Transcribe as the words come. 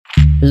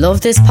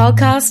Love this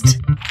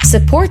podcast?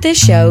 Support this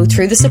show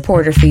through the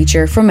supporter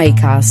feature from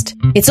Acast.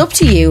 It's up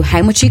to you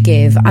how much you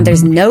give and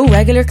there's no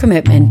regular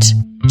commitment.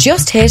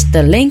 Just hit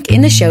the link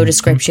in the show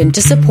description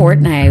to support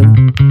now.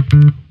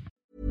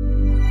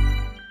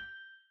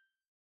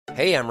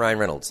 Hey, I'm Ryan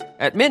Reynolds.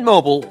 At Mint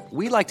Mobile,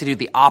 we like to do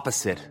the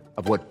opposite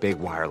of what Big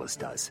Wireless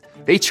does.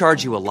 They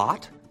charge you a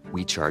lot,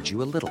 we charge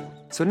you a little.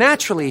 So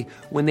naturally,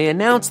 when they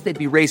announced they'd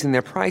be raising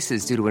their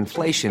prices due to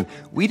inflation,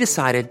 we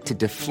decided to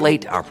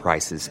deflate our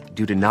prices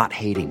due to not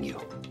hating you.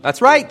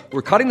 That's right.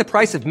 We're cutting the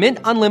price of Mint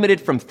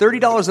Unlimited from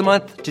 $30 a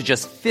month to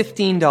just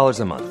 $15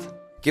 a month.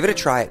 Give it a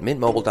try at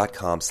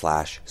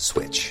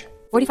mintmobile.com/switch.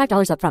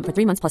 $45 up front for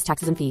 3 months plus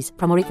taxes and fees.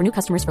 Promo rate for new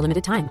customers for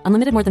limited time.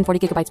 Unlimited more than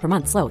 40 gigabytes per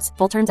month. Slows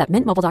full terms at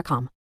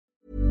mintmobile.com.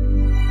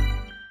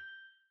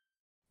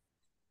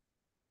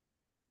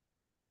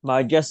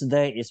 My guest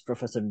today is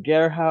Professor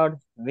Gerhard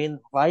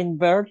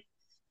Weinberg.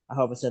 I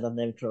hope I said that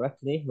name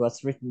correctly. Who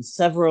has written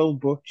several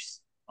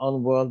books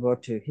on World War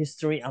II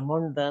history,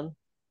 among them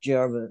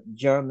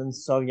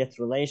German-Soviet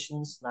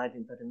Relations,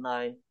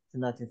 1939 to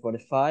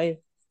 1945,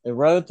 The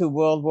Road to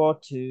World War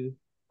II,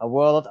 A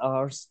World at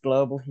Ours,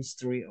 Global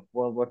History of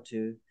World War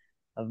II,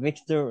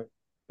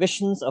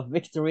 Visions of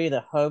Victory,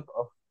 The Hope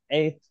of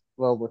 8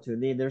 World War II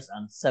Leaders,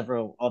 and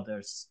several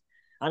others.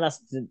 And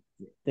as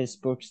this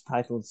book's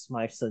title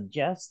might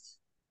suggest,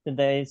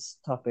 today's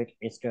topic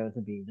is going to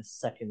be the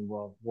Second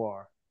World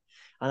War.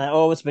 And I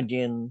always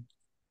begin,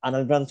 and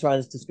I'm going to try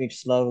to speak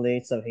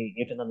slowly so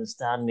you can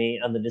understand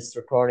me under this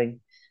recording.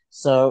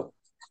 So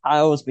I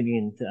always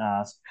begin to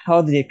ask,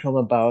 how did you come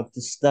about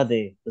to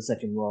study the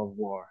Second World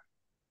War?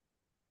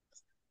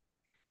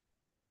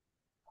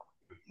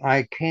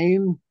 I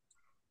came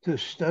to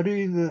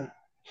study the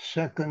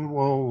Second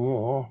World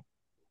War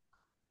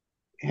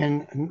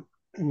and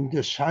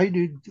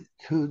decided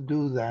to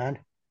do that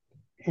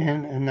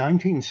in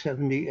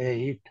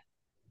 1978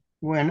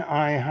 when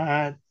I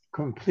had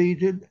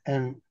completed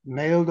and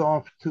mailed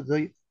off to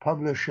the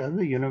publisher,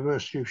 the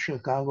University of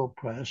Chicago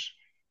Press,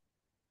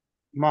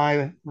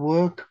 my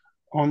work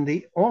on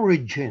the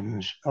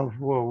origins of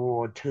World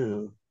War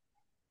II.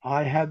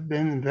 I have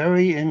been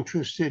very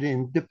interested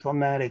in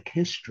diplomatic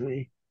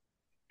history,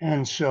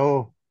 and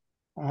so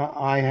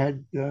I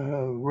had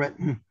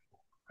written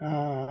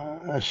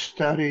a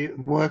study,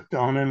 worked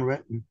on and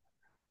written.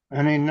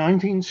 And in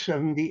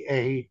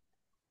 1978,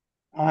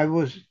 I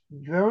was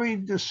very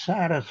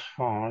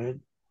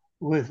dissatisfied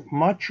with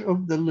much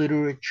of the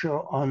literature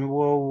on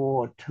World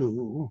War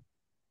II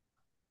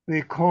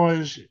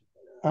because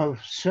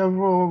of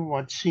several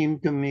what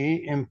seemed to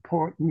me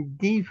important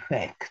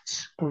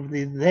defects of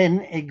the then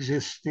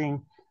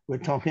existing, we're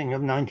talking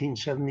of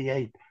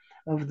 1978,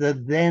 of the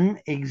then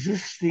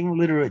existing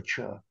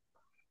literature.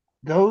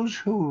 Those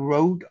who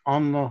wrote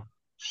on the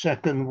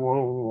Second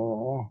World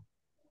War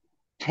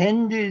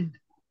tended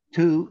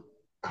to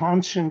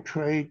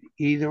concentrate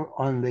either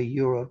on the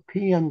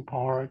European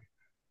part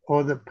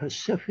or the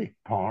Pacific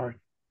part,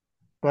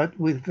 but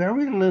with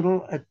very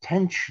little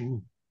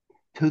attention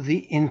to the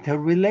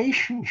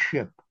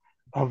interrelationship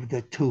of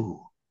the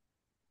two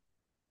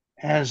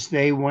as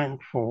they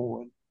went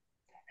forward.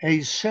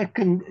 A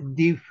second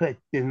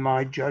defect in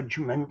my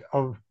judgment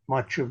of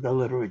much of the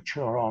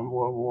literature on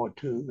World War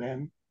II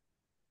then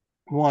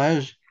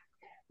was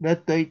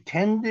that they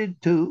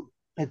tended to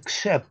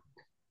accept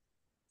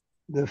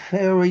the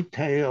fairy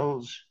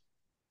tales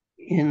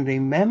in the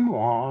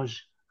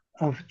memoirs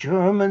of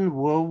German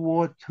World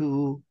War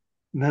II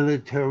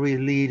military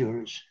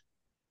leaders,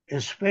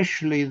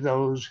 especially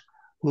those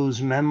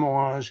whose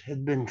memoirs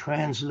had been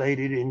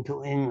translated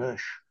into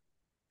English.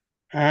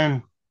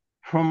 And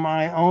from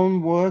my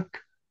own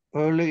work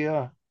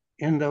earlier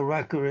in the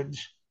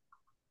records,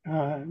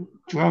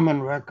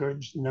 German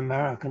records and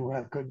American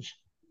records,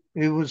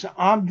 it was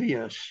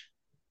obvious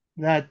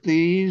that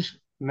these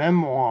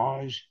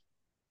memoirs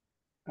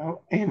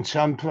in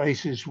some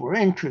places were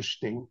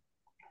interesting,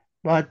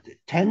 but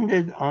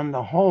tended on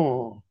the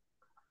whole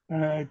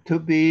to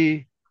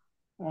be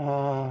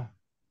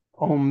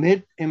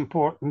omit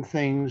important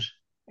things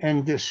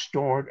and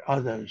distort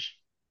others.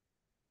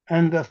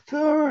 And the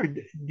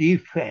third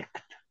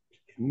defect,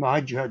 in my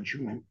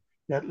judgment,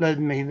 that led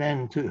me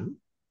then to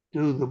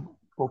do the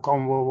book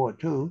on World War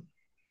II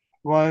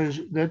was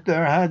that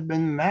there had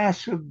been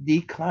massive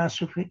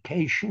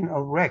declassification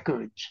of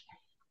records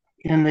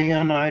in the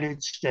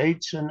United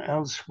States and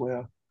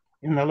elsewhere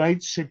in the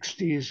late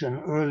 60s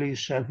and early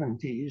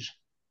 70s.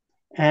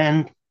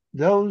 And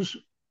those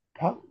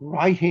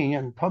writing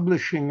and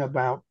publishing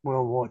about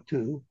World War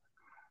II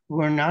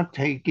were not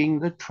taking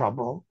the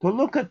trouble to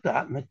look at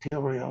that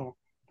material.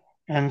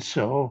 And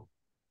so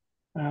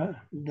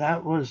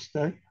that was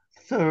the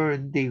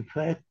third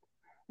defect.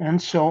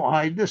 And so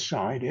I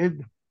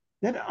decided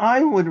that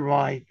I would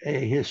write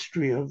a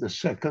history of the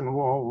Second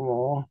World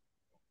War.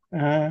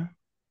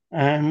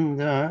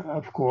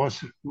 Of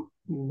course,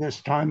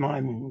 this time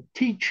I'm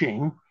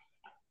teaching,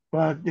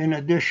 but in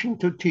addition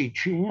to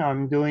teaching,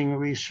 I'm doing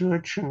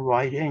research and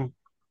writing.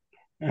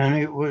 And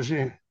it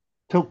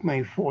took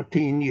me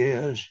 14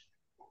 years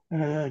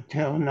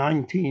till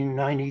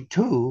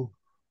 1992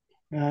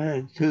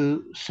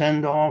 to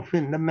send off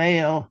in the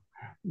mail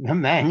the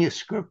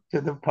manuscript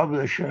to the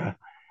publisher.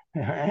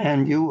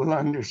 And you will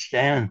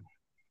understand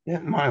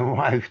that my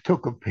wife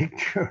took a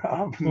picture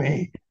of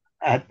me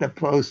at the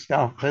post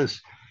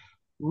office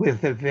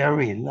with a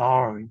very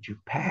large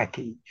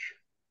package.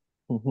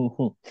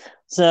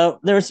 So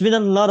there's been a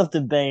lot of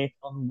debate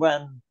on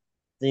when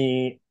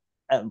the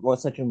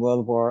Second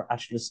World War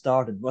actually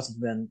started. Was it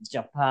when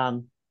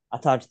Japan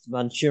attacked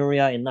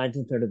Manchuria in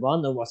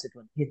 1931, or was it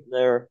when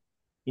Hitler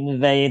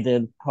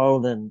invaded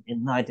Poland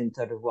in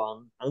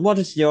 1931? And what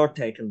is your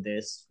take on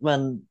this?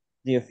 When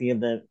do you feel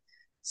the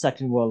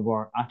Second World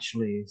War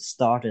actually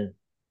started?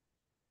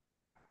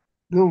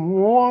 The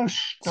war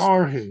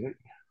started,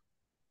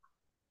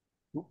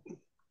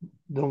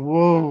 the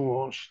World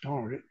War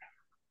started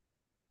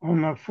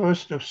on the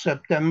 1st of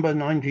September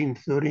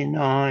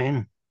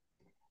 1939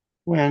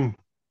 when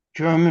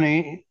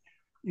Germany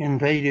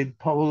invaded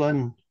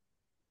Poland,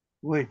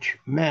 which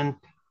meant,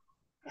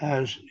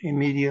 as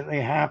immediately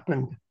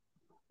happened,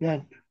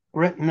 that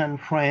Britain and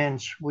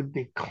France would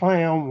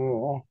declare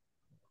war.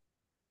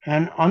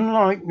 And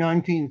unlike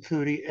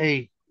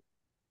 1938,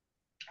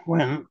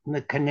 when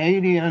the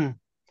Canadian,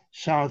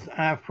 South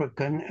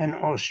African, and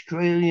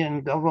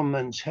Australian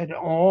governments had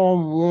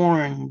all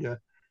warned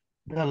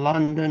the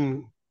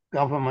London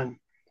government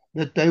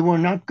that they were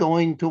not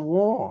going to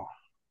war.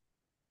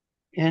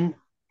 In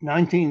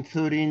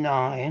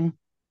 1939,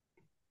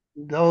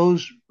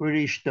 those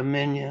British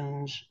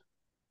dominions,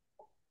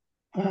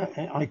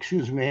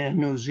 in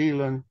New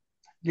Zealand,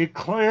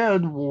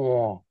 declared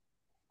war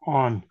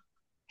on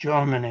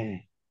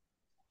Germany.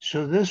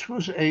 So this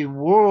was a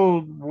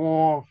world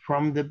war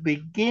from the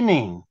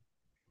beginning.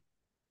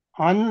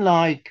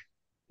 Unlike,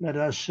 let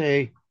us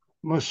say,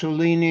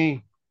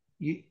 Mussolini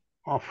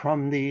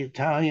from the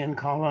Italian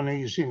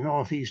colonies in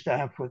Northeast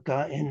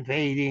Africa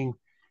invading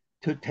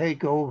to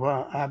take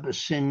over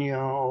Abyssinia,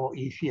 or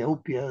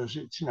Ethiopia as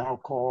it's now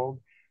called.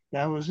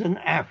 That was an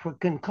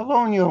African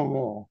colonial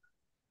war.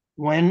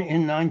 When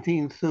in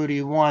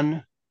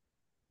 1931,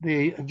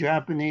 the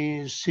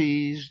Japanese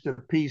seized a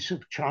piece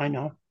of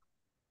China,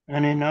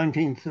 and in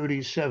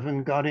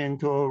 1937 got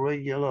into a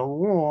regular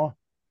war,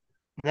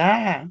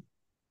 that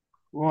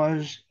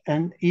was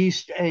an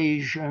East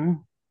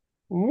Asian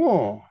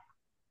war.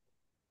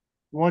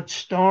 What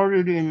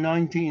started in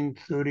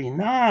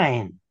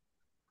 1939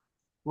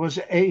 was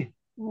a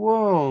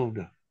world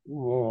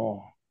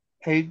war,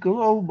 a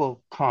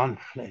global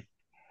conflict.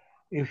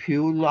 If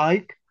you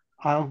like,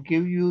 I'll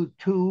give you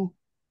two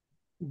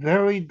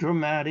very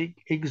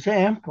dramatic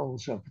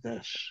examples of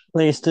this.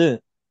 Please do.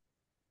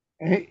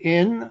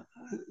 In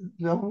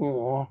the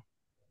war,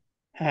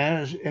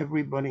 as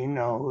everybody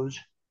knows,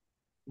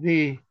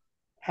 the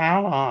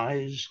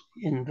Allies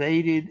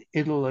invaded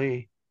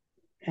Italy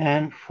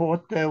and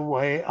fought their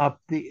way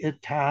up the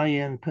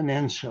Italian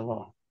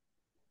peninsula.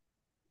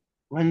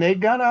 When they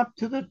got up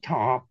to the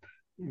top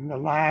in the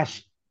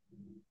last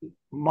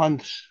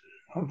months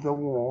of the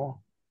war,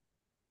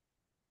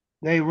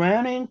 they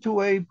ran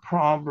into a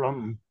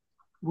problem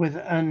with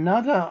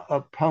another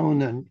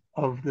opponent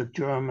of the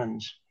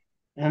Germans,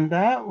 and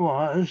that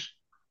was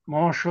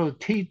Marshal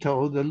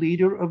Tito, the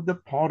leader of the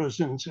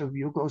partisans of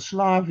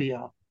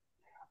Yugoslavia,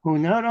 who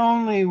not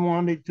only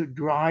wanted to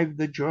drive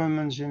the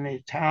Germans and the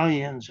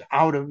Italians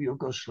out of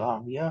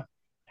Yugoslavia,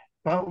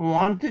 but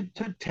wanted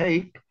to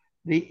take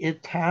the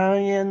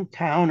Italian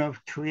town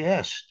of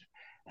Trieste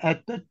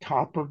at the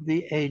top of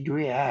the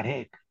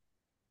Adriatic.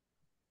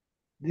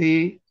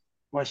 The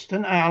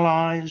Western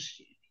Allies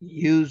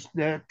used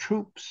their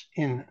troops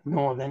in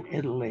northern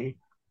Italy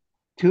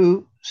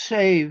to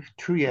save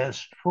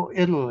Trieste for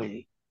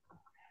Italy.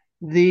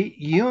 The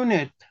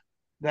unit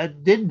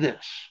that did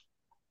this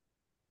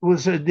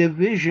was a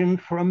division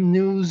from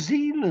New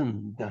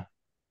Zealand.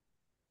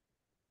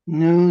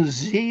 New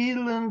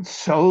Zealand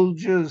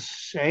soldiers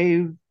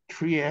saved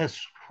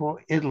Trieste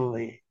for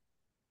Italy.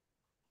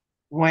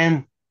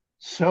 When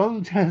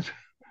soldiers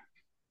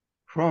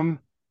from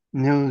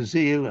New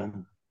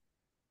Zealand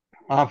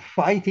are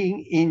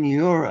fighting in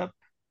Europe,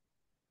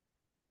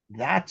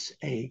 that's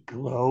a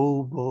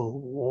global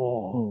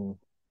war,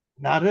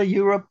 not a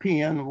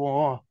European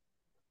war,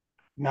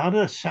 not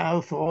a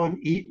South or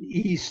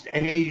East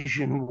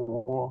Asian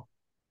war.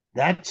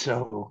 That's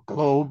a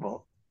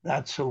global,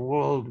 that's a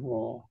world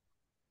war.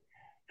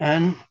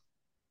 And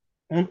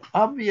an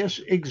obvious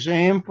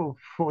example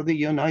for the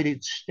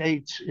United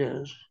States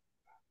is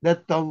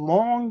that the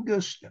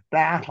longest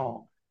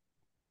battle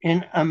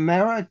in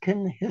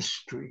American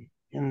history,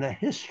 in the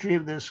history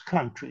of this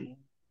country,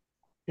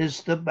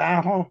 is the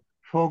battle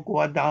for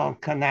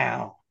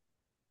Guadalcanal.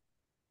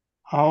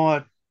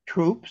 Our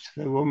troops,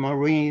 they were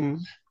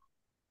Marines,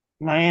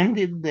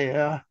 landed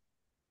there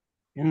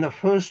in the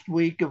first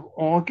week of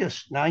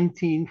August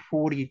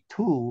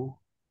 1942,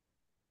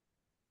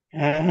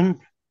 and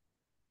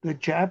the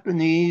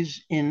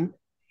Japanese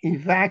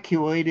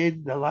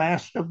evacuated the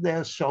last of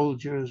their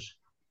soldiers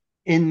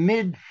in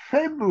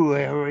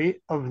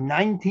mid-February of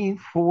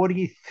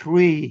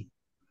 1943.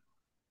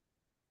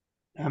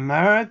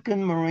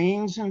 American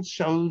Marines and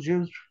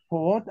soldiers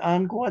fought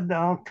on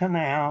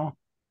Guadalcanal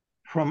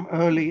from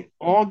early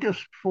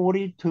August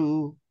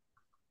 42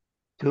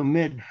 to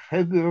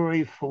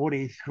mid-February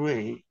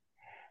 43.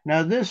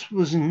 Now, this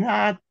was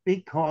not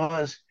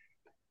because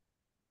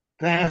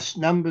vast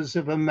numbers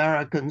of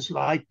Americans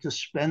liked to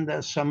spend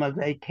their summer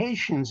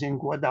vacations in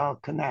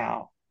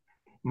Guadalcanal.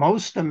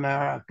 Most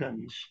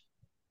Americans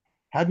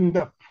hadn't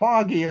the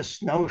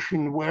foggiest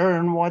notion where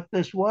and what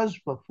this was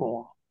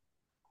before.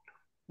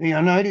 The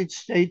United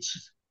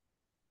States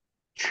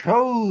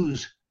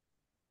chose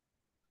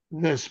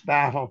this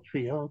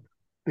battlefield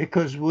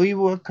because we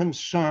were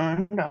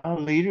concerned, our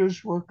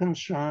leaders were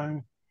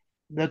concerned,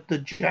 that the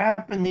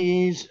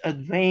Japanese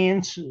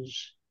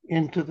advances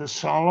into the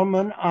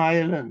Solomon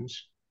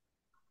Islands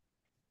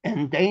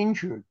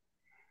endangered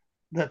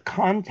the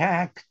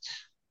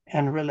contacts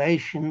and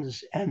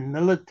relations and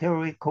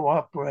military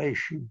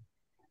cooperation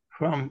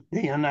from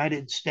the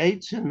United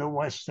States in the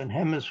Western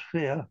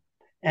Hemisphere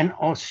and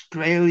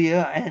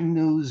Australia and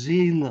New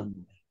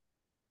Zealand.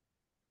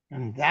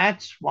 And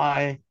that's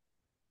why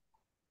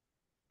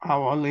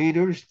our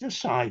leaders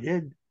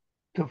decided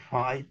to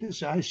fight,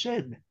 as I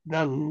said,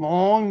 the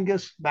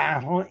longest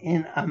battle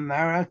in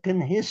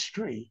American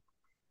history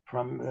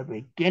from the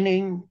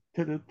beginning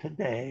to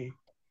today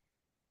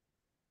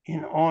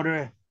in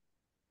order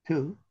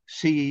to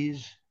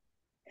seize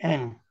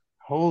and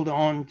hold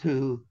on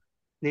to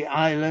the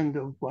island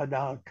of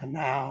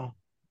Guadalcanal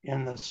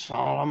in the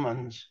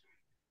Solomons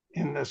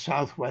in the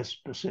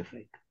Southwest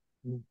Pacific.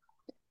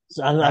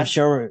 So I'm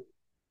sure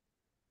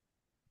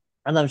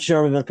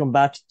we will come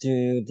back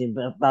to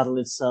the battle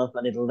itself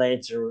a little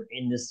later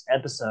in this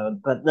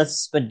episode. But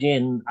let's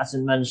begin, as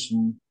you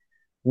mentioned,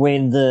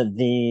 with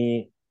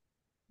the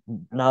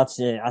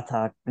Nazi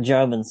attack, the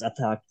Germans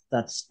attack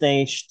that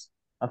staged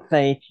a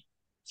fake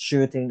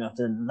shooting of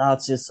the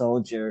Nazi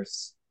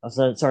soldiers.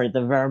 Sorry,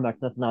 the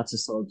Wehrmacht, not Nazi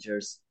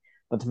soldiers,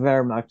 but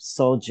Wehrmacht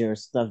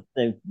soldiers that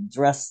they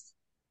dressed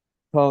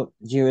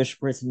Jewish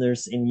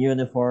prisoners in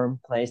uniform,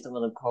 placed them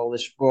on the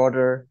Polish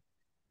border,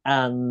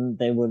 and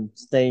they would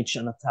stage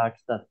an attack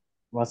that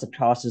was a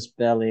casus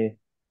belli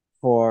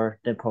for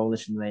the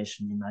Polish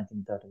invasion in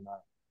 1939.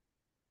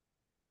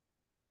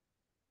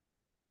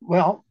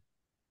 Well,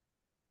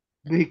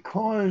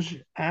 because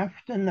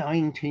after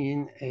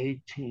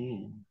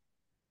 1918,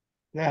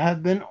 there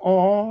had been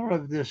all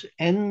of this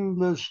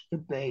endless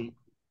debate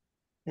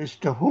as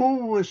to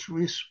who was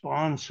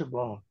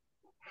responsible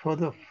for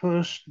the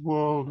First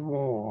World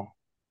War,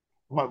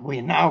 what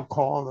we now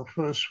call the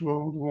First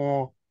World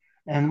War,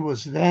 and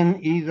was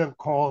then either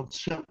called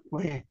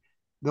simply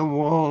the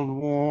World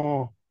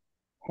War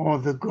or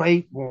the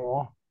Great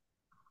War.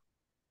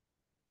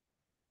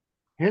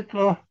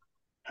 Hitler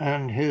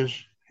and his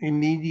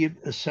immediate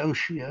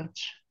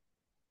associates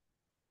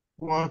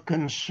were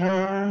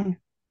concerned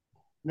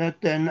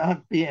that there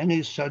not be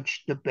any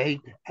such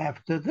debate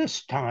after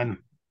this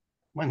time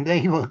when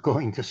they were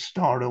going to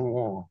start a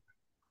war.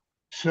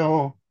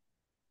 So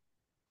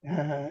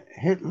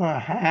Hitler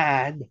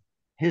had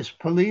his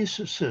police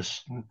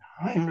assistant,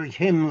 Heinrich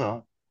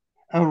Himmler,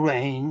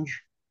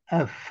 arrange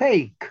a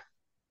fake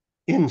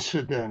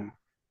incident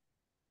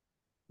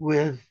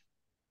with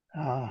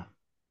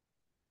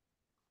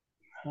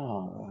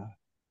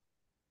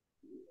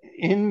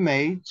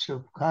inmates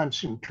of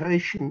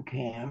concentration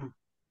camp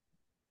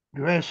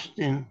dressed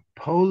in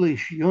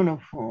Polish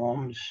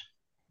uniforms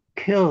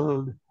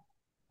killed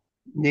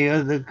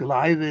near the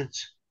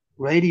Gleiwitz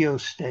radio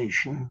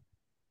station,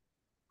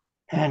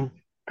 and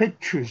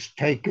pictures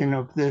taken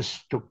of this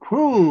to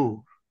prove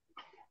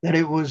that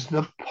it was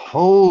the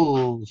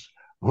Poles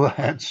who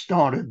had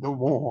started the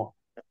war.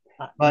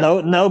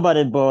 But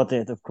nobody bought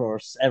it, of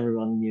course.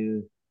 Everyone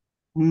knew.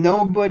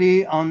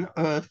 Nobody on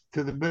earth,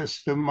 to the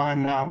best of my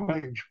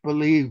knowledge,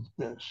 believed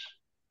this.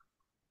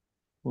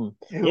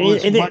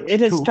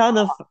 It is kind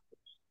of,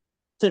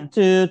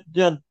 to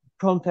the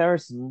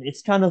comparison,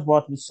 it's kind of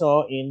what we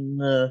saw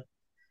in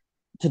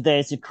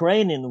today's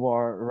Ukrainian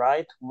war,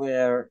 right?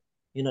 Where,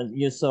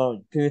 you saw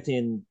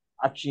Putin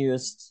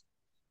accused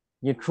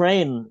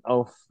Ukraine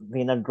of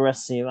being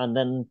aggressive and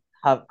then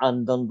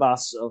and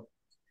Donbass of.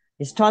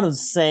 It's kind of the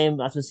same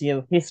as we see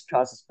of his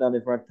casus belli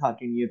for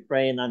attacking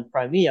Ukraine and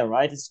Crimea,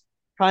 right? It's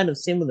kind of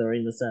similar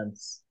in a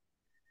sense.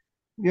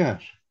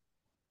 Yes.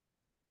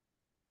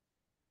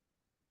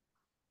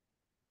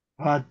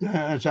 But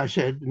as I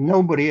said,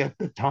 nobody at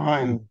the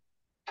time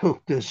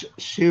took this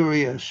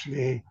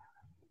seriously,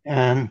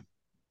 and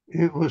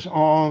it was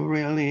all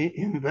really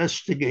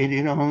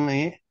investigated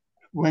only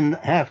when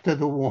after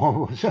the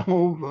war was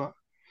over,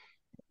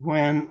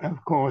 when,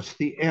 of course,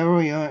 the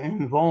area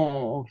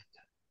involved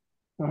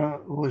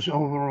was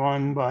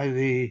overrun by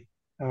the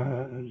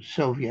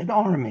Soviet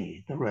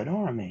Army, the Red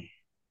Army.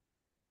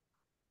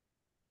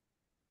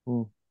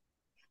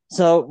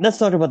 So let's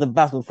talk about the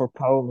battle for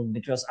Poland,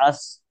 because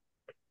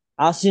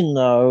as you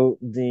know,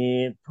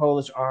 the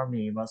Polish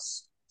army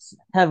was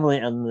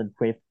heavily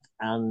unequipped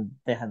and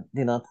they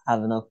did not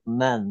have enough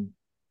men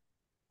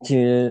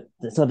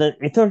so that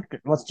it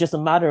was just a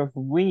matter of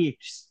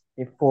weeks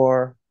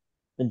before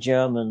the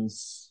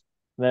Germans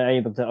were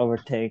able to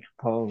overtake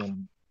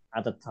Poland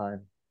at the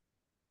time.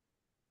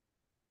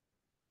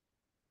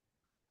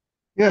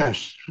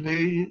 Yes,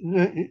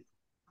 the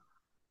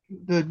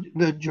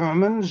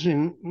Germans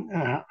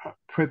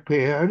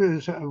prepared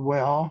as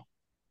well,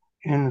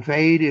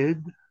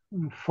 invaded,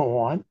 and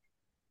fought,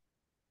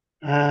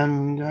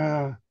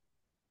 and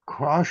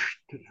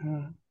crushed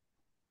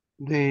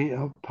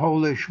the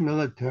Polish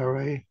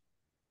military,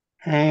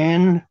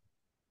 and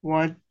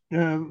what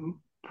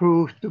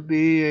proved to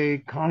be a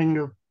kind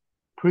of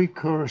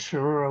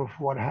precursor of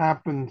what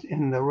happened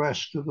in the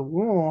rest of the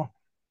war.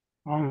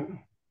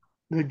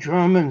 The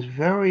Germans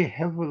very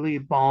heavily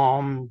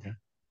bombed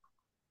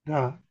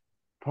the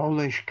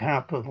Polish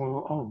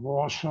capital of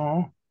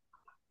Warsaw,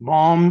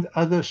 bombed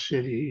other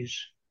cities,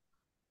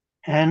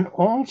 and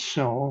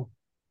also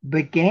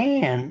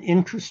began,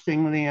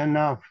 interestingly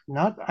enough,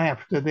 not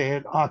after they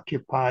had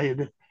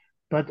occupied,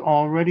 but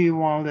already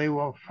while they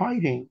were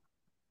fighting,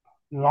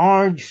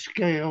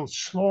 large-scale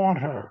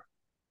slaughter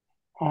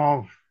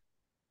of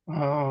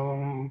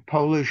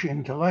Polish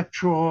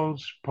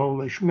intellectuals,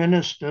 Polish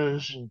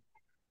ministers,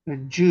 the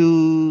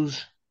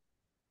Jews,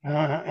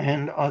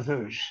 and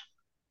others.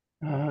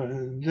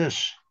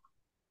 This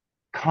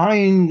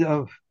kind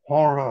of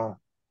horror,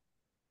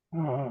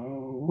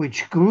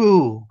 which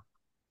grew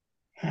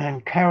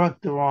and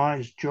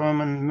characterized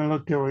German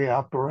military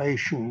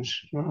operations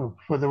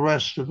for the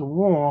rest of the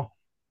war,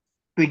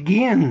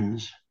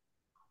 begins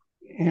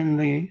in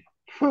the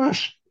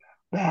first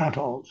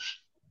battles.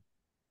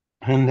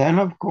 And then,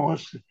 of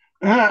course,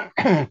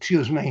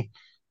 excuse me,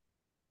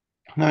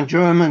 the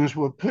Germans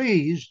were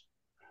pleased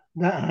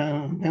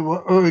that they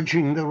were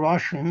urging the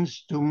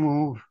Russians to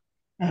move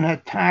and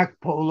attack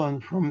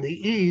Poland from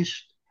the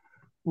east,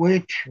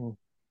 which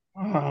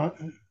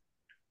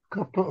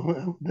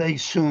they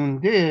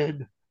soon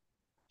did,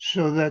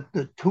 so that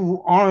the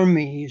two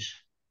armies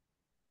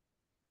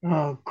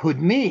could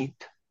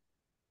meet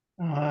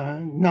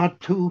not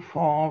too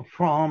far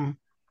from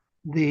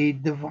the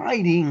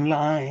dividing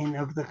line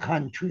of the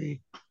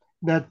country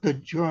that the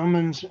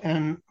Germans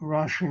and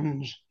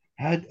Russians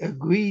had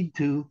agreed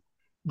to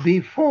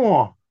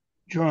before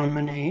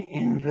Germany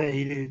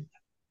invaded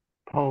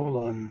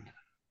Poland.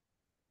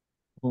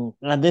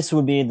 And this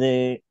would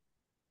be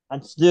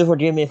and do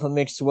forgive me if I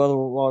mixed World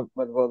War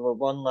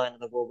One line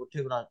and the World War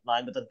Two line,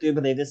 but I do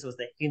believe this was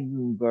the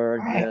Hindenburg.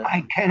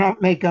 I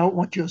cannot make out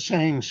what you're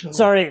saying, so.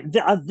 Sorry,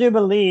 I do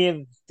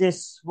believe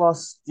this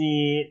was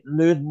the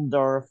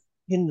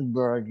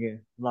Ludendorff-Hindenburg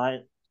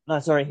line.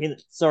 No, sorry,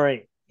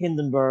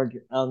 Hindenburg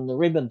and the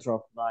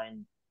Ribbentrop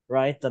line,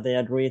 right? That they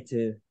agreed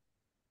to.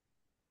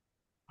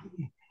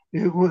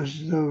 It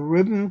was the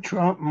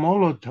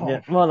Ribbentrop-Molotov.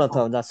 Yeah,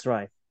 Molotov, that's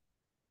right.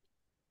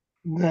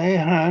 They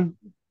had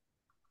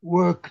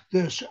worked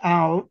this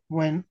out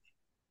when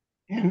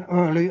in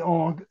early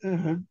August,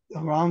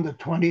 around the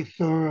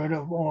 23rd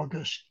of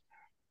August,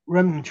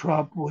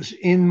 Ribbentrop was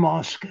in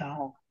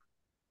Moscow.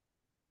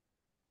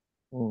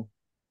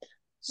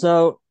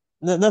 So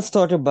let's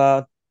talk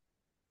about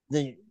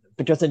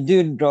because they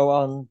do go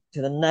on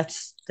to the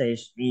next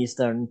stage,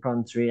 Eastern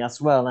country as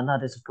well, and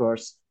that is of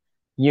course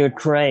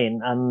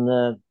Ukraine,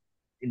 and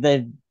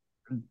they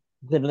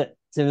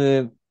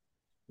to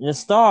the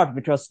start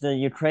because the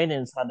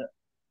Ukrainians had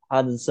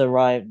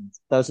survived,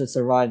 those who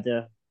survived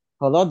the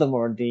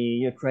Holodomor,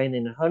 the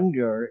Ukrainian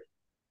hunger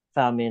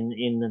famine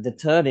in the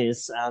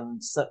 30s,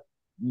 and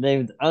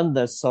lived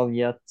under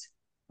Soviet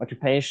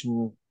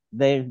occupation.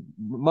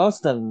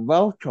 Most of them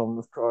welcomed,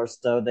 of course,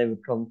 though they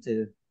would come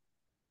to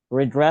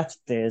regret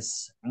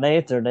this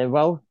later.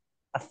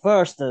 At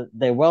first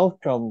they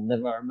welcomed the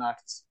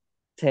Wehrmacht's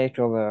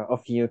takeover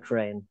of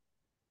Ukraine.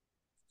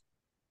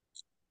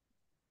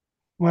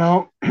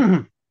 Well,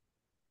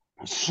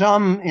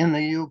 some in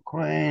the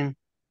Ukraine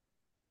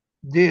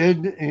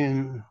did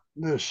in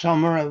the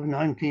summer of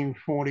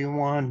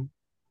 1941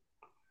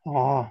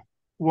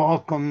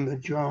 welcome the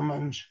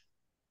Germans.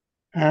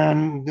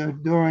 And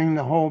during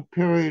the whole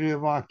period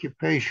of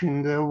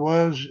occupation, there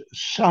was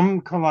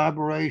some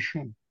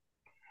collaboration.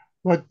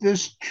 But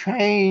this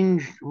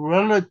changed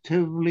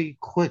relatively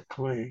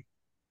quickly.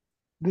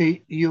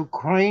 The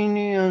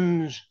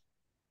Ukrainians,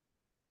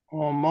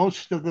 or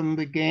most of them,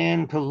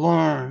 began to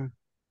learn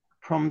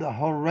from the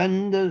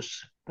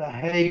horrendous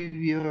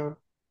behavior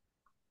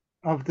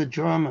of the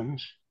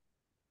Germans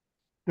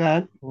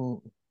that,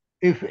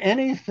 if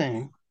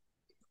anything,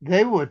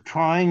 they were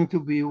trying to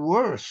be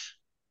worse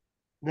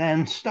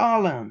than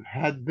Stalin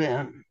had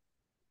been,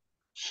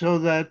 so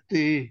that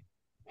the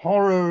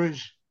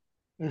horrors,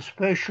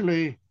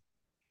 especially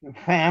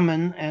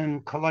famine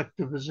and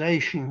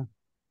collectivization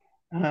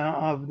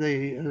of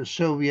the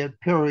Soviet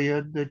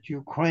period that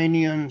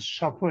Ukrainians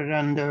suffered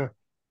under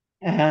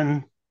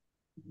and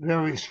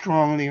very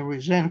strongly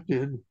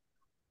resented,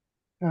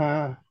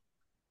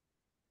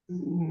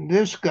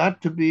 this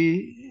got to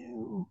be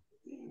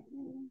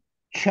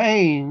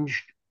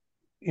changed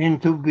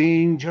into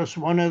being just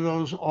one of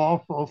those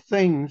awful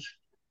things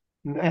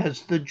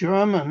as the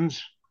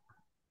Germans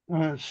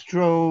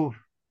strove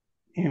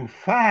in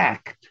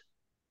fact,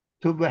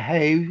 to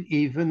behave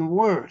even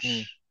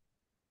worse,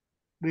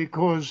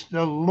 because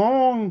the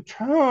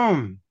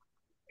long-term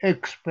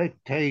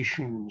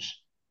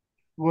expectations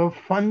were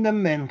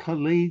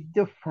fundamentally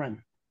different.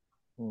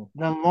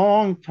 The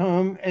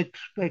long-term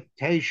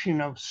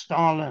expectation of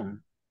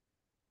Stalin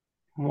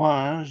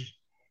was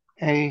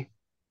a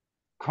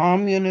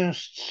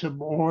communist,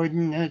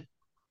 subordinate,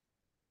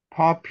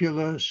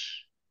 populous,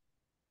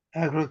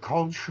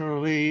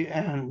 agriculturally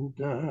and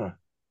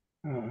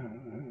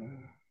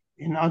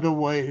in other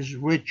ways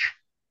rich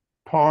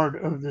part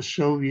of the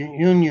Soviet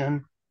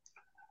Union,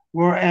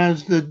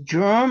 whereas the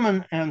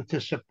German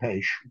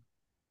anticipation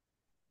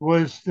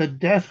was the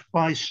death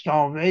by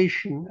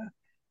starvation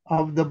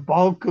of the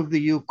bulk of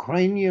the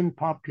Ukrainian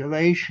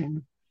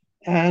population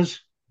as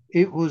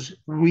it was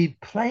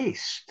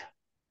replaced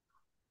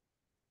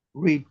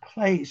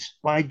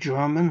by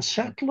German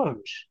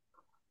settlers.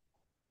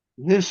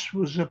 This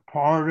was a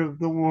part of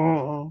the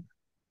world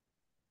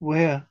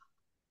where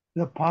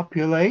the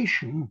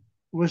population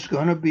was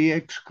going to be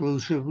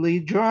exclusively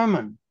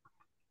German.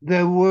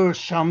 There were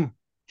some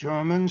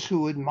Germans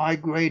who had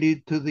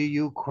migrated to the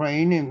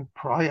Ukraine in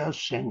prior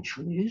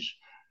centuries,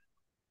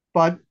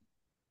 but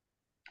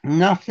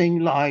nothing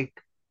like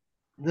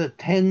the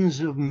tens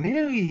of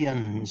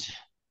millions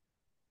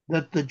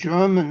that the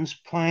Germans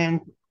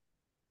planned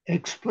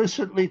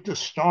explicitly to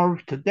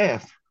starve to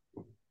death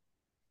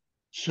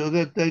so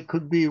that they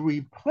could be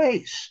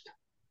replaced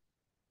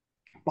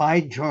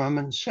by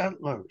German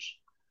settlers.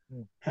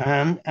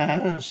 And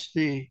as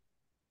the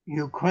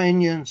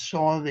Ukrainians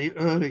saw the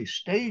early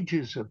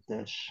stages of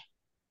this,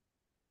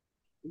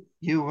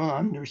 you will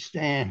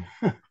understand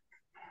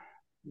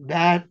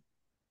that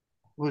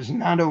was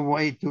not a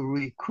way to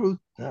recruit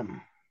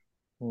them.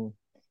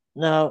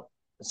 Now,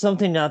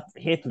 something that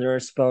Hitler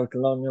spoke a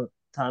long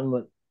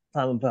time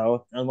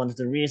about, and one of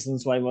the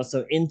reasons why he was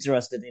so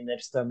interested in the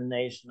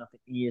extermination of the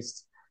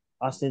East,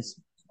 as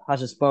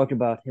he spoke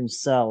about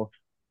himself,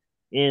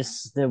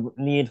 is the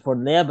need for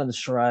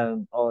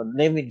Lebensraum, or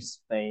living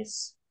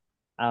space,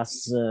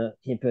 as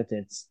he put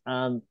it.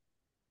 And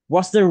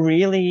was there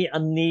really a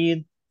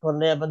need for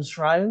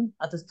Lebensraum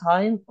at the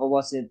time, or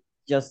was it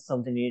just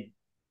something he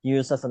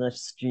used as an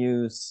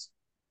excuse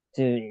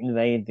to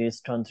invade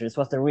these countries?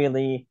 Was there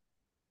really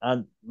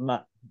an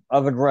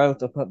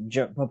overgrowth of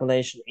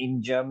population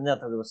in Germany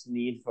that there was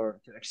need to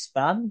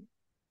expand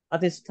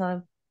at this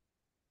time?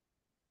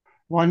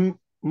 One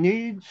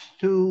needs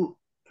to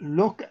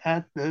look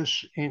at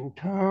this in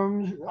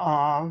terms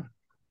of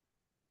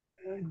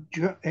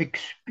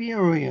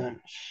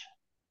experience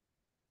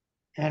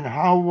and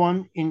how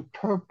one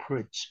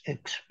interprets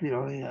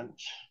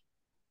experience.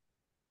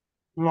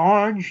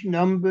 Large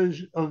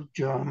numbers of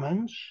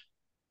Germans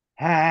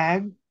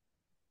had,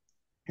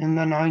 in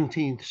the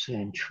 19th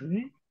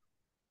century,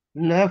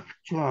 left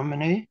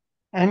Germany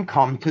and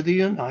come to the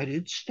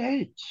United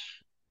States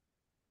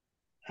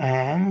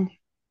and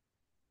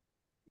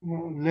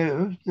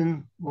lived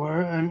and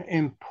were an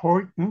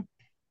important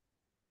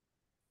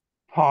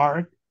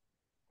part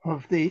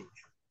of the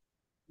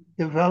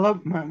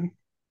development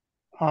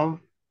of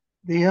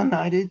the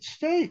United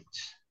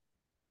States.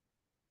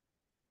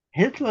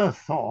 Hitler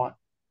thought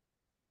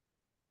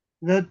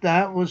that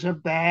that was a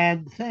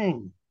bad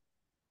thing,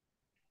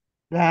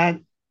 that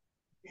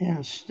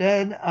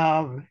instead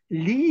of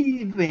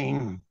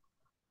leaving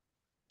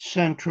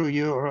Central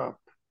Europe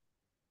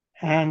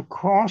and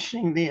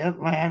crossing the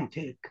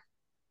Atlantic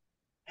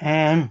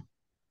and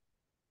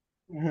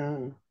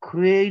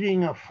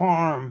creating a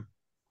farm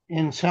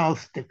in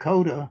South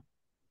Dakota,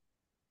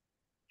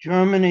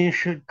 Germany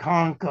should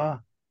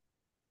conquer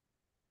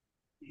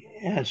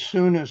as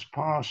soon as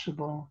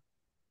possible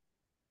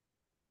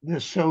the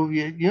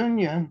Soviet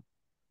Union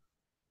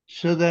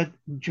so that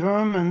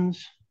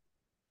Germans,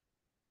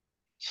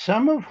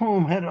 some of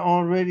whom had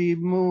already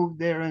moved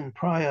there in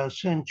prior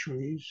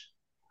centuries,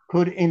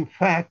 could in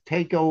fact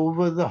take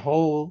over the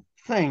whole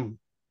thing.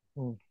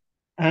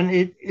 And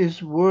it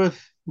is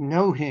worth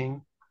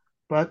noting,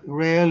 but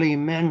rarely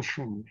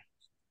mentioned,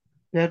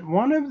 that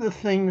one of the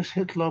things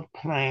Hitler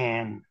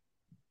planned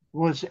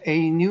was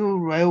a new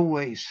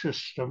railway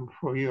system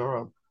for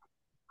Europe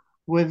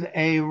with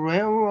a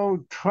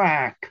railroad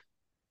track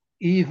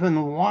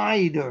even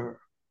wider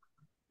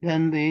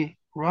than the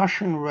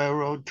Russian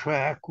railroad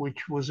track,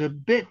 which was a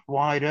bit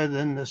wider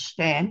than the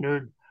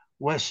standard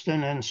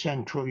Western and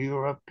Central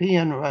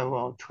European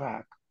railroad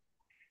track.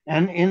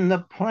 And in the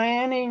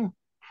planning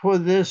for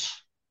this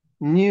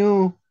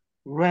new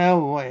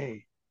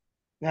railway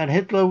that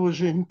Hitler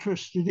was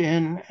interested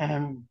in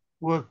and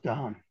worked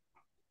on,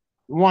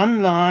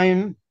 one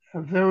line,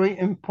 a very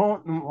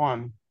important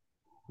one,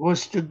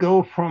 was to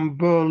go from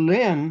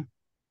Berlin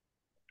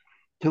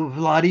to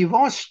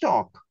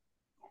Vladivostok,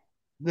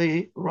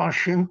 the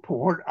Russian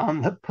port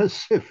on the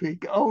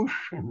Pacific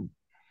Ocean.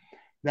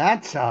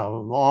 That's a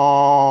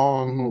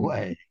long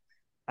way.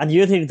 And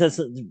you think that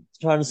the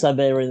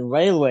Trans-Siberian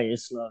Railway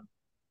is long?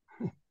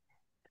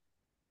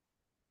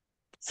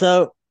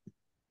 So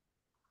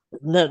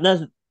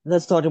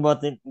let's talk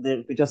about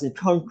because he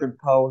conquered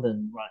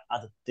Poland right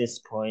at this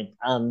point,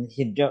 and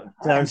he I'm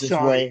turns his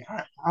sorry, way.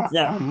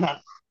 Yeah, I'm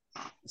not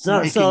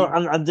so making.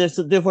 I'm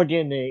just do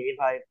forgive me if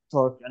I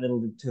talk a little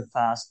bit too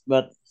fast.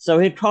 But so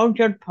he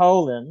conquered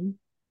Poland,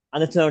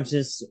 and he turns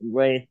his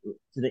way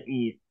to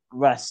the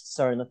west.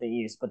 Sorry, not the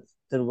east, but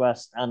to the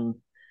west. And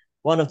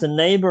one of the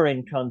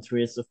neighboring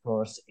countries, of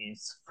course,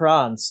 is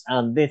France,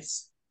 and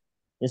this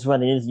is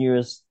when he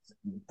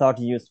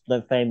started to use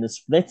the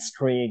famous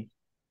blitzkrieg.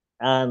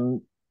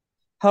 And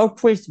how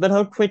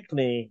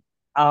quickly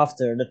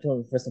after the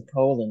conquest of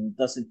Poland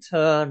does it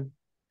turn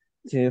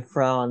to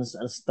France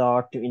and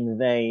start to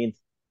invade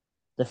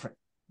the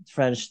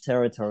French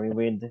territory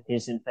with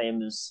his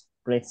infamous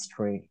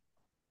blitzkrieg?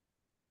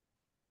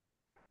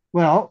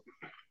 Well,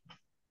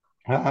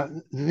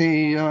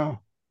 the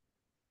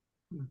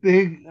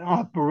big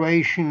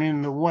operation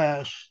in the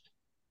West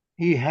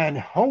he had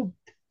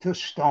hoped to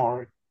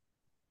start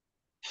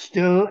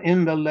still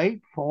in the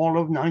late fall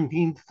of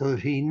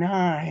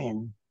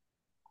 1939.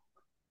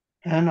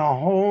 And a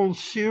whole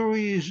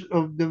series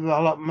of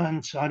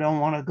developments, I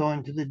don't want to go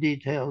into the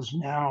details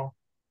now,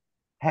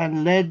 had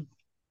led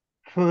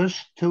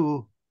first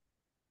to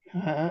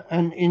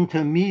an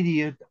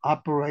intermediate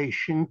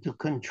operation to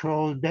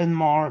control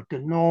Denmark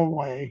and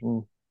Norway.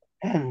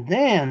 And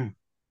then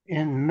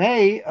in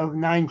May of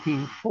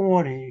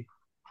 1940,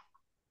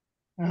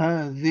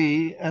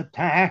 the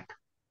attack,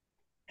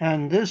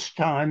 and this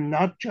time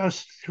not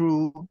just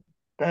through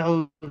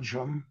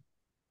Belgium,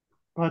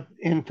 but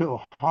into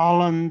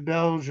Holland,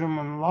 Belgium,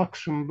 and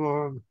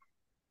Luxembourg,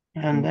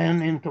 and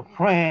then into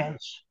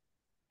France.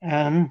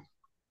 And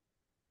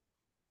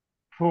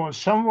for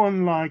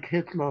someone like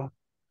Hitler,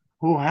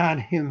 who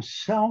had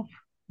himself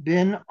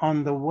been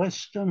on the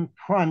Western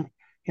Front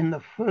in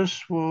the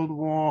First World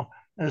War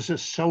as a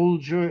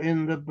soldier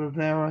in the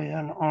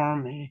Bavarian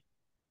army,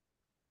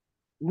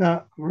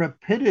 the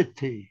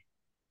rapidity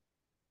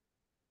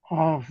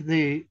of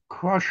the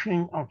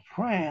crushing of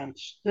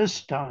France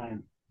this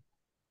time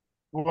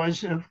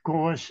was, of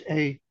course,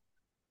 if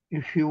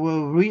you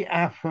will,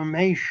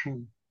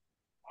 reaffirmation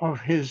of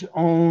his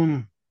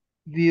own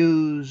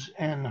views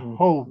and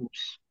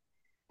hopes.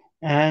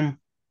 And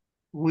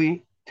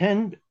we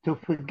tend to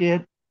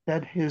forget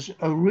that his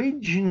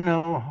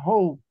original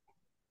hope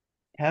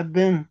had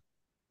been,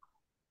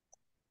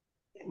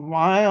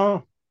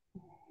 while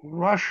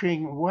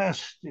rushing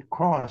west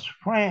across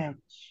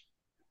France,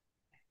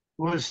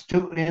 was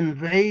to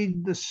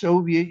invade the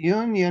Soviet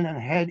Union and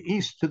head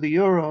east to the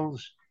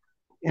Urals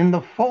in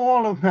the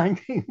fall of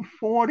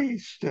 1940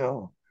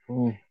 still.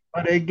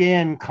 But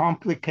again,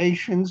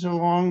 complications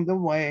along the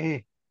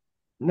way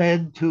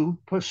led to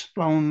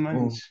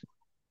postponements.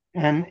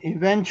 And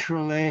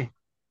eventually,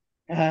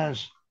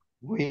 as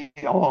we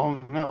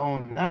all know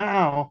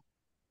now,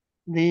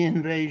 the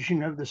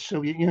invasion of the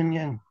Soviet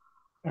Union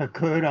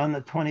occurred on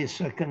the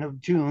 22nd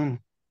of June,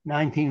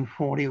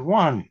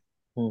 1941.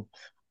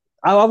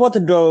 I want to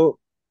go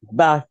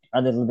back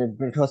a little bit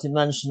because you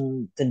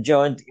mentioned the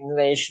joint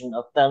invasion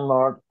of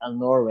Denmark and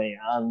Norway.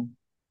 And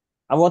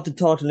I want to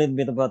talk a little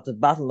bit about the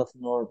Battle of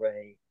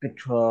Norway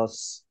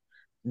because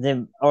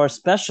or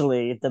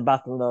especially the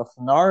Battle of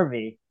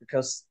Narvik,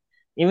 because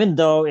even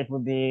though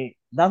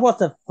that was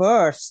the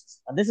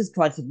first, and this is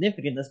quite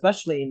significant,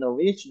 especially in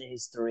Norwegian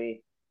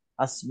history,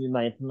 as you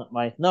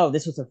might know,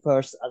 this was the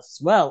first as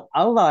well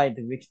Allied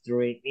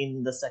victory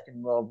in the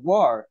Second World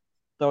War.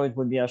 Though it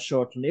would be a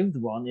short-lived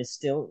one, it's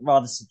still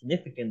rather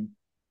significant,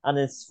 and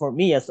it's, for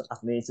me at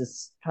least,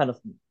 it's kind of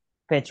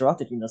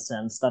patriotic in a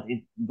sense that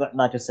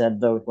like you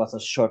said, though it was a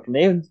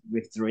short-lived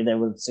victory, they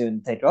will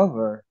soon take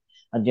over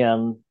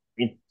again.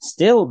 It's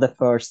still the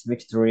first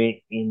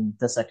victory in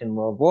the Second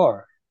World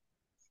War.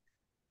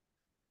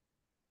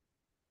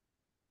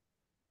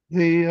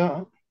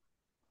 The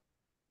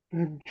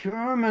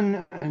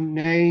German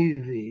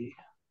Navy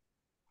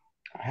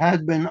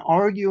had been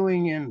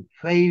arguing in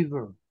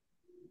favor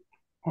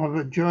of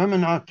a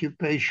German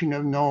occupation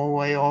of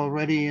Norway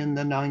already in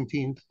the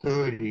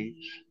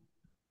 1930s.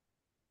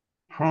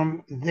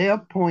 From their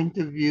point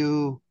of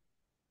view,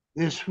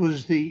 this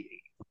was the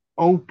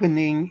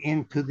opening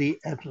into the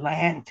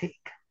Atlantic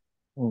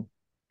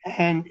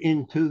and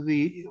into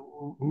the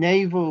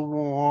naval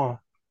war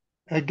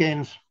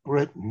against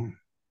Britain.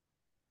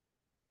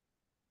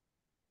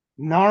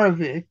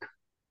 Narvik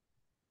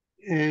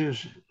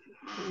is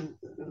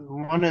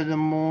one of the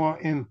more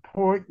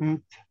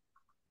important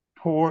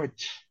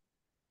ports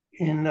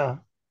in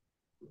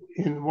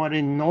what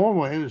in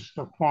Norway is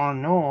the far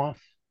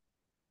north.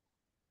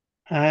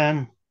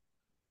 And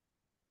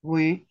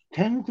we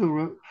tend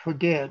to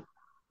forget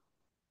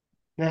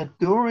that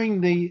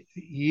during the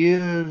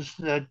years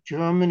that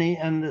Germany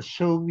and the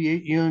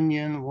Soviet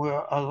Union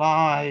were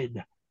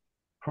allied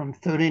from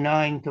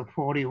 39 to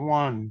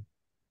 41,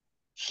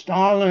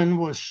 Stalin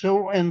was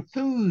so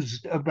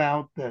enthused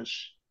about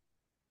this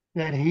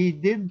that he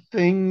did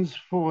things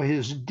for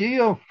his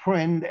dear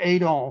friend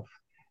Adolf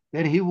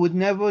that he would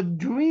never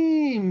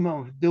dream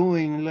of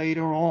doing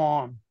later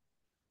on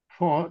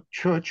for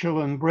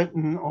Churchill in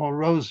Britain or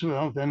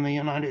Roosevelt in the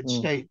United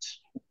States.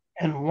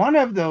 And one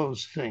of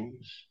those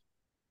things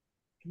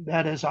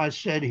that, as I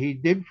said, he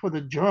did for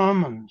the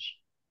Germans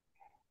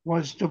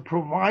was to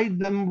provide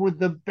them with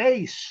the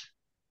base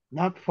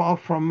not far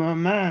from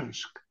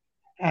Murmansk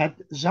at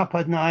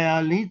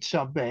Zapadnaya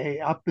Litsa Bay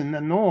up in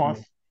the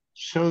north,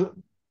 so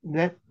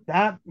that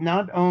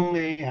not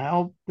only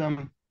helped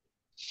them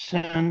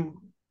send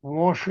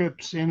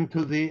warships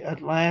into the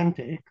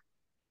Atlantic,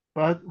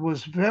 but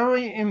was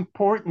very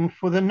important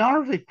for the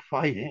Narvik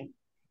fighting,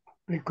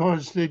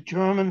 because the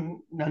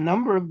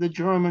number of the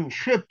German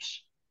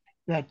ships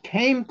that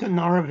came to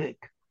Narvik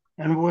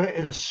and were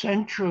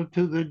essential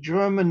to the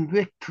German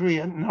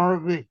victory at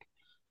Narvik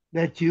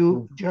that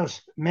you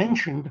just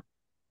mentioned,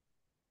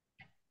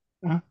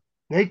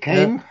 they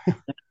came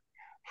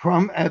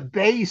from a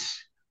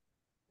base,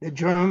 the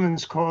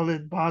Germans call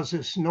it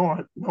Basis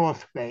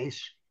North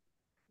Base,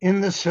 in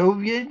the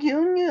Soviet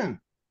Union.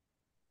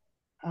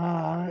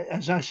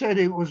 As I said,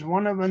 it was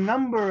one of a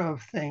number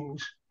of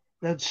things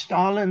that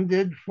Stalin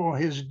did for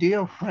his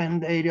dear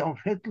friend Adolf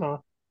Hitler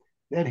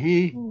that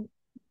he,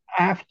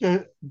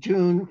 after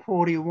June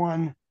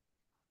 41,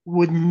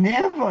 would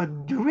never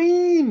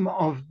dream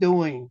of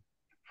doing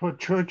for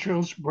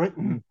Churchill's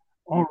Britain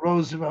or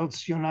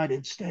Roosevelt's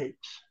United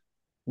States.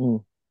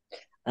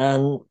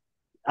 And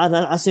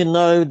as you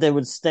know, they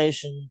would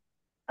station,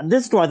 and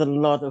this is quite a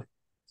lot of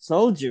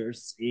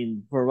soldiers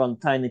for one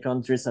tiny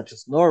country such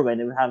as Norway.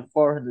 They would have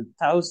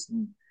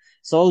 400,000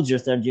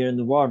 soldiers there during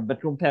the war,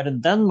 but compared to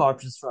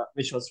Denmark,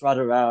 which was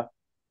rather a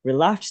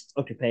relaxed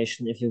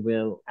occupation, if you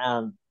will,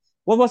 and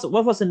what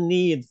was the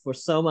need for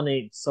so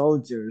many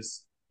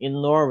soldiers in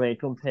Norway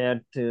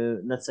compared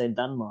to, let's say,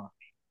 Denmark?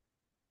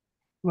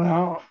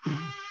 Well,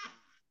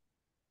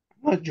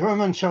 the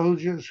German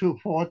soldiers who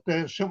fought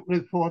there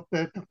simply fought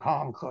there to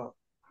conquer.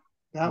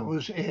 That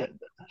was it,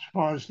 as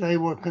far as they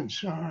were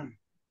concerned.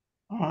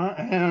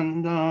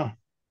 And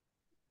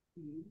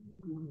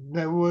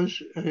there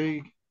was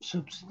a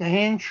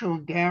substantial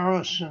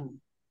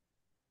garrison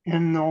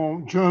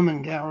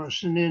German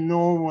garrison in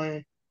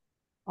Norway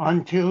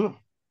until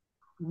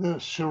the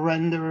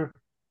surrender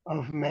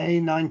of May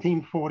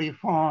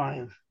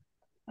 1945.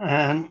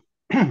 And,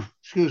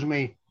 excuse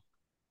me,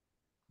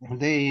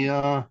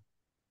 there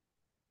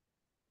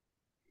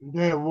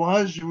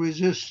was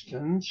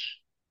resistance.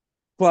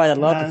 Quite a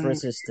lot of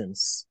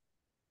resistance.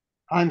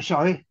 I'm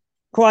sorry?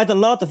 Quite a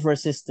lot of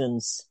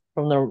resistance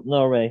from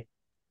Norway.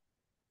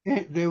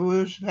 There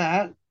was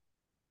that,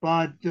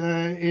 but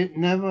it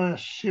never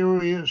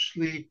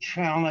seriously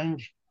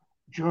challenged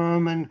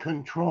German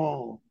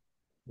control.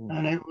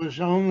 And it was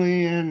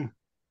only in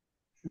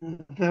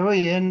the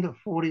very end of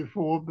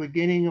 44,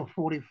 beginning of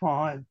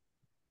 45,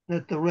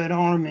 that the Red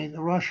Army,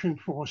 the Russian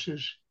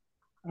forces,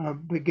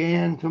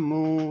 began to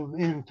move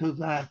into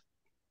that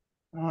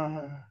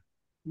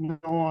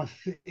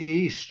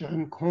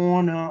northeastern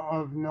corner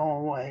of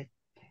Norway.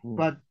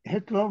 But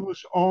Hitler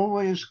was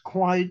always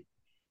quite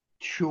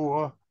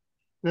sure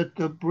that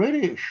the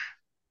British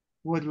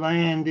would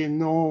land in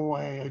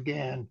Norway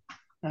again.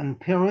 And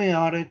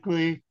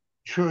periodically,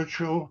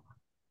 Churchill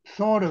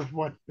thought of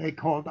what they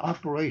called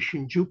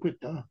Operation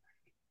Jupiter,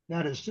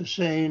 that is to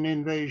say, an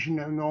invasion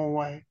of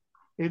Norway.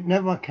 It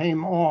never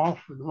came off,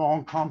 a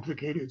long,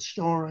 complicated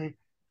story,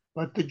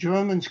 but the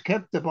Germans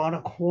kept about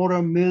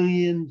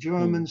 250,000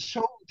 German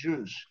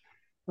soldiers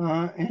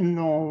in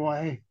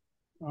Norway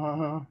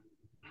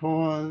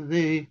for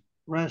the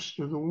rest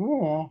of the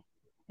war.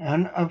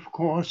 And of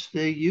course,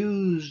 they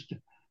used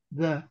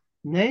the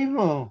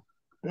naval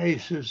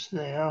bases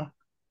there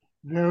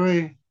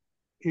very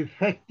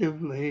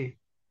effectively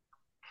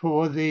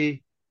for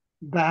the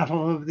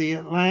battle of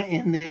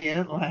in the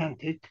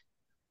Atlantic,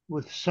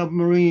 with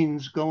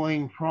submarines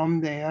going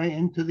from there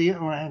into the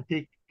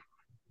Atlantic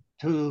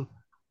to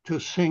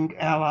sink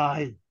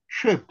Allied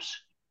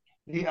ships.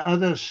 The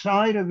other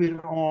side of it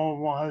all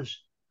was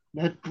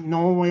that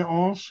Norway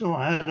also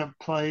had a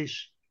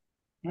place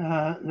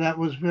that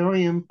was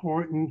very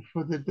important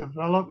for the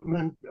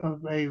development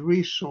of a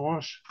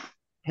resource,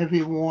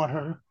 heavy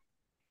water,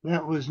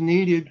 that was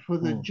needed for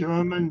the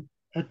German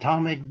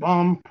atomic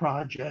bomb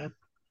project.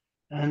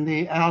 And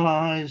the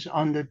Allies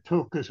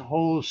undertook a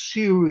whole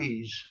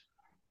series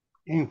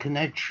in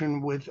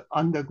connection with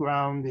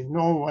underground in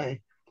Norway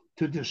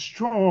to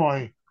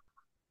destroy,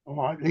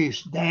 or at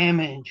least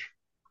damage,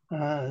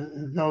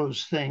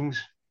 those things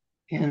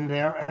in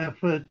their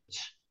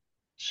efforts,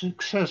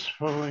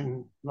 successful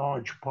in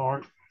large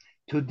part,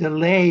 to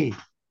delay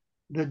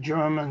the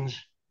Germans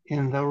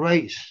in the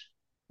race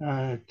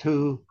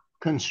to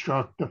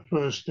construct the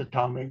first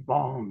atomic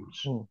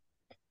bombs.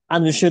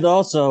 And we should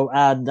also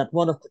add that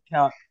one of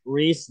the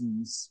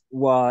reasons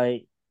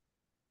why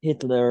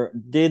Hitler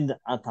did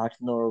attack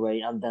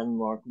Norway and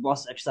Denmark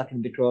was exactly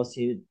because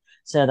he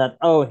said that,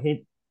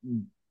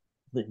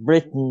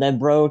 Britain, they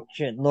broke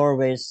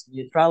Norway's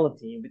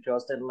neutrality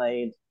because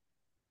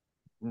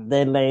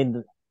they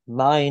laid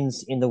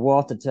mines in the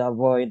water to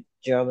avoid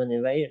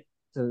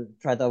to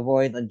try to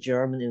avoid a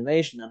German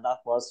invasion, and that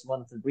was one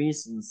of the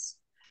reasons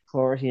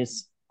for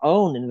his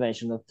own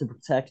invasion to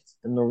protect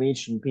the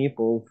Norwegian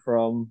people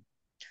from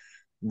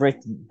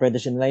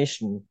British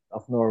invasion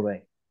of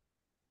Norway?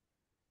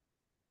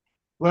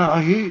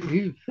 Well,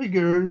 he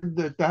figured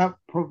that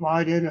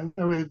provided a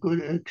very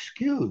good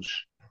excuse.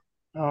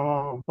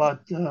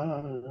 But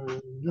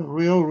the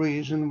real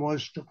reason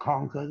was to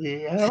conquer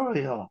the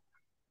area.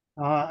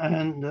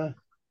 And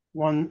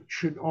one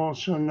should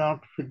also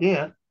not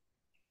forget,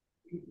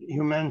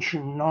 you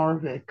mentioned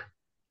Narvik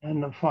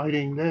and the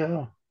fighting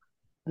there,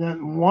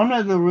 that one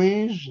of the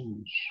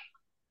reasons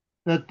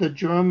that the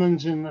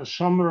Germans in the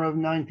summer of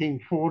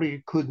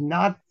 1940 could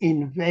not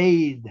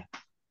invade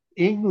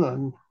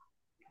England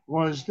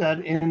was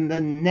that in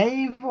the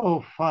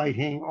naval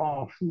fighting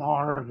off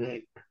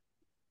Narvik,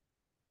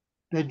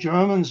 the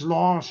Germans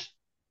lost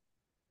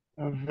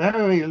a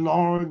very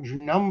large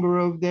number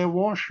of their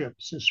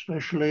warships,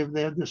 especially of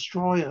their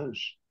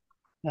destroyers.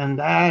 And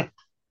that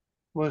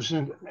was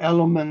an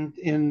element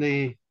in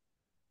the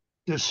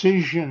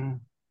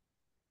decision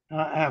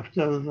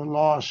after the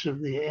loss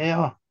of the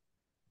air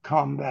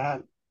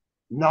combat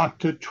not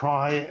to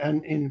try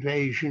an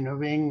invasion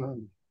of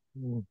England.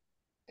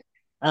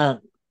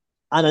 And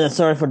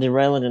sorry for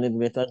derailing a little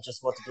bit. I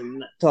just wanted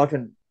to talk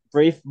a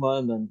brief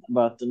moment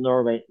about the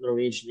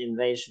Norwegian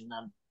invasion.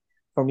 And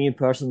for me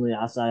personally,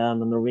 as I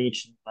am a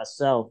Norwegian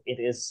myself,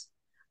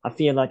 I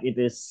feel like it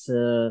is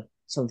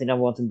something I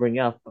want to bring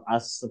up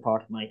as a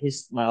part of my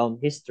own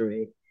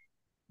history.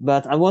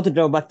 But I want to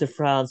go back to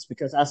France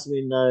because, as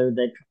we know,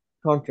 they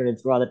conquered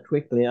it rather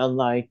quickly,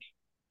 unlike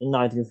in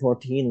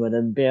 1914, where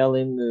they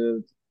barely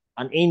moved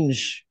an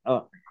inch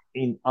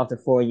after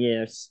 4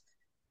 years.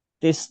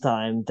 This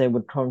time they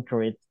would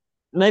conquer it,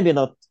 maybe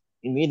not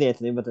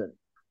immediately, but at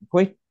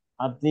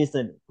least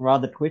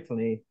rather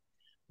quickly.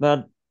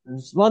 But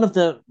one of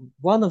the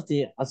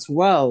as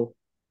well,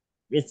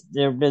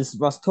 there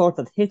was talk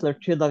that Hitler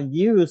could have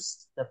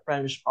used the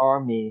French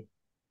army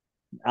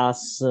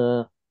as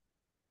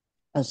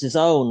his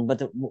own,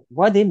 but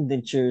why didn't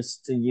they choose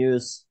to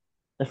use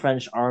the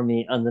French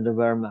army under the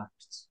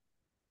Wehrmacht?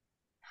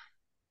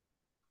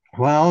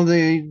 Well,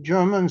 the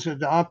Germans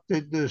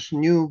adopted this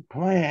new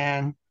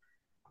plan,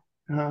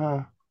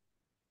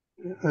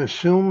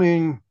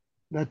 assuming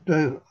that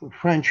the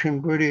French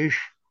and British,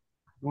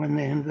 when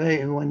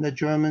the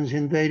Germans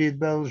invaded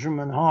Belgium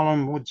and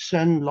Holland, would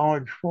send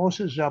large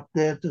forces up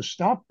there to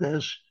stop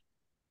this,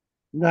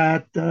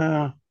 that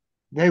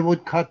they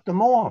would cut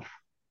them off.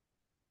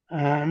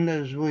 And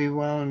as we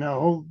well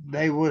know,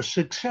 they were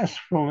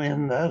successful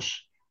in this.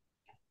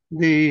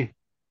 The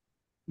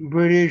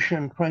British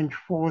and French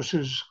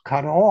forces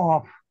cut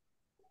off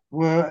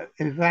were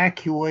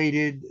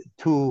evacuated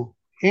to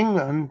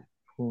England,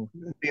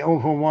 the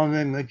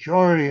overwhelming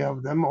majority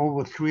of them,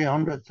 over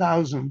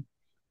 300,000,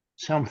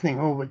 something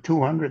over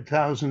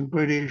 200,000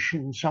 British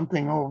and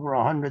something over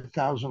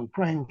 100,000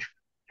 French.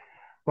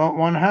 But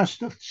one has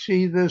to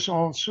see this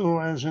also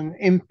as an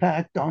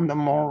impact on the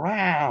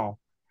morale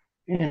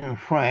in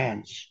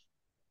France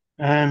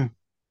and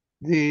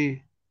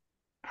the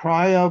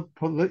prior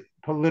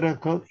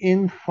political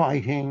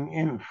infighting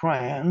in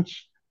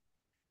France.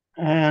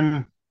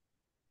 And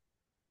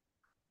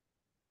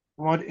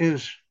what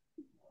is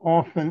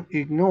often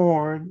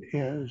ignored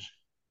is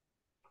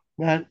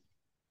that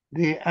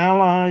the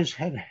Allies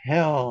had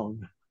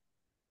held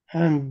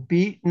and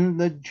beaten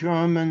the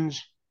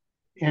Germans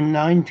in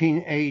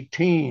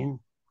 1918,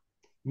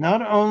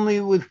 not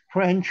only with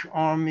French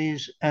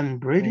armies and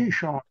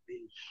British armies,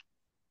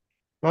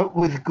 but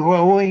with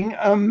growing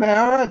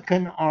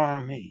American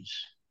armies.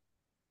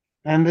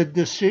 And the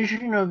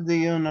decision of the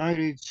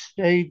United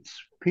States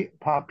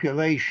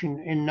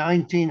population in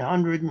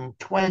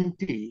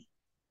 1920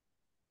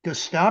 to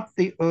stop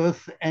the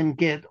Earth and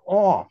get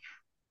off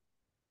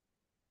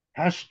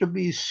has to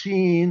be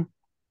seen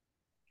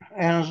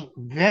as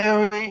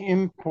very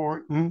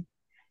important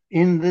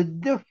in the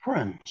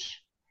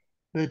difference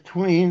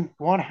between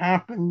what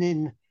happened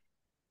in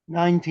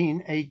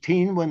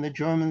 1918 when the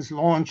Germans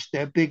launched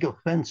their big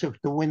offensive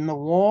to win the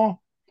war,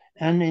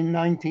 and in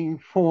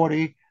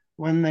 1940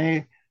 when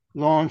they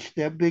launched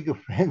their big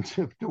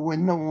offensive to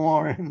win the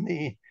war in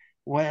the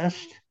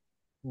West.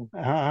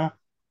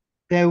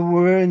 There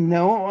were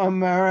no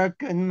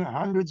American,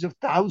 hundreds of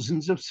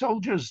thousands of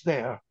soldiers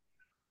there,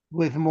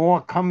 with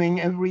more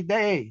coming every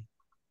day.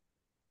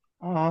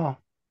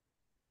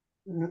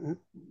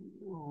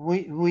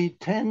 We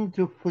tend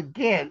to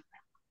forget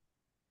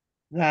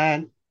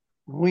that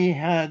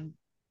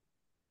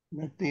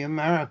that the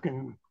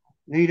American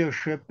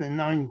leadership in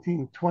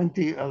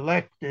 1920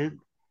 elected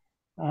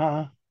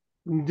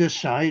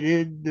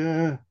decided,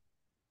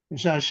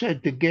 as I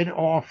said, to get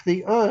off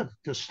the Earth,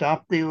 to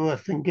stop the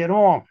Earth and get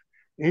off.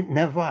 It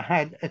never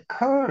had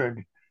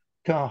occurred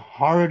to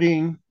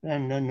Harding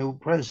and the new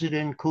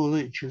president,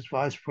 Coolidge, his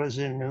vice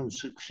president who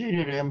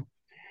succeeded him,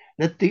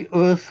 that the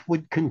Earth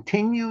would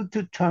continue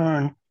to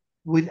turn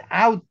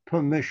without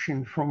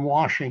permission from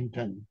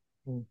Washington.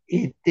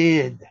 It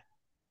did.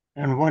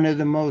 And one of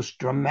the most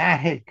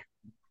dramatic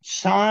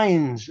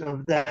signs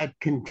of that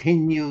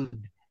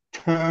continued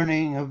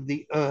turning of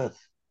the earth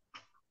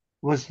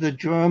was the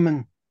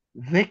German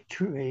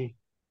victory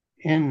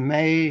in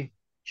May,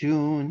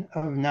 June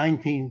of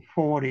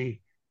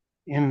 1940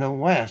 in the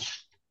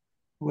West,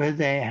 where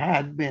they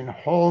had been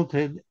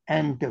halted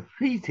and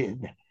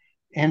defeated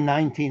in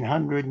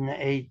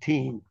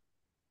 1918.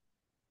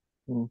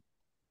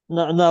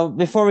 Now,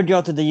 before we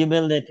go to the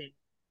humiliating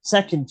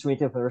Second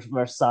Treaty of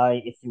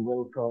Versailles, if you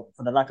will,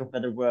 for the lack of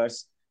better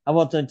words, I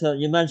want to tell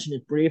you mentioned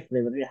it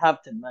briefly, but we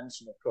have to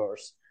mention, of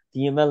course, the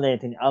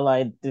humiliating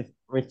Allied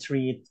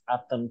retreat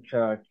at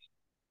Dunkirk.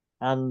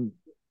 And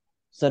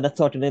so let's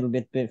talk a little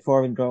bit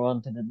before we go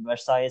on to the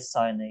Versailles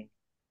signing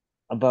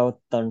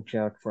about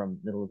Dunkirk for a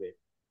little bit.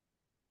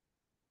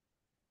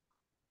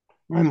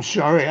 I'm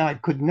sorry, I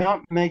could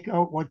not make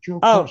out what your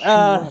question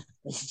was.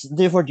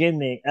 Do forgive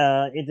me.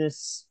 It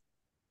is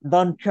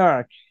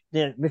Dunkirk.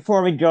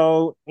 Before we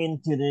go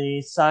into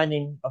the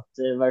signing of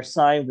the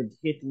Versailles with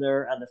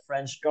Hitler and the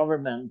French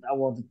government, I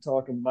want to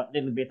talk a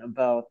little bit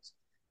about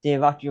the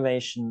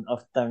evacuation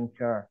of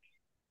Dunkirk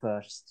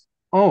first.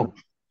 Oh,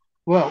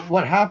 well,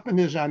 what happened,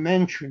 as I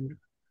mentioned,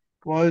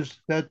 was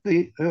that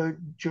the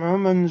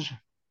Germans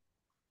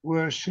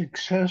were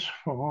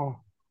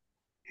successful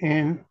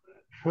in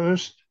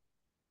first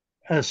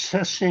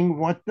assessing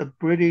what the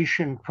British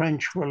and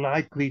French were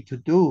likely to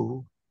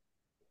do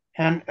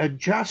and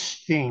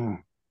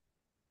adjusting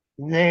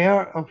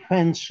their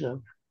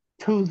offensive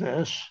to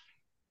this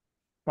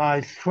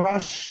by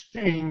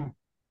thrusting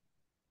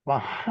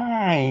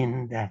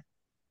behind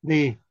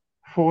the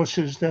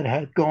forces that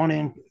had gone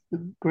in,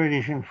 the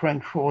British and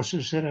French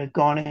forces that had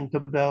gone into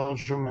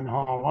Belgium and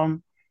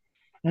Holland,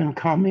 and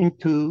coming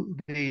to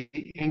the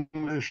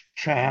English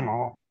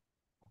Channel.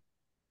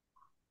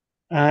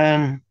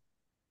 And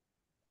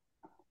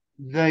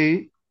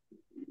they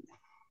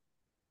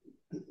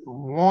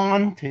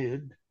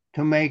wanted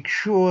to make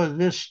sure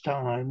this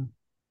time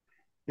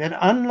that,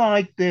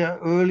 unlike their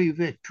early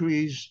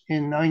victories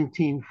in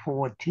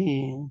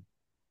 1914,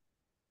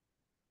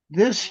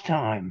 this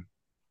time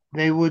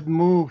they would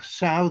move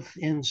south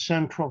in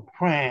central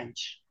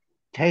France,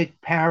 take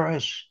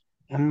Paris,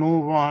 and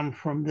move on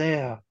from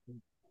there.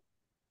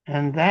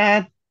 And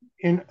that,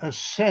 in a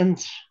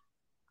sense,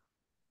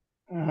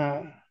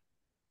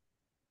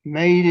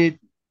 made it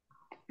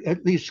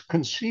at least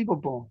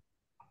conceivable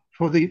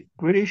for the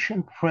British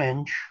and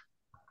French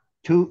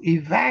to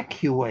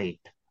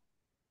evacuate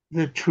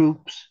the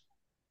troops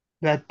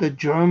that the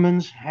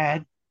Germans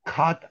had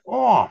cut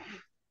off.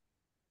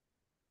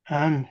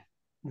 And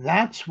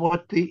that's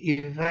what the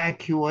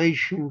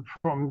evacuation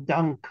from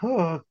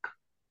Dunkirk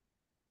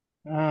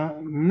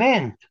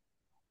meant.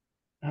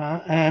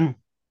 And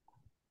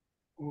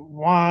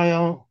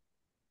while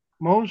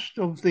most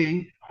of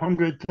the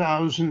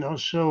 100,000 or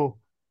so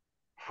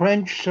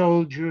French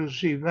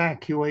soldiers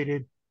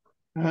evacuated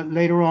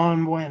later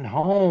on went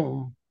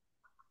home,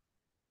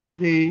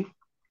 the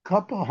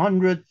couple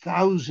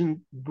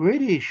 100,000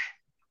 British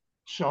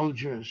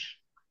soldiers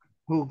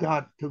who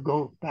got to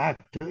go back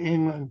to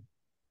England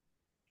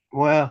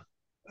were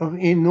of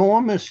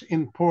enormous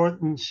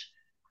importance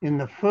in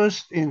the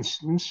first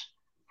instance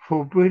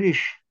for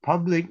British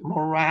public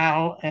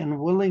morale and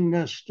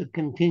willingness to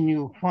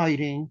continue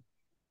fighting,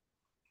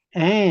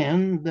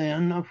 and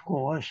then, of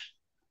course,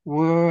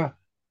 were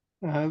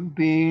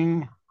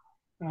being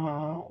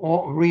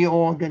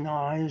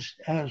reorganized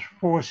as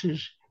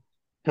forces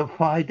to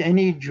fight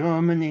any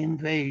German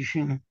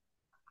invasion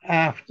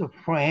after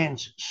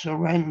France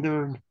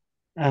surrendered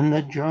and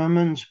the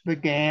Germans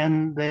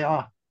began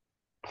their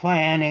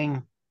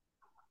planning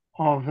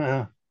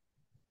of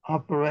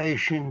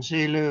Operation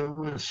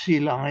Sea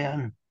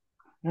Lion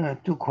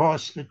to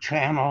cross the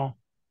Channel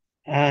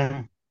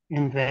and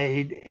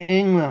invade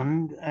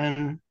England.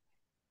 And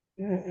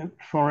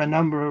for a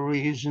number of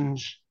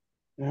reasons,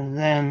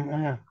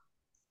 then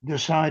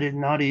decided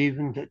not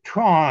even to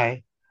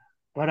try.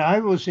 But I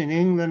was in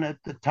England at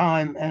the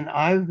time, and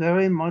I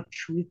very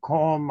much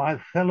recall my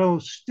fellow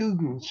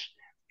students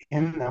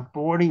in the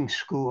boarding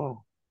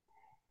school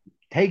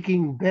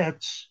taking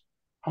bets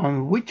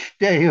on which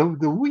day of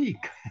the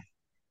week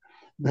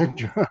the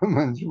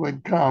Germans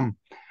would come.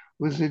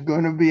 Was it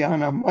going to be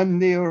on a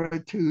Monday or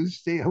a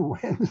Tuesday, a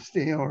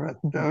Wednesday or a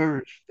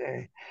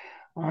Thursday?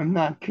 I'm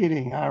not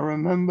kidding. I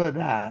remember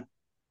that.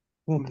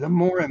 The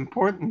more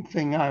important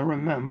thing I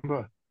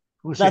remember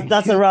was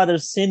that's a rather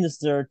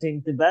sinister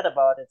thing to bet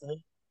about, isn't it?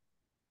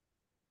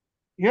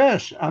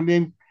 Yes, I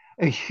mean,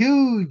 a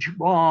huge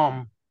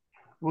bomb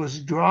was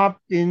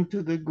dropped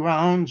into the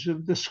grounds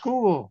of the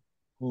school.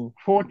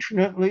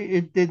 Fortunately,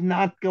 it did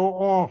not go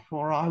off,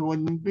 or I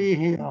wouldn't be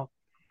here.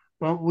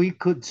 But we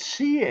could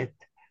see it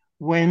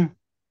when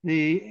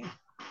the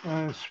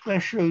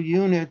special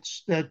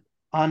units that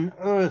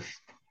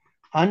unearthed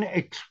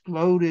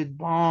unexploded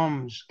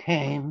bombs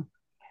came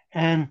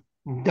and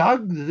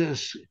dug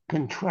this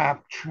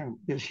contraption,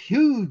 this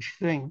huge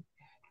thing,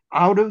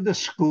 out of the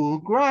school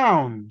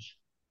grounds.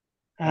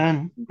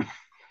 And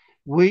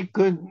we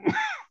could,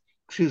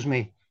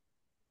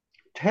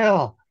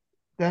 tell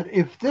that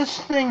if this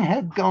thing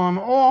had gone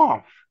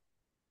off,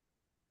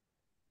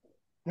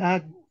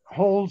 that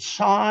whole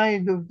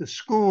side of the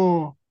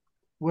school,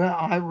 where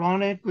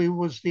ironically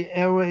was the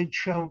air raid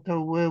shelter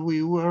where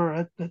we were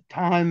at the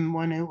time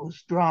when it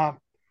was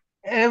dropped,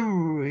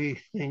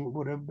 everything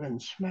would have been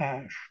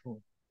smashed.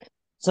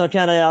 So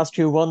can I ask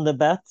who won the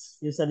bet?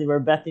 You said you were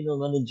betting on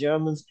when the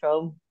Germans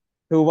come.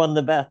 Who won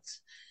the bet?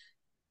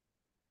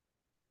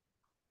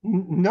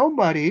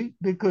 Nobody,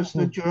 because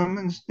the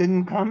Germans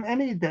didn't come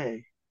any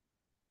day.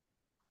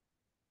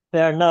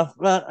 Fair enough.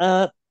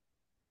 Well,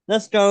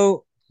 let's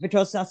go,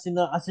 because as you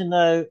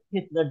know,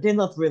 Hitler did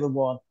not really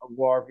want a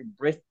war with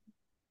Britain,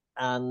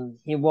 and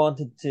he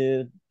wanted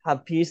to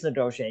have peace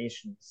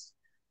negotiations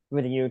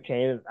with the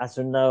UK. As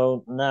you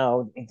know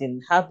now, it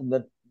didn't happen.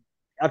 But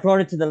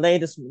according to the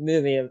latest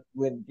movie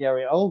with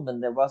Gary Oldman,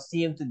 there was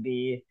seemed to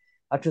be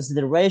a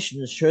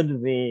consideration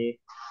should we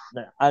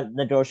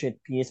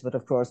negotiate peace. But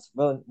of course,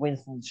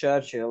 Winston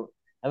Churchill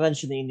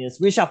eventually in his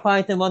 "We shall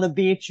fight them on the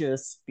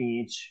beaches"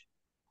 speech,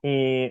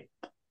 he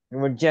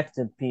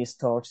rejected peace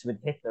talks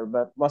with Hitler.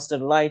 But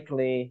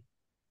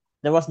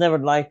there was never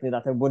likely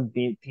that there would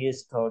be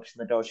peace talks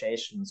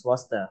negotiations,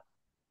 was there?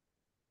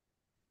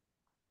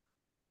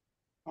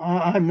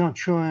 I'm not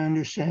sure I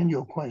understand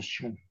your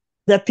question.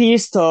 The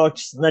peace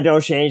talks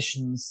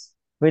negotiations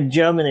with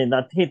Germany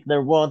that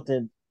Hitler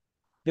wanted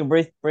to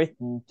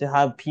Britain to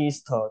have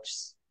peace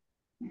talks.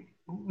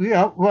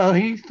 Yeah, well,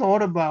 he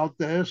thought about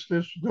this.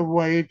 This is the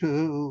way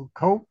to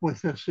cope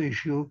with this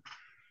issue.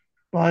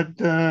 But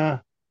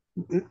there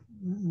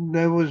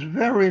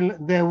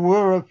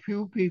were a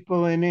few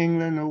people in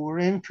England who were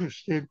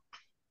interested,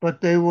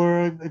 but they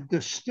were a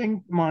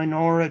distinct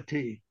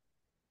minority.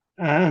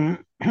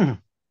 And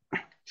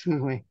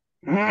excuse me,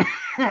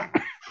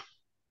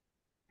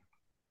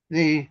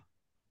 the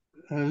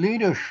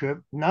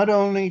leadership, not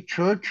only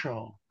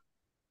Churchill,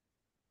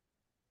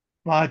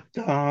 but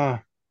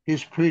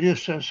his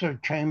predecessor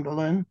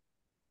Chamberlain,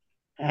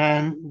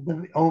 and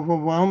the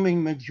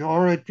overwhelming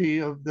majority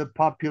of the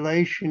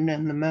population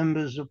and the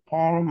members of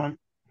Parliament,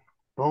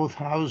 both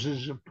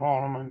houses of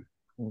Parliament,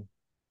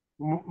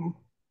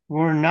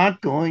 were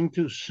not going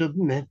to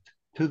submit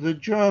to the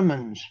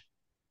Germans.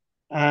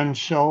 And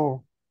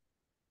so,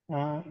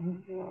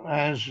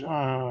 as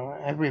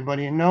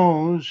everybody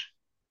knows,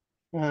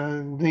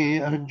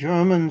 the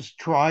Germans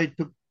tried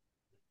to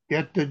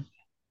get the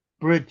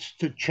Brits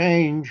to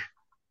change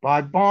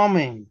by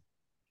bombing.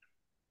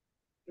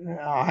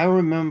 I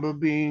remember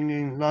being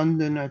in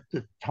London at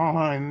the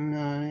time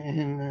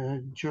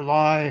in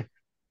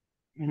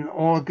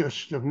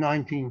August of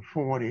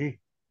 1940,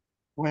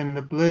 when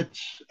the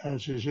Blitz,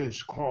 as it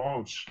is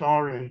called,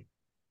 started.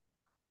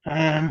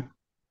 And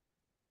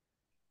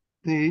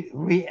the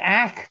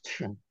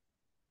reaction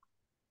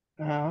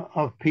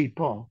of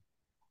people,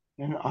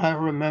 and I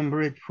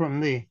remember it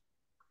from the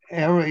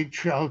air raid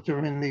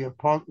shelter in the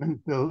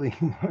apartment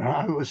building where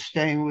I was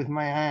staying with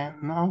my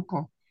aunt and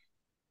uncle,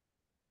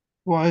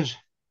 was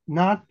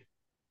not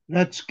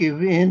let's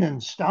give in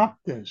and stop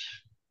this,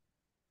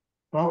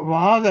 but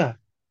rather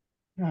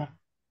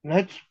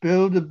let's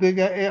build a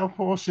bigger air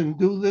force and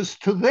do this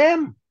to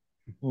them.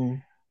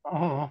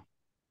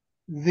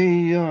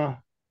 The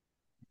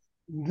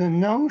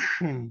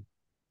notion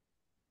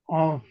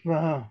of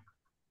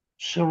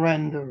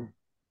surrender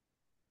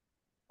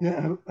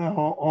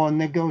or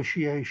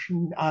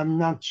negotiation, I'm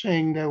not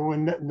saying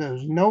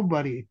there's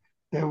nobody.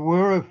 There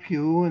were a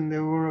few, and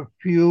there were a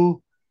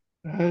few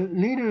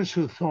leaders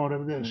who thought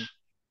of this.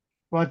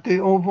 But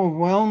the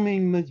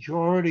overwhelming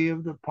majority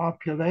of the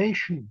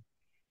population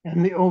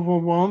and the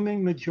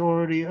overwhelming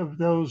majority of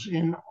those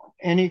in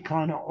any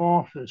kind of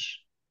office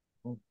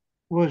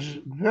was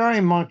very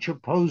much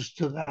opposed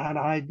to that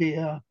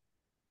idea.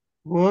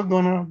 We're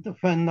going to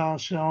defend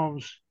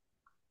ourselves,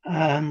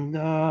 and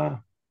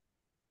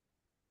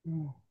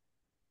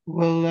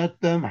we'll let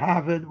them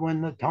have it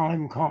when the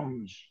time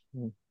comes.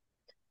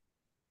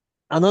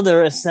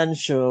 Another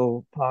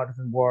essential part of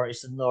the war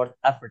is the North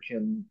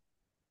African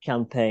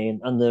campaign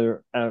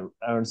under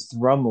Ernst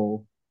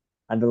Rommel,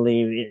 I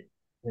believe.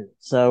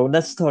 So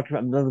let's talk a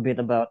little bit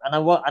about, and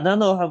I don't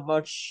know how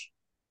much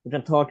we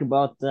can talk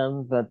about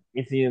them, but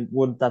if you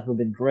would, that would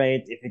be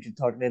great. If you could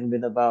talk a little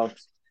bit about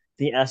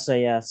the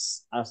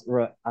SAS as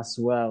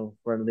well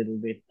for a little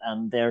bit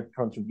and their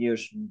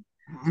contribution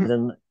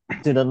to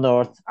the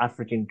North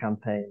African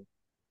campaign.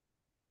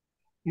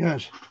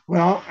 Yes,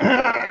 well,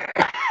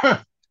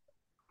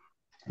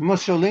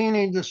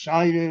 Mussolini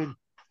decided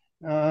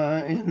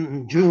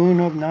in June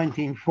of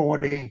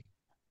 1940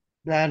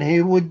 that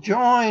he would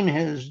join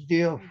his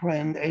dear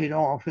friend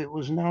Adolf. It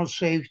was now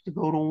safe to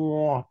go to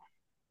war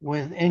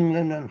with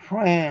England and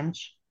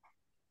France.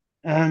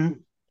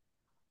 And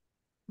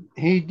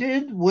he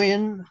did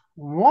win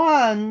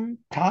one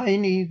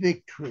tiny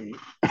victory.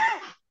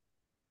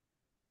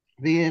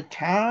 The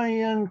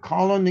Italian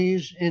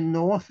colonies in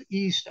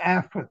Northeast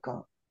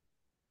Africa,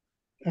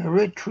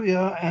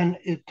 Eritrea and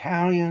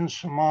Italian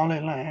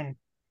Somaliland,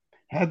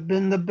 had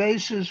been the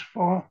basis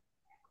for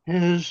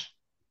his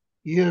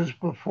years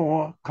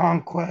before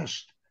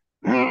conquest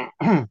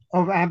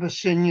of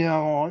Abyssinia,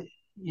 or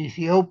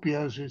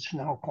Ethiopia as it's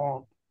now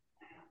called.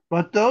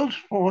 But those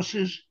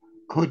forces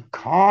could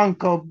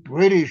conquer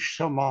British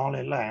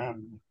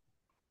Somaliland.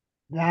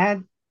 That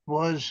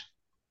was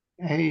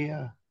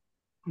a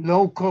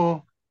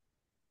local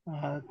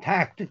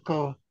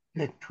tactical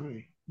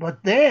victory.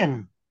 But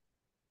then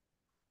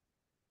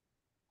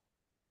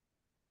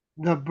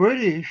the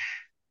British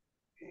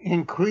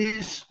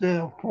increased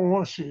their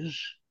forces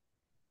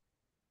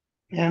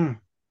in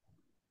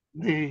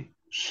the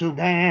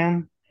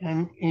Sudan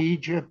and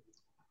Egypt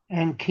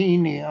and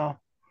Kenya,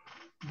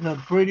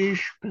 the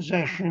British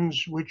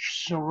possessions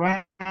which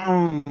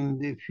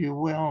surround, if you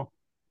will,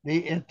 the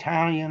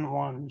Italian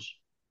ones.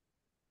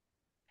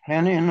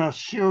 And in a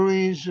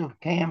series of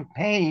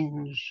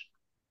campaigns,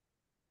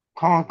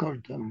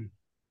 conquered them.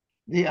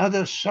 The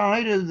other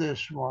side of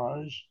this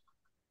was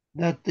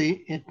that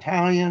the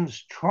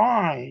Italians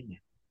tried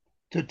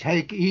to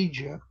take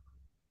Egypt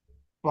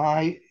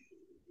by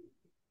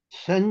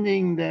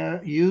using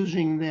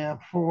their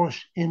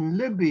force in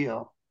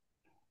Libya,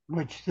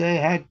 which they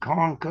had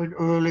conquered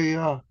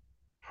earlier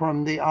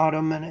from the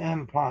Ottoman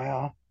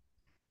Empire,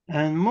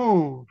 and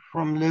move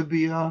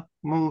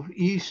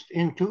east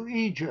into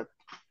Egypt.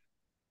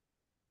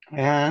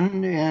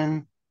 And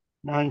in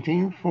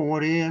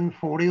 1940 and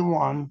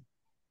 41,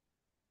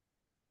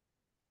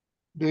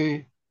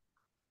 the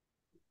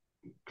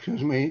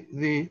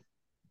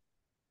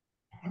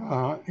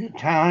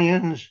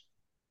Italians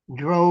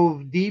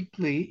drove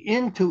deeply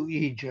into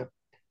Egypt,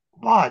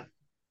 but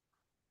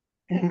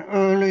in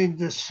early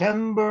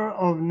December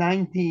of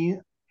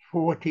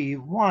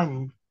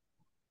 1941,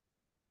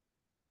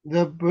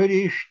 the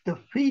British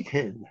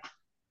defeated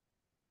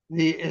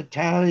the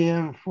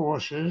Italian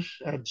forces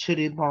at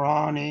Sidi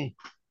Barrani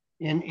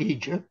in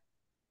Egypt,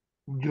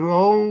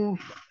 drove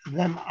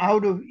them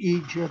out of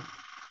Egypt,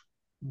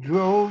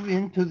 drove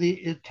into the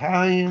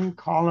Italian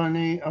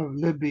colony of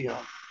Libya.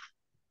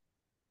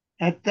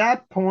 At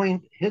that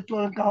point,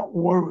 Hitler got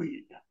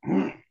worried.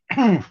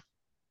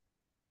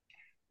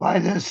 By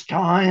this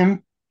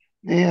time,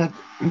 the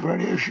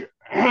British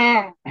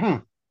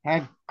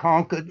had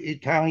conquered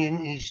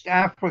Italian East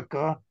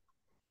Africa,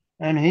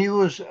 and he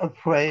was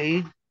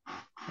afraid,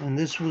 and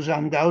this was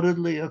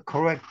undoubtedly a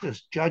correct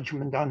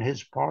judgment on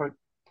his part,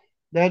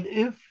 that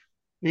if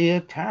the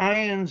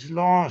Italians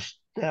lost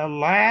their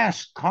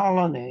last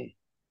colony,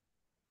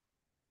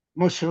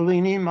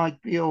 Mussolini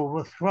might be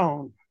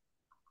overthrown.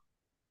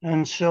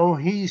 And so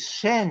he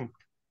sent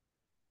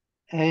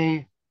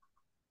a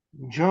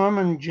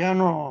German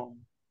general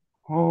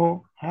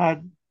who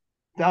had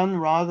done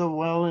rather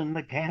well in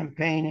the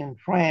campaign in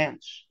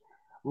France,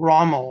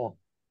 Rommel,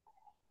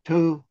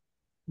 to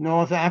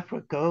North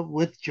Africa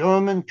with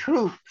German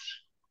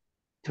troops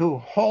to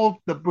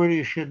halt the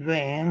British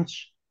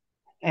advance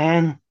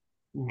and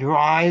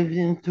drive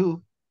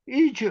into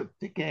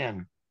Egypt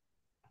again.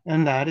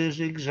 And that is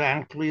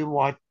exactly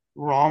what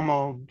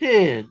Rommel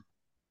did.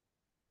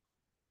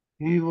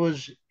 He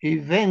was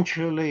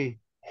eventually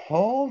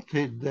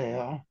halted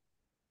there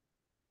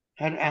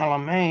at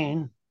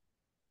Alamein,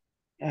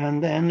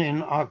 and then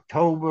in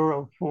October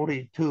of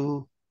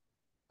 42,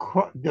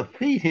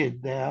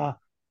 defeated there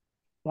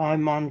by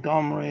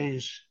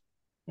Montgomery's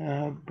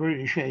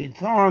British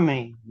Eighth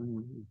Army.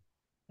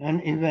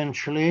 And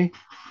eventually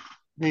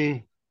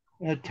the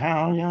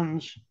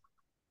Italians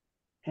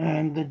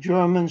and the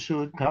Germans who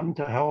had come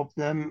to help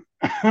them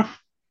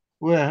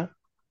were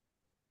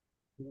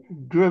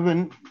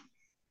driven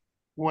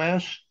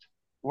west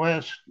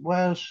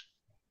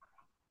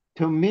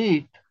to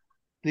meet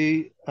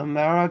the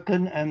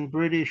American and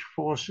British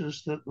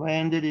forces that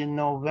landed in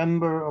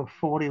November of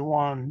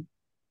 41,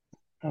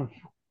 a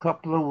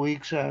couple of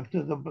weeks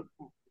after the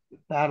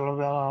Battle of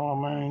El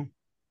Alamein,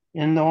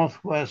 in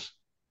northwest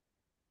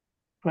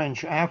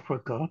French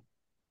Africa.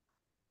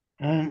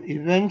 And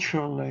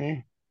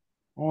eventually,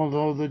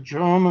 although the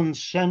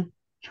Germans sent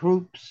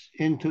troops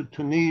into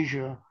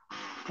Tunisia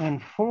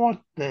and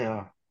fought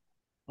there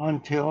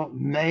until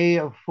May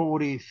of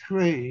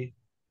 43,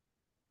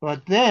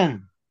 but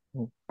then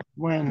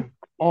when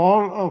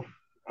all of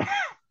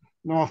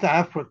North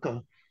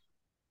Africa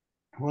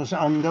was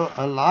under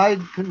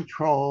Allied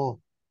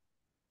control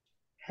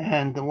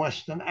and the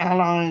Western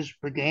Allies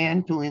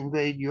began to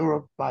invade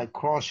Europe by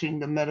crossing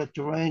the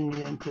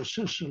Mediterranean to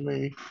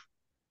Sicily,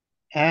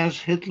 as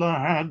Hitler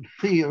had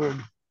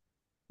feared,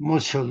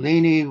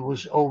 Mussolini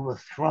was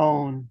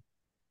overthrown,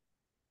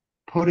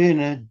 put in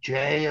a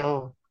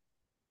jail,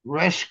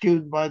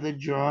 rescued by the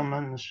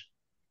Germans,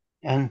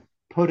 and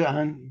put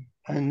on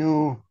a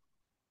new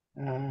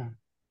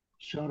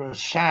sort of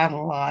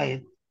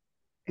satellite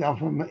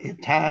government,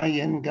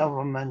 Italian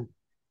government,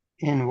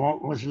 in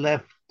what was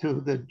left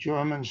to the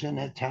Germans and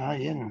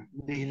Italian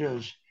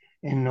leaders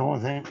in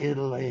northern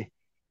Italy,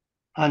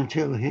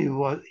 until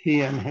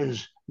he and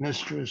his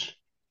mistress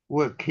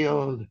were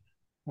killed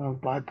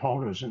by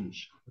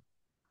partisans.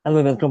 And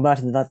we will come back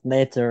to that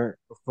later,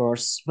 of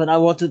course. But I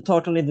want to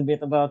talk a little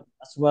bit about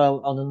as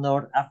well on the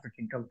North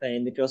African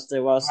campaign, because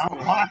there was.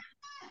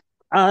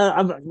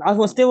 I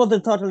was still want to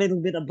talk a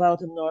little bit about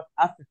the North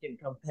African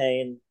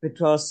campaign,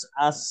 because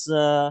as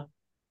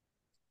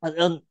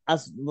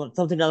as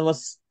something that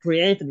was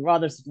created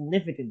rather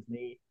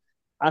significantly,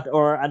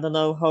 or I don't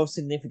know how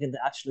significant they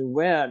actually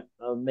were,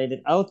 made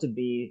it out to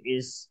be,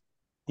 is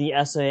the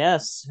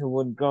SAS who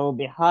would go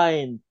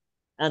behind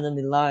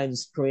enemy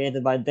lines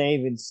created by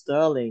David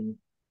Sterling,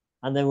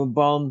 and they would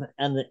bomb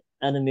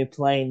enemy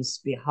planes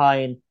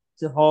behind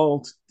to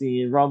halt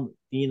the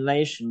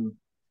invasion.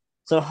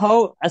 So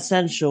how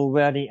essential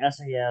were the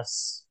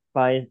SAS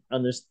by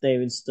under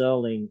David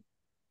Sterling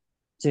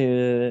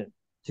to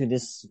to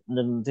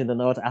the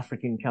North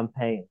African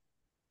campaign?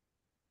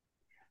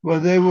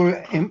 Well, they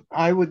were,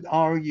 I would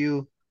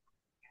argue,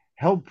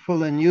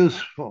 helpful and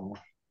useful.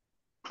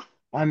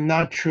 I'm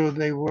not sure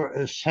they were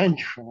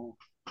essential.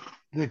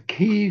 The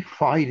key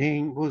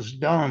fighting was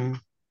done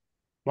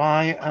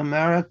by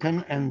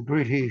American and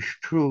British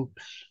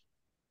troops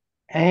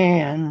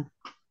and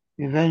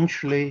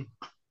eventually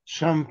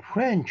some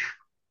French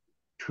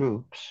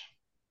troops.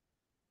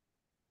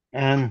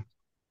 And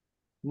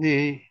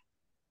the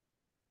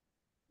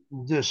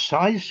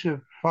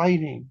decisive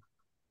fighting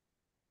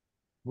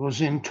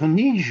was in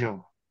Tunisia.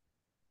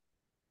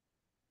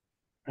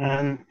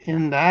 And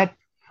in that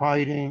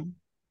fighting,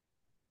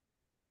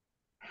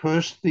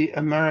 first the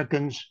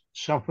Americans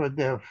suffered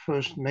their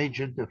first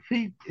major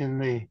defeat in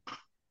the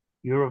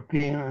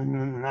European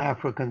and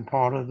African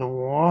part of the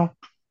war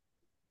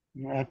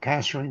at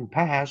Kasserine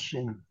Pass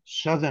in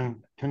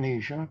southern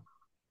Tunisia,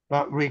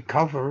 but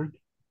recovered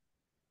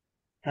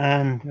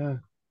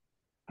and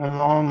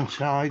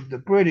alongside the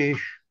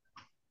British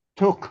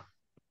took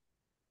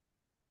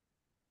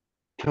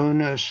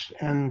Tunis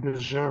and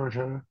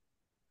Bizerta.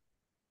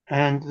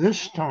 And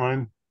this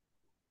time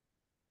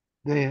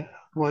there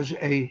was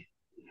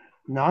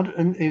not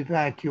an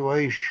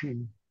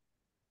evacuation,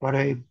 but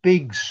a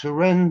big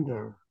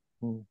surrender.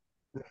 Mm.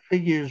 The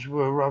figures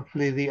were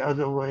roughly the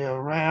other way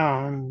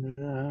around.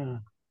 A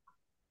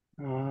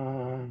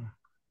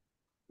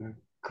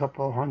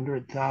couple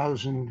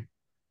 100,000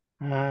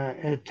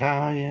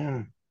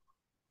 Italian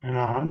and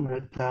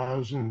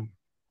 100,000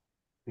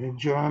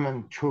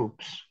 German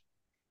troops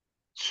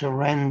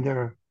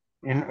surrender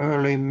in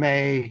early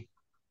May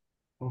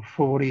of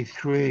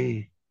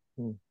 43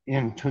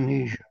 in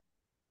Tunisia.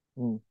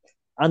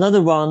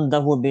 Another one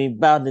that would be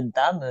badly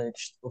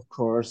damaged, of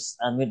course,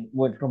 and we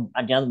will come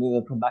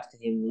back to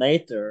him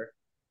later,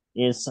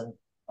 is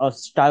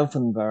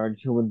Stauffenberg,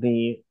 who would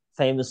be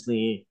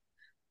famously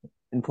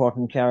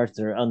important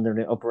character under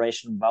the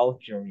Operation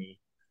Valkyrie.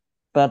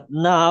 But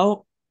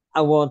now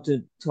I want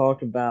to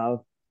talk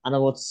about, and I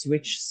want to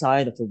switch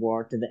side of the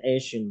war to the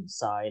Asian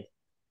side,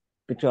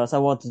 because I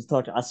want to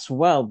talk as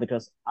well,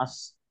 because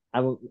as I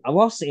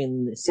was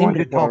in You want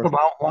to talk Singapore,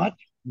 about what?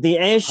 the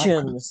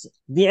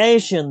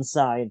Asian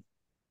side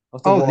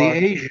of the Oh, the war,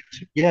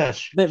 Asians. Yes,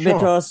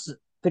 sure.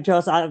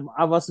 because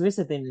I was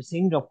visiting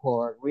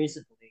Singapore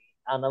recently,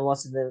 and I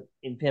was in the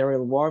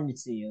Imperial War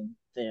Museum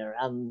there,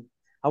 and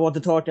I want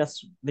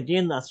to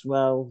begin as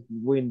well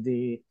with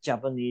the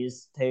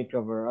Japanese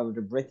takeover of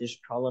the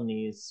British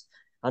colonies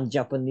and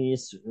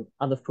Japanese,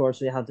 and of course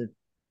we have to.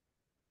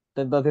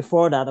 But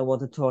before that, I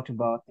want to talk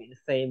about the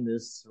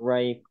famous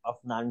rape of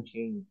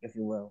Nanking, if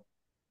you will.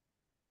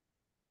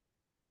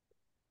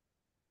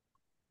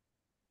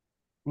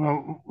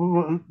 Well,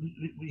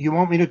 you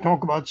want me to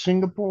talk about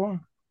Singapore?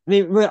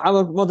 I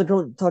want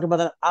to talk about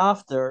that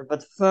after,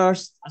 but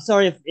first,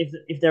 sorry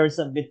if there is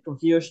a bit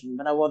confusion,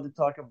 but I want to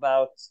talk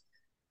about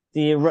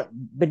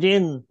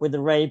begin with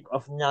the rape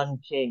of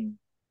Nanking.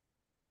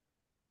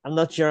 I'm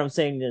not sure I'm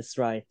saying this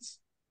right.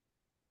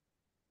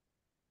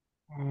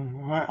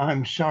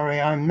 I'm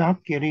sorry, I'm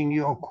not getting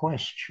your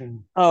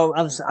question. Oh,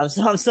 I'm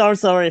so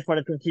sorry for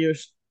the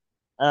confusion.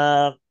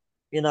 Uh,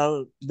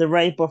 the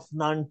rape of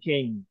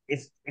Nanking,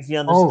 if you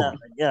understand.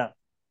 Oh, Yeah.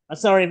 I'm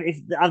sorry if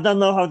I don't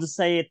know how to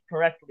say it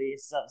correctly,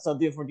 so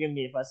do forgive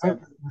me if I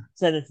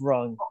said it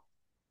wrong.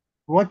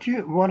 what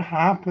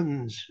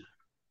happens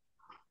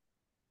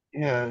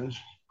is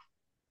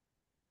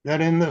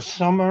that in the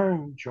summer,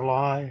 in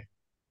July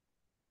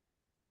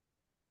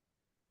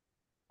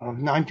of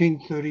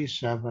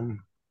 1937,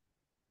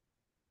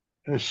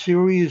 a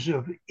series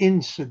of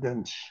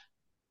incidents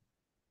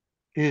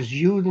is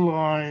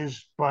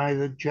utilized by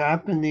the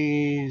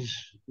Japanese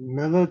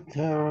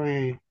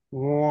military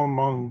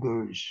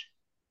warmongers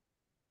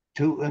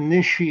to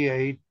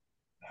initiate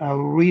a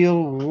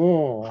real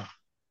war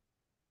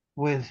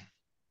with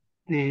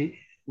the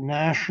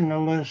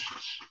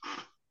nationalists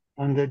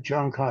under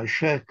Chiang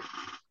Kai-shek,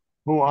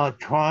 who are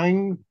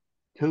trying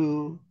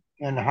to,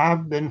 and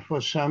have been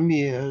for some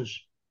years,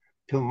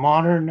 to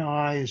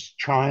modernize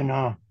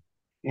China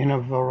in a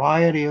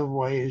variety of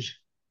ways,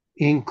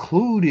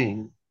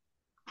 including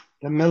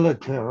the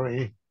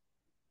military,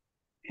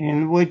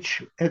 in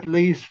which, at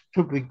least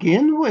to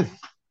begin with,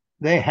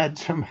 they had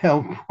some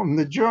help from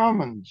the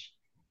Germans.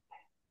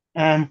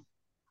 And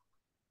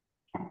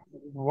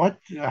what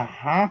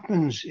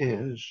happens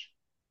is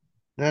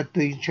that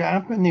the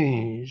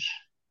Japanese,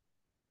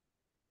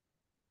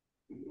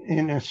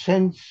 in a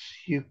sense,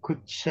 you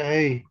could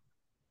say,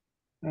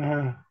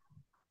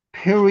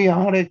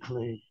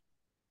 periodically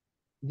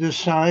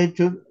decide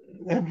to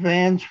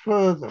advance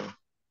further.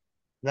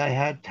 They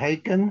had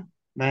taken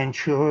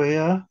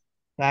Manchuria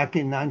back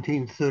in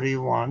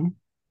 1931,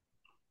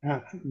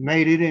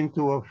 made it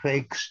into a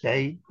fake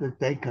state that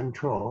they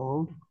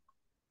controlled.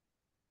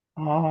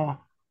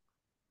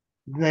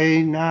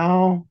 They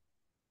now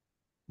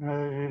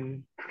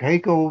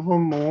take over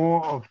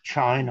more of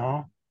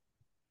China,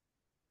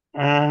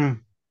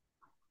 and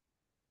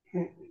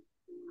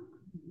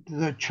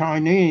the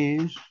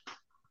Chinese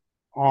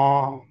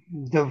are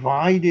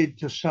divided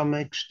to some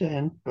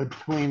extent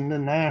between the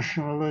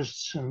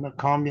nationalists and the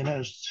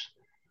communists.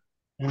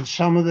 And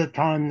some of the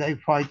time they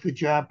fight the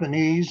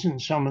Japanese,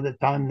 and some of the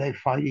time they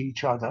fight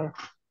each other.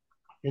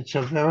 It's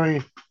a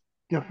very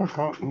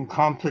difficult and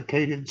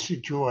complicated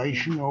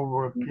situation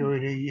over a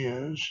period of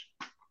years.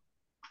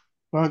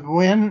 But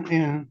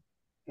when,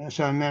 as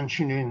I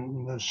mentioned,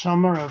 in the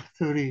summer of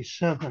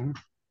 37,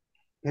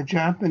 the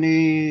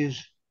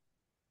Japanese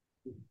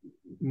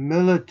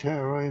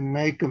military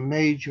make a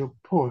major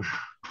push,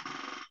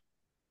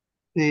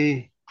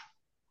 the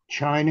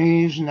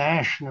Chinese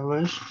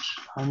nationalists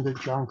under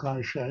Chiang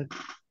Kai-shek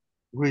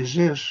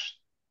resist,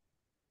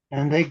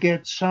 and they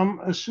get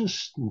some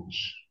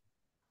assistance.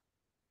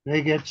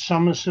 They get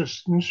some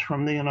assistance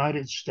from the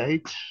United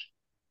States.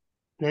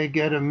 They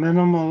get a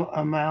minimal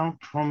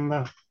amount from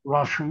the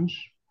Russians,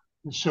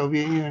 the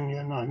Soviet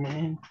Union, I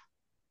mean,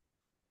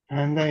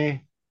 and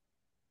they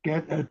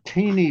get a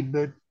teeny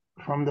bit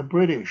from the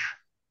British.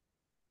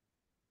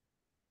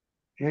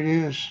 It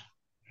is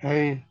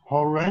a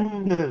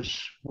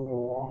horrendous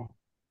war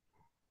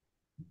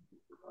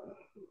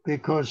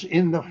because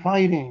in the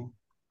fighting,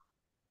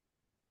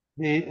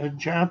 the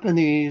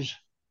Japanese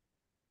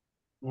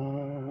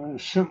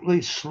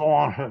simply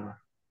slaughter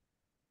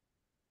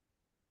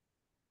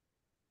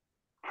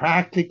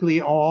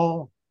practically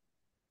all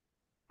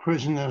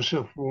prisoners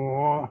of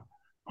war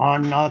are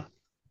not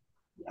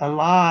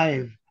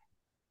alive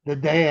the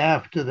day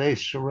after they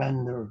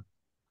surrender.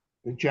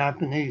 The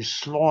Japanese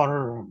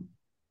slaughter them.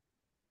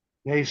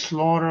 They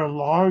slaughter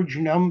large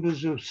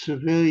numbers of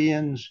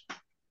civilians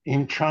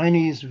in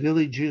Chinese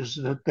villages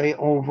that they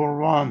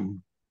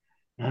overrun,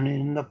 and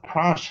in the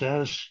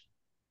process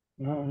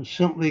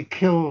simply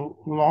kill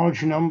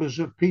large numbers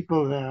of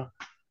people there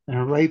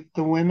and rape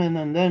the women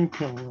and then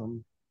kill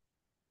them.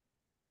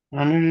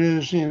 And it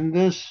is in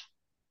this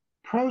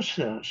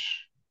process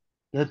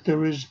that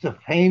there is the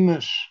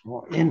famous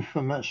or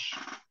infamous,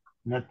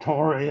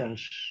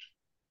 notorious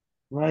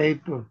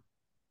rape of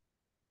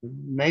the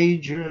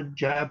major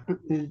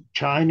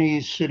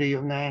Chinese city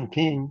of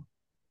Nanking,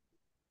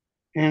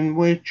 in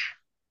which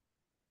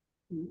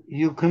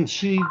you can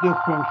see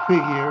different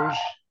figures,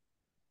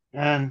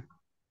 and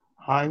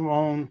I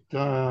won't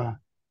argue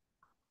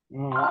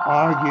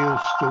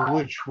as to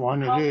which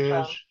one it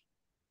is.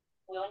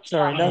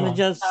 Sorry, let me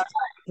just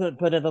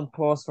put it on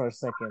pause for a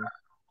second.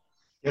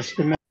 Just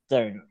a minute.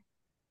 There you go.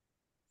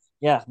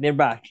 Yeah, we're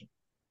back.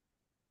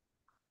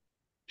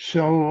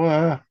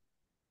 So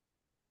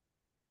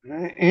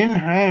in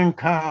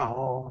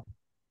Hankow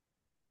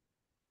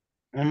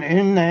and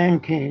in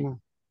Nanking,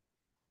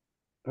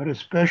 but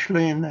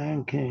especially in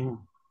Nanking,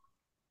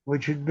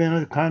 which had been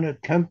a kind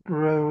of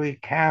temporary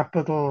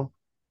capital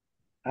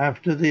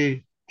after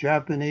the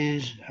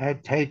Japanese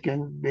had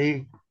taken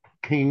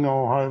Peking,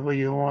 or however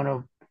you want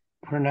to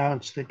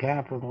pronounce the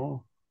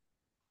capital,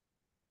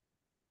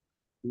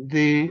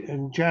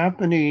 the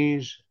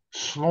Japanese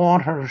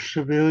slaughter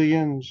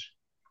civilians,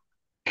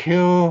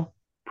 kill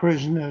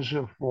prisoners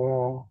of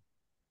war,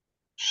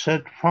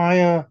 set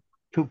fire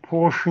to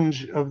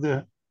portions of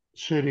the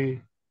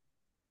city,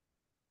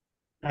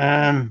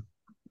 and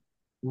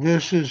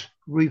this is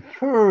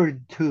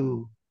referred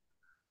to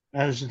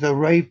as the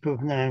rape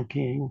of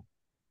Nanking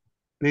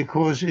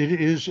because it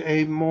is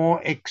a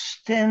more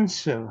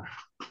extensive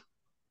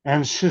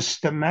and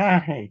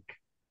systematic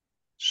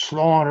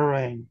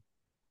slaughtering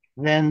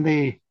than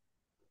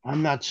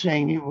I'm not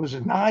saying it was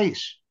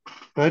nice,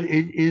 but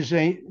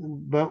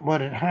but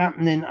what had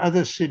happened in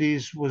other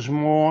cities was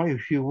more,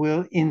 if you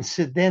will,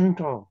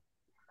 incidental.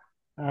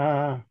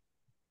 In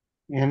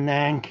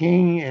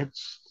Nanking,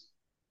 it's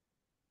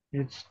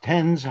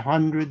tens,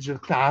 hundreds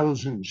of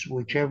thousands,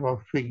 whichever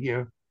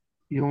figure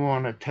you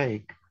want to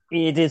take.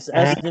 It is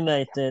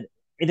estimated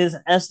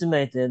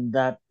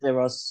that there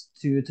was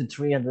 200,000 to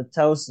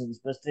 300,000,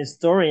 but the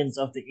historians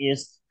of the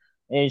East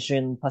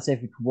Asian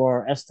Pacific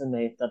War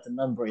estimate that the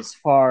number is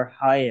far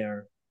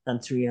higher than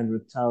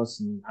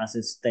 300,000, as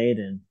is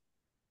stated.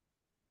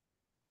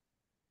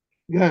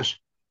 Yes,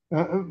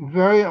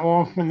 very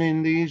often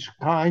in these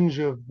kinds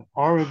of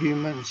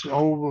arguments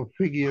over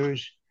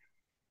figures,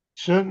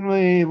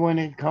 certainly when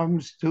it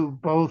comes to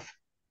both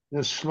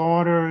the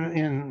slaughter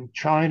in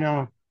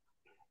China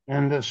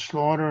and the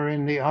slaughter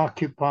in the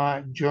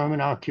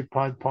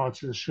German-occupied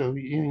parts of the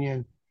Soviet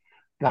Union,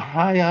 the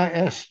higher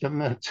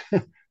estimates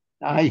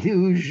are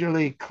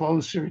usually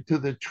closer to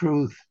the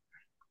truth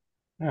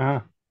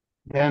than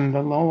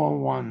the lower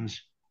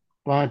ones.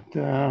 But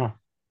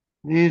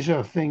these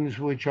are things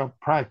which are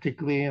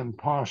practically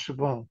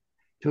impossible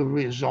to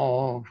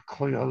resolve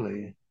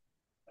clearly.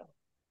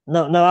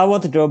 No, I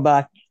want to go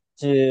back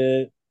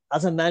to,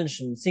 as I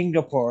mentioned,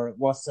 Singapore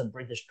was a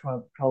British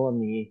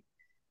colony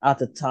at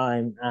the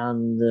time,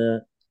 and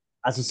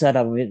as you said,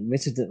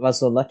 was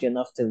so lucky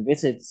enough to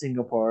visit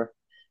Singapore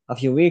a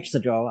few weeks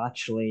ago,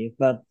 actually.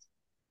 But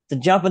the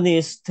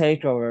Japanese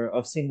takeover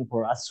of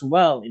Singapore as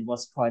well, it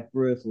was quite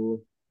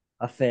brutal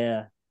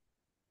affair.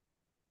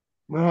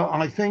 Well,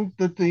 I think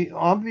that the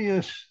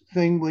obvious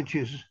thing, which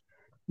is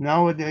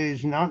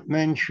nowadays not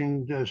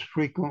mentioned as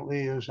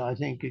frequently as I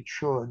think it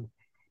should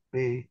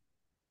be,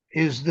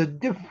 is the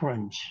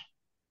difference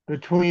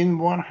between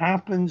what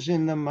happens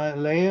in the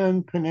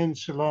Malayan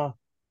Peninsula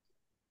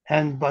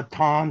and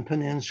Bataan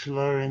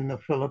Peninsula in the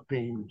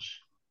Philippines.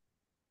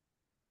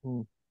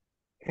 Hmm.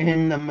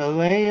 In the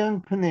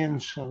Malayan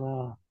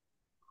Peninsula,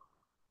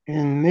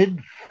 in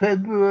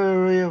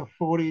mid-February of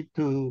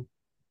 42,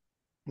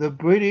 the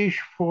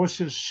British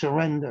forces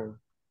surrender.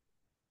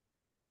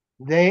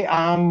 They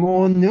are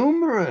more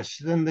numerous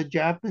than the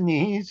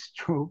Japanese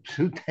troops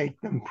who take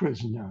them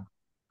prisoner.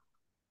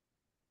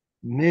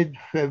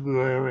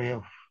 Mid-February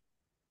of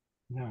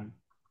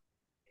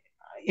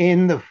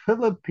in the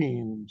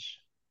Philippines,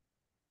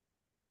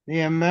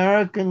 the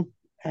American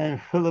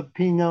and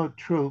Filipino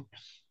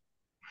troops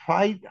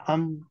fight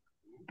on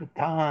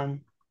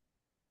Bataan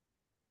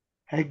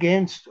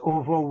against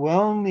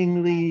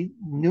overwhelmingly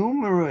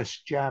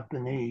numerous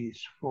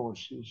Japanese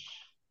forces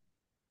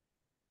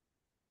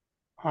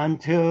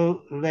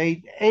until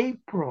late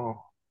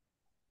April.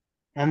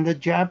 And the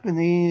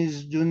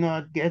Japanese do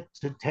not get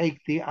to take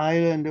the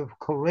island of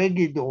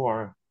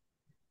Corregidor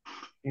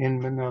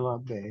in Manila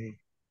Bay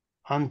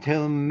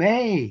until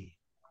May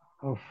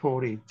of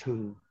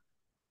 42.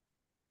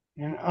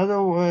 In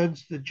other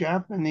words, the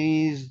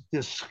Japanese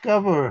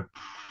discover,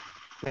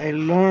 they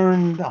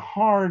learn the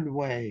hard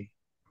way,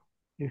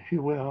 if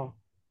you will,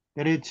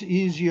 that it's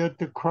easier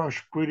to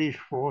crush British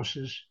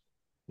forces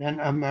than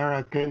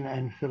American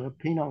and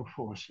Filipino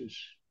forces,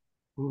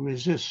 who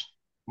resist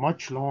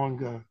much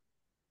longer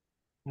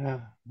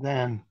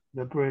than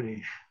the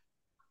British.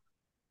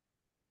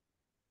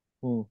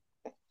 Hmm.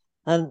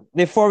 And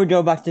before we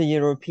go back to the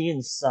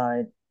European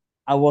side,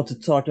 I want to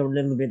talk a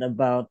little bit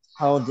about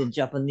how the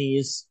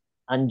Japanese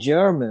and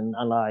German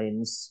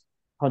alliance,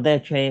 how they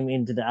came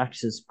into the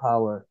Axis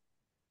power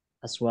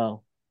as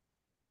well.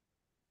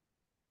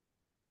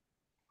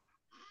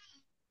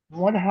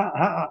 What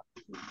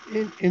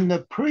in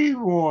the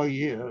pre-war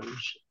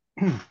years,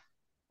 there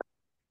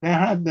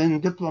had been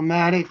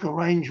diplomatic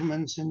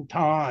arrangements and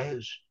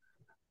ties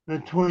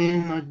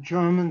between the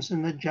Germans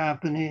and the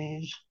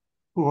Japanese,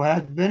 who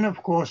had been,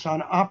 of course,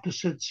 on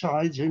opposite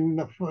sides in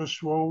the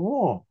First World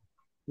War.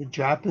 The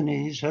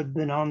Japanese had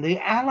been on the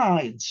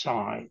Allied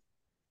side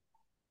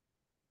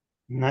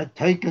and had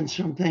taken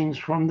some things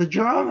from the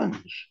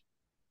Germans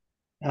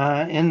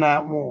in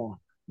that war.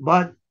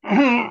 But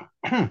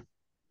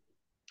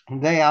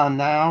they are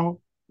now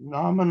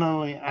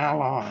nominally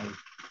allied.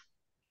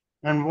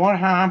 And what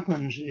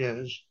happens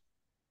is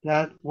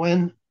that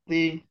when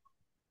the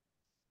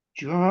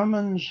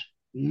Germans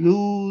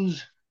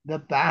lose the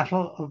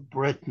Battle of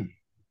Britain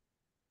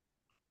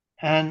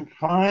and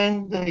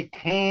find they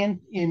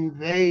can't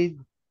invade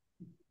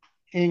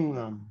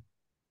England,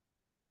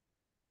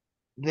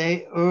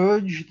 they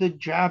urge the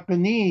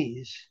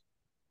Japanese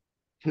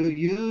to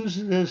use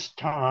this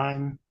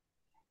time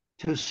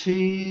to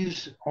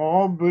seize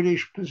all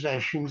British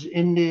possessions,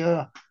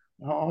 India,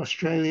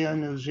 Australia,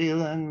 New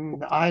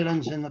Zealand,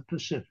 islands in the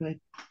Pacific,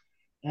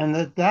 and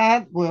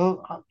that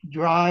will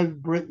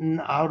drive Britain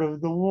out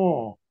of the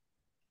war.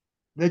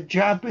 The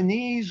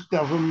Japanese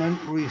government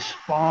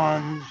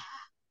responds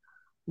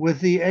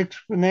with the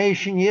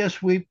explanation,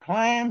 yes, we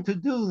plan to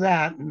do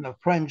that in the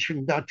French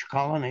and Dutch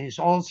colonies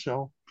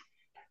also,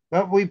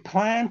 but we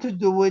plan to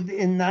do it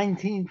in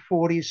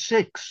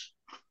 1946.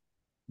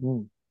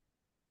 Mm.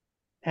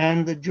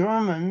 And the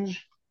Germans,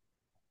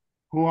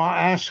 who are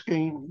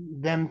asking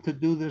them to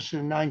do this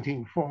in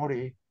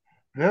 1940,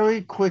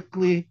 very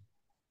quickly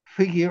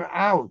figure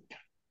out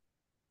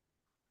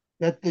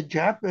that the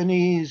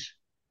Japanese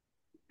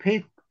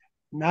picked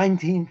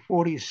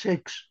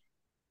 1946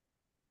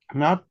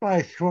 not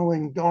by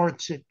throwing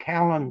darts at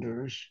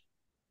calendars,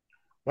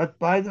 but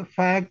by the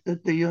fact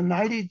that the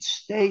United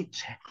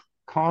States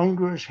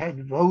Congress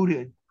had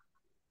voted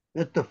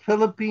that the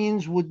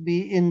Philippines would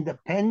be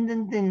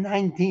independent in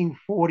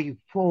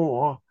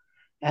 1944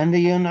 and the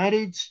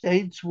United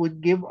States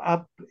would give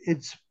up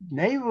its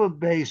naval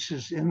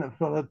bases in the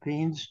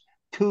Philippines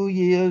 2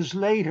 years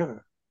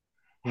later.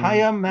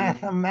 Higher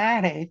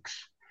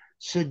mathematics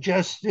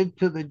suggested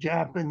to the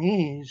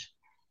Japanese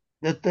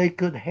that they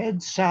could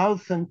head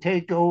south and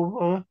take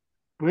over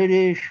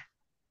British,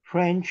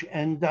 French,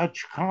 and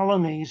Dutch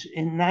colonies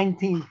in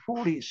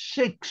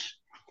 1946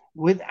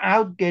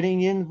 without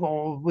getting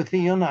involved with the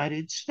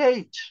United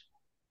States,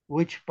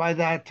 which by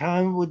that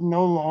time would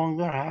no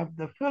longer have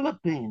the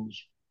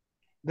Philippines.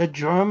 The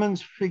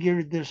Germans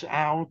figured this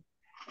out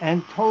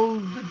and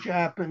told the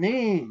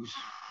Japanese,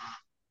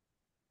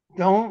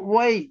 don't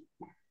wait.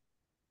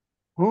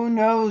 Who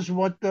knows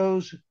what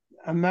those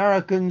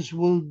Americans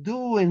will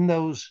do in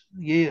those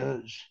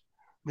years?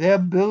 They're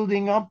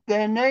building up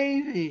their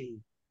navy.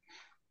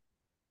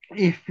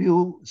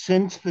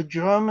 Since the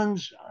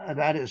Germans,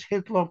 that is,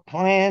 Hitler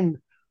planned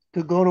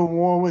to go to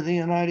war with the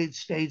United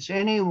States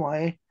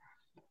anyway,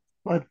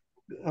 but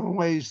a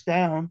ways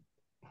down,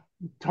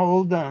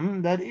 told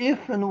them that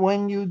if and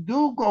when you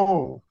do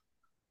go,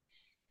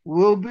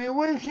 we'll be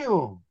with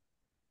you.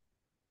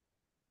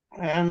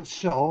 And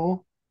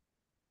so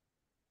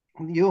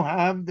you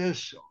have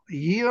this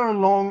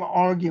year-long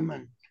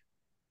argument.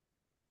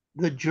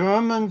 The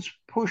Germans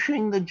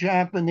pushing the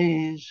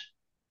Japanese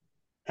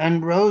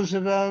and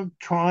Roosevelt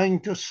trying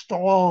to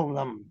stall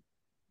them.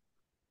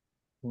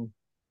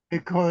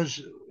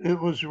 Because it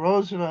was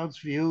Roosevelt's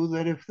view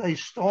that if they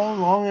stalled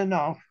long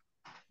enough,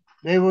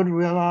 they would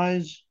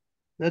realize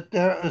that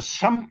their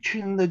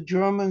assumption the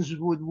Germans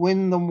would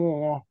win the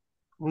war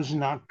was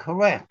not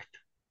correct.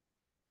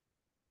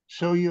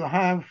 So you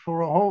have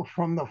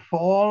from the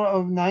fall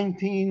of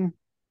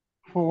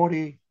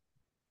 1940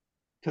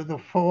 to the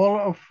fall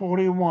of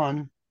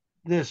 41,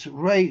 this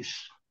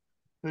race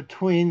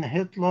between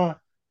Hitler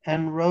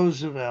and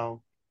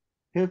Roosevelt.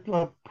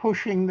 Hitler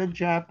pushing the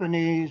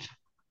Japanese,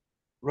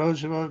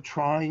 Roosevelt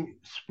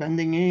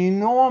spending an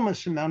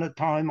enormous amount of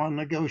time on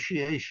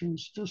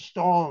negotiations to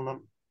stall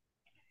them.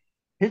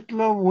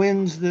 Hitler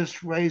wins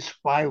this race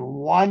by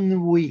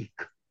 1 week.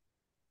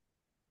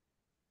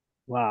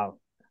 Wow.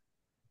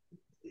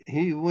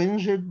 He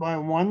wins it by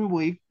 1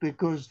 week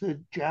because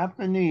the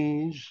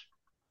Japanese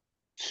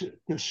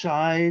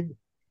decide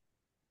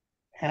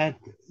at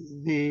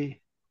the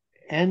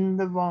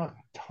end of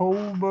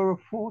October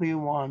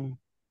 41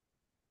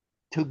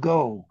 to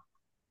go.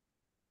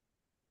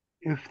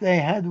 If they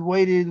had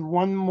waited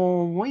 1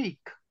 more week,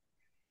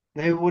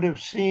 they would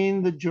have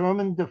seen the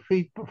German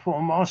defeat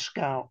before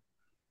Moscow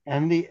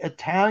and the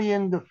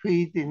Italian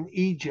defeat in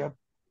Egypt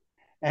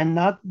and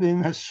not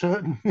been as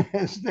certain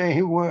as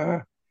they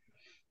were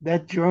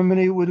that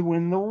Germany would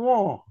win the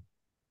war.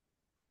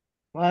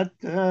 But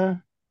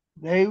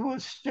they were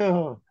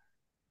still,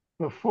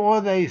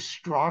 before they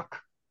attacked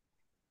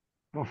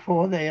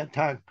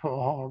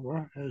Pearl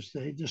Harbor, as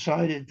they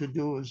decided to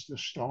do as the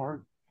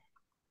start,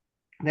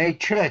 they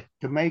checked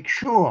to make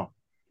sure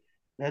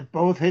that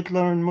both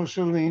Hitler and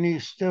Mussolini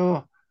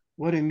still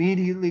would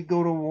immediately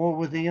go to war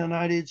with the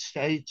United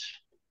States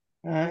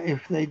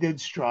if they did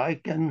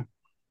strike, and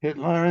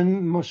Hitler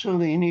and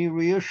Mussolini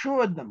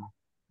reassured them.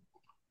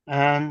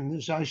 And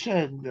as I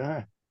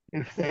said,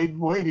 if they'd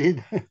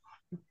waited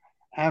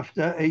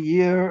after a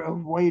year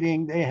of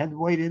waiting, they had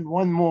waited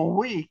 1 more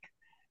week,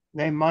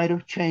 they might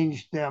have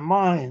changed their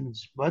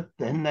minds, but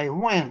then they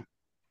went.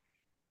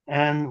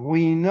 And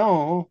we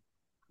know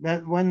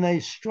that when they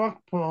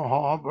struck Pearl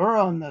Harbor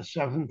on the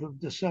 7th of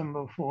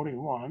December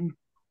 41,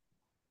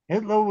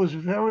 Hitler was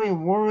very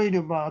worried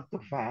about the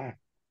fact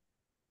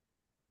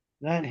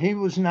that he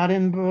was not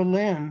in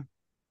Berlin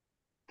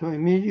to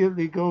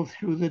immediately go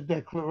through the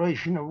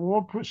declaration of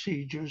war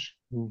procedures.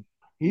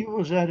 He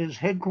was at his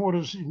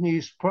headquarters in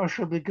East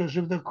Prussia because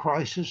of the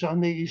crisis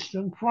on the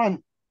Eastern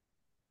Front.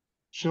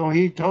 So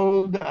he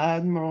told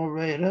Admiral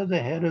Raeder,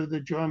 the head of the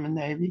German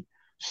Navy,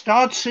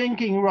 start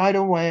sinking right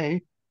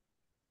away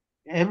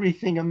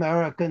everything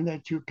American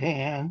that you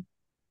can.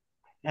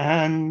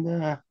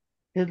 And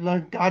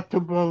Hitler got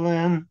to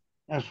Berlin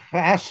as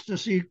fast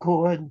as he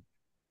could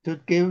to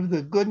give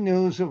the good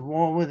news of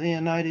war with the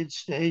United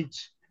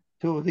States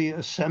to the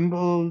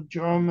assembled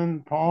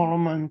German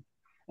parliament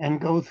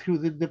and go through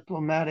the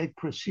diplomatic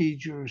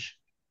procedures.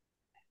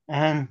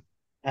 And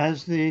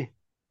as the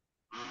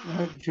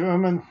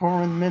German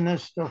foreign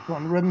minister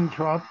von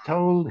Ribbentrop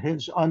told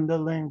his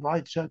underling,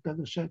 Weizsäcker,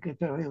 the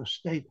Secretary of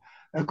State,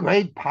 a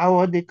great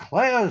power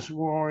declares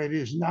war, it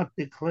is not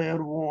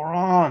declared war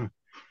on.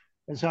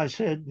 As I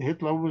said,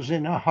 Hitler was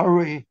in a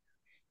hurry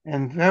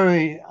and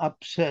very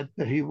upset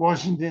that he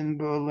wasn't in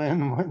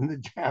Berlin when the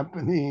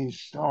Japanese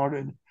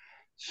started.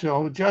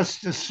 So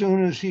just as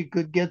soon as he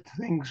could get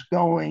things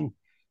going,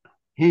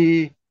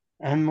 he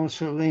and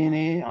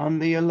Mussolini on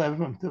the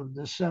 11th of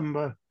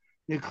December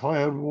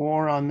declared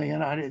war on the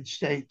United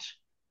States.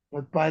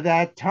 But by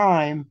that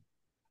time,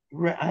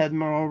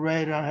 Admiral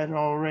Raeder had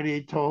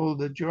already told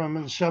the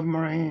German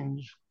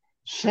submarines,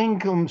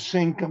 sink them,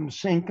 sink them,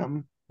 sink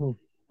them.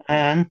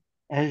 And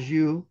as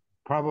you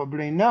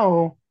probably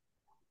know,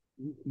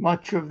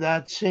 much of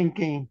that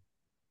sinking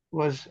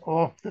was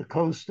off the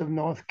coast of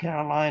North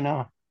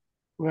Carolina,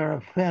 where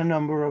a fair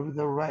number of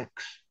the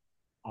wrecks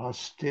are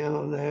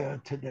still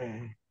there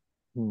today.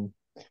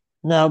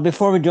 Now,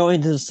 before we go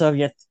into the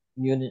Soviet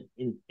Union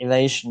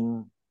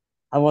invasion,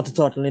 I want to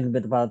talk a little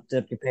bit about the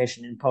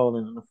occupation in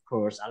Poland, and of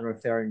course, I'm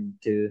referring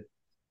to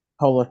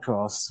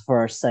Holocaust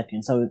for a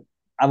second. So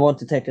I want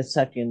to take a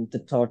second to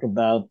talk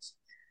about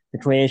the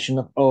creation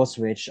of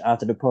Auschwitz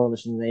after the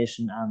Polish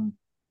invasion and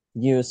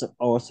use of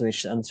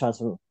Auschwitz and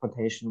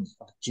transportation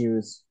of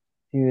Jews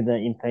to the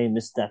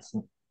infamous death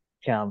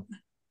camp.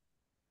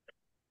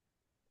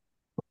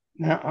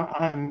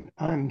 Now,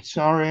 I'm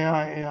sorry,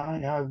 I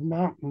have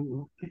not.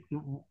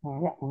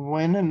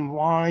 When and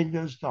why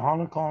does the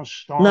Holocaust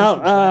start? Now,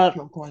 Is that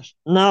your question?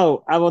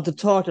 now I want to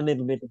talk a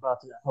little bit about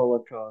the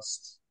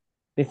Holocaust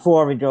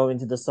before we go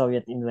into the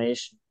Soviet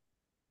invasion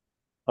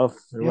of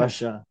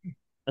Yes. Russia.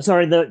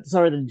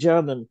 The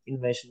German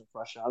invasion of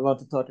Russia. I want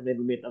to talk a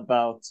little bit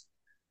about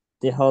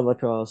the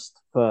Holocaust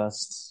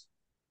first.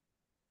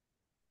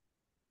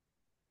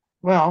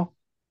 Well,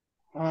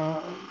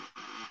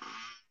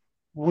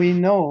 we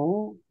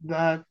know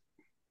that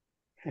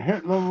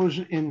Hitler was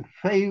in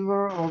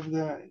favor of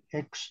the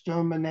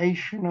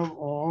extermination of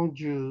all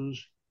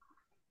Jews,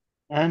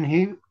 and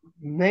he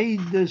made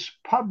this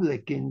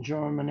public in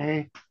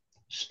Germany,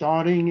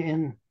 starting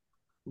in,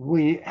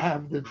 we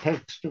have the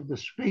text of the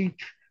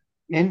speech,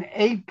 in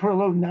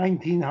April of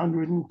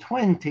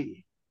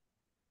 1920.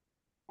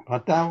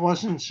 But that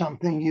wasn't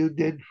something you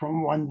did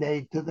from one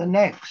day to the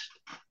next.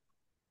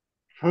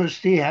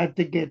 First, he had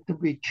to get to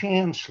be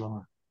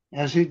chancellor,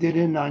 as he did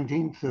in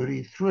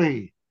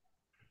 1933.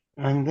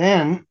 And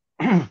then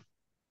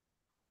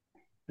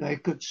they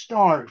could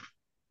start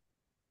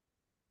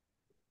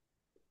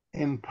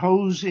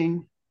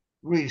imposing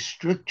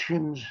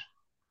restrictions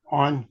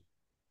on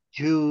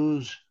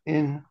Jews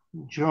in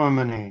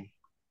Germany.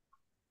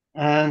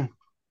 And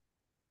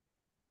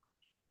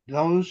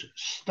those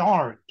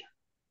start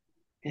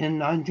in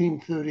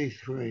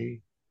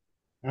 1933.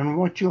 And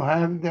what you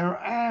have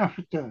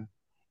thereafter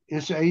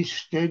is a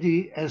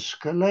steady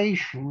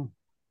escalation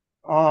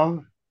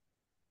of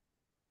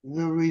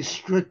the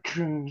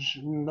restrictions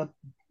and the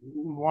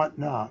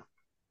whatnot.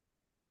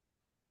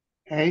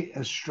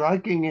 A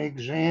striking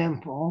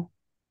example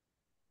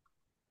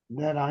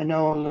that I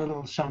know a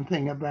little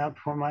something about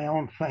from my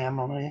own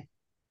family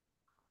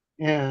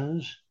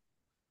is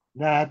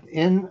that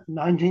in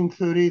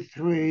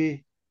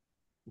 1933,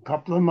 a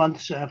couple of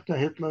months after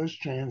Hitler's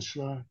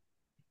chancellor,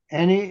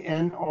 any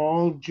and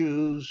all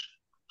Jews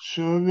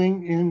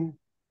serving in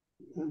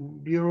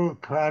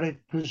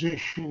bureaucratic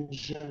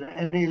positions at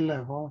any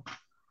level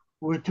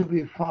were to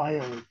be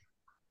fired.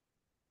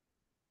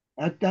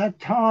 At that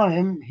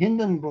time,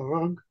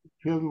 Hindenburg,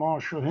 Field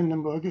Marshal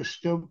Hindenburg, is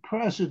still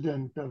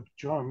president of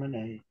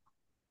Germany.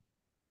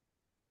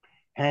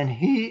 And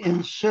he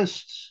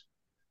insists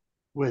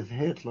with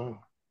Hitler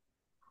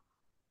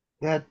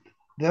that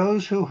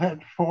those who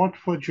had fought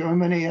for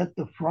Germany at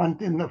the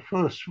front in the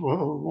First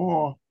World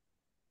War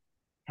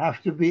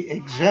have to be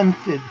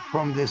exempted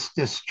from this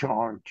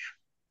discharge.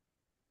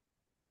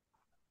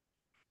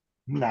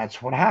 And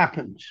that's what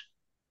happens.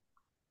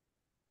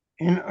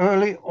 In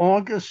early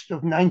August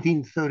of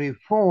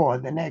 1934,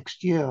 the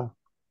next year,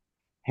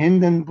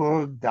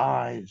 Hindenburg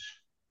dies.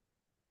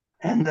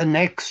 And the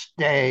next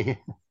day,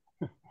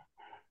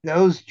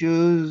 those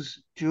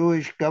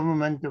Jewish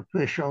government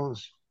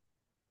officials,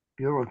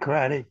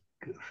 bureaucratic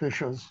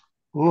officials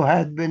who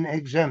had been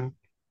exempt,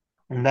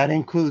 and that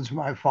includes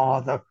my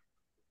father,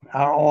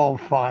 are all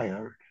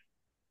fired.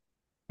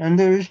 And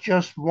there is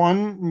just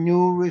one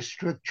new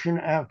restriction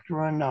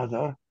after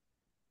another.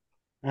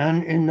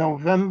 And in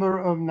November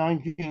of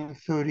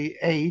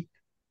 1938,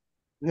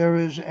 there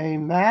is a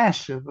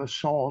massive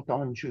assault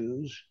on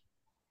Jews.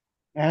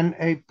 And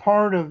a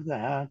part of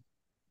that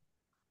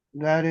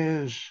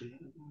is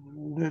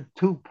the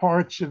two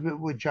parts of it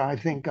which I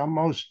think are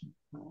most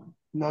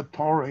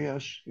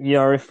notorious.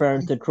 You're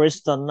referring to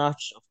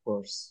Kristallnacht, of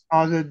course.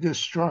 Are the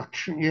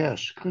destruction,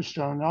 yes,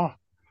 Kristallnacht,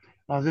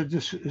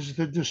 is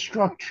the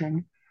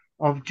destruction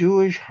of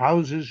Jewish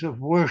houses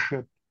of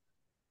worship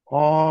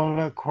all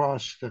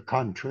across the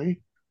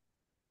country,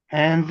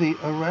 and the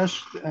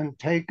arrest and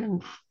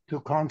taken to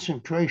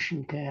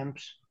concentration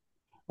camps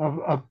of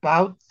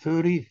about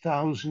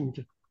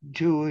 30,000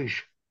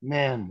 Jewish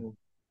men.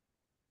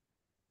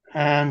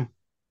 And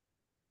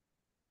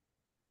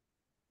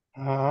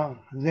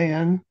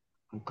then,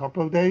 a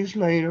couple of days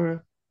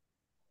later,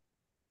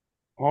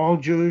 all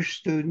Jewish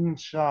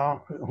students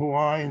who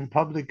are in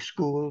public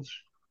schools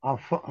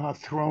are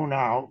thrown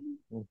out.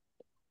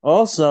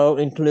 Also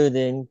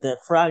including the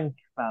Frank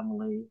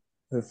family,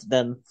 who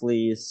then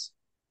flees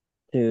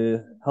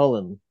to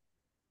Holland.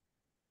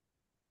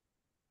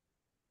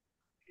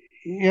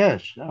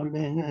 Yes, I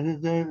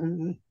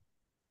mean,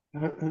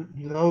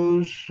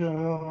 those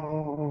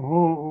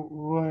who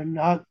were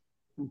not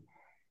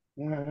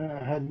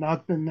had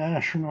not been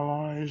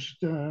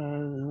nationalized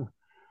are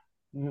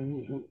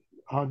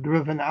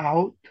driven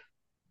out,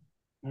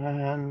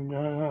 and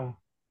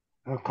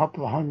a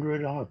couple of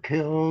hundred are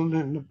killed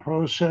in the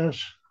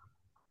process,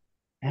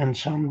 and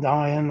some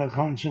die in the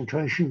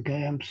concentration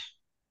camps.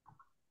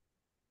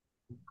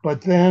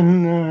 But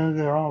then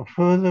there are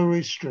further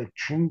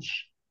restrictions,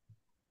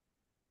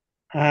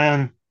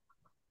 and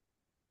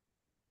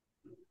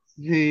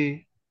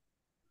the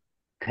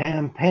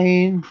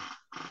campaign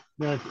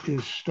that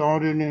is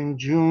started in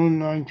June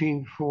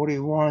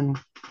 1941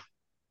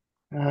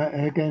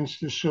 against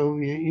the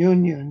Soviet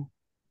Union,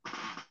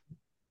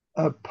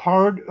 a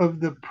part of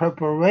the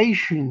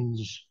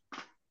preparations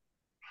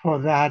for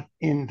that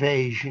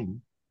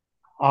invasion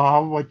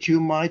are what you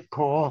might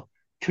call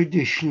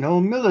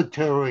traditional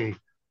military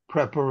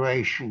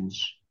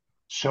preparations.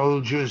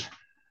 Soldiers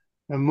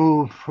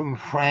moved from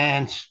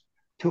France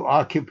to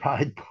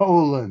occupied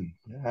Poland.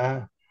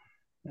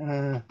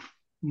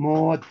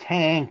 More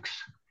tanks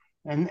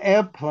and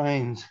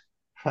airplanes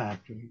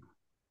factory.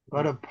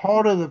 But a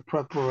part of the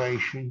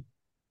preparation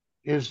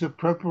is the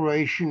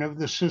preparation of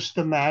the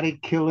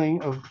systematic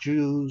killing of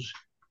Jews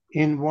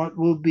in what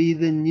will be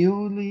the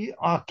newly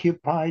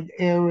occupied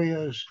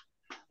areas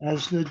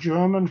as the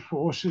German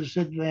forces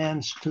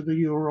advance to the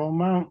Ural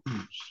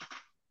Mountains.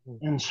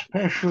 And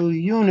special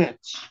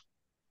units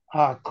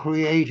are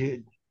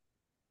created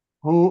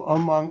who,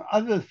 among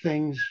other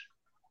things,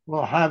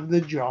 will have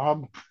the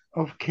job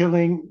of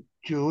killing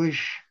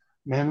Jewish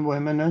men,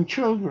 women, and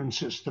children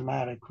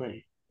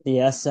systematically.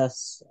 The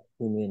SS,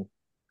 you mean?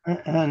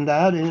 And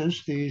that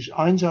is these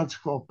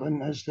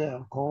Einsatzgruppen, as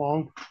they're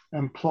called,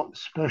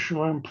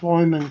 special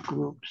employment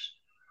groups,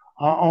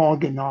 are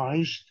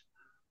organized,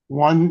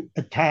 one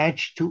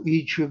attached to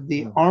each of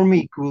the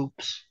army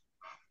groups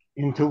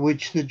into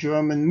which the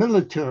German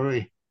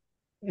military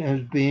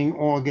is being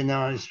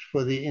organized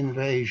for the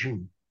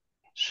invasion.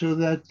 So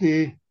that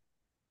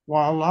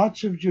while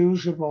lots of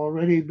Jews have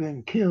already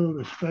been killed,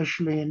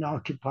 especially in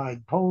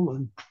occupied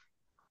Poland,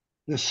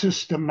 the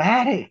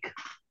systematic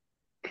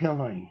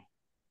killing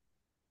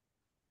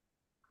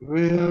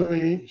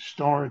really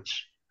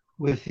starts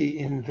with the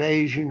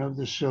invasion of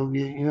the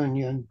Soviet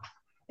Union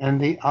and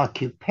the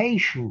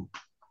occupation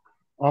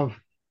of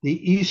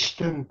the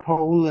eastern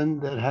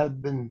Poland that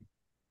had been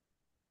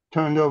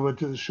turned over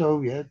to the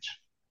Soviets,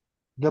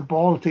 the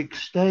Baltic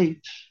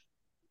states,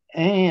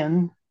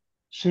 and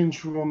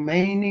since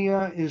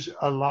Romania is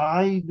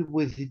allied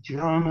with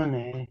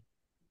Germany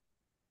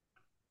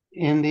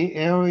in the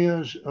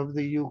areas of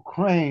the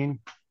Ukraine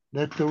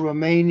that the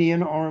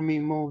Romanian army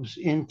moves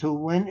into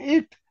when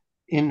it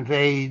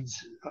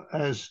invades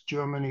as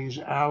Germany's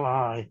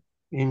ally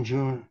in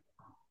June.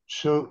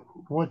 So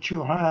what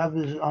you have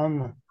is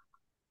on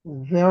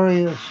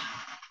various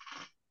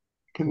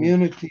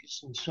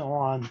communities and so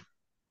on,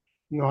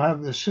 you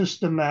have the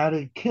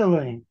systematic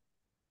killing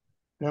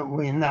that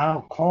we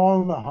now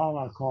call the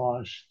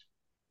Holocaust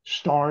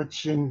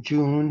starts in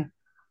June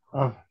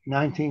of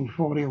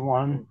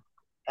 1941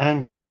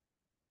 and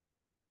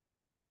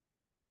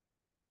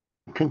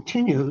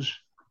continues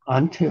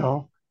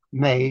until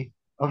May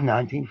of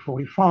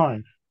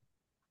 1945.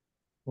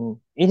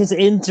 It is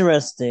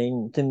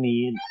interesting to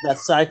me that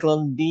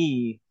Cyclone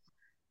B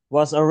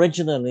was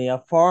originally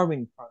a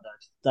farming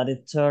product that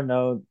it turned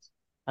out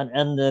and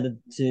ended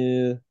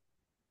to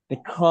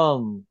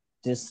become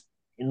this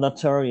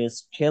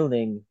notorious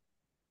killing.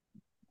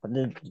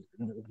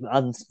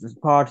 And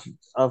part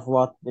of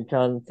what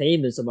became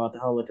famous about the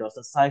Holocaust,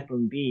 the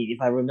Cyclone B,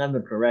 if I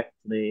remember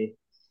correctly,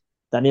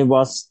 that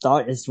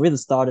it really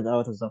started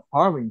out as a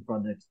farming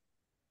product.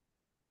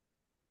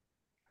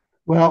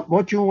 Well,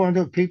 what you want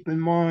to keep in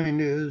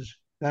mind is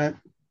that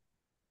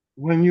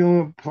when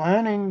you're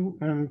planning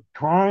and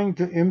trying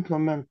to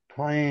implement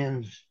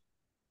plans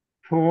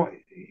for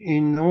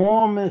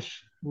enormous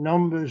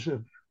numbers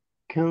of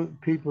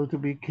people to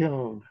be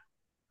killed,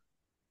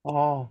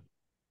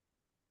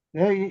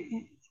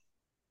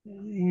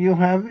 you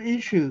have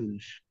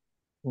issues.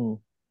 You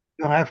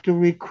have to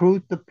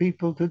recruit the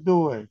people to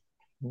do it.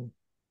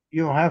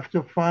 You have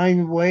to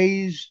find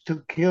ways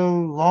to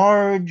kill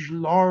large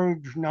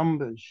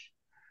numbers.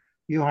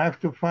 You have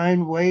to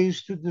find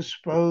ways to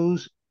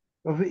dispose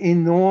of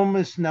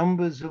enormous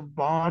numbers of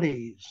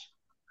bodies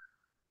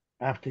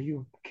after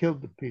you've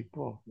killed the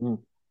people.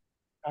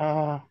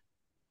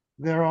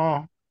 There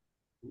are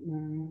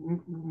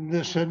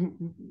this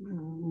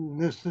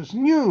is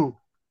new,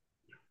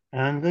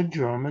 and the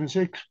Germans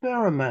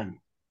experiment.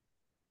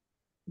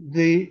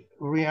 The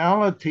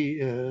reality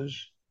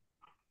is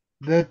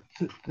that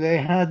they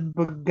had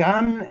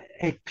begun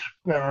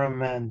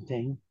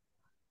experimenting,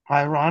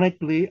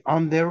 ironically,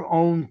 on their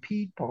own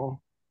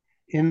people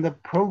in the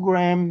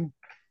program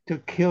to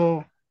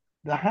kill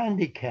the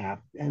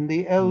handicapped and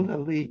the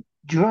elderly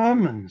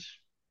Germans,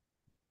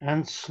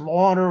 and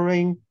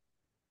slaughtering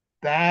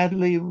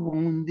badly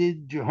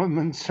wounded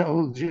German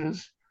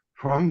soldiers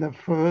from the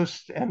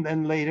First and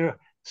then later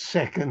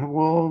Second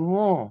World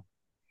War.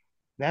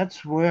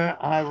 That's where,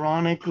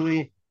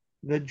 ironically,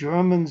 the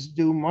Germans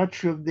do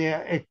much of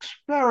their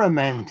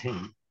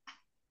experimenting.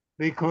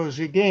 Because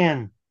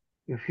again,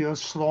 if you're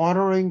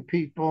slaughtering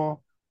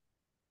people,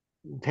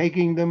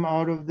 taking them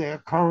out of their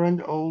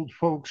current old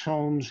folks'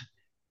 homes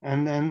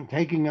and then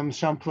taking them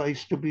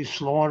someplace to be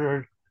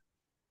slaughtered,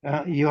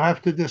 you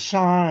have to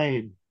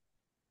decide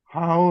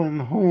how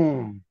and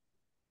whom.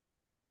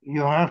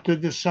 You have to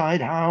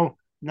decide how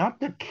not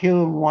to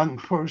kill one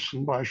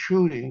person by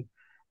shooting,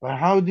 but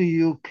how do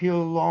you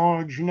kill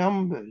large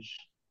numbers?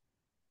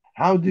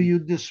 How do you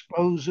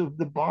dispose of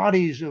the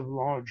bodies of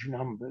large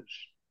numbers?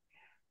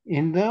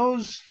 In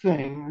those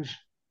things,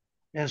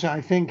 as I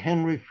think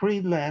Henry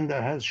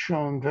Friedlander has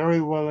shown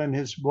very well in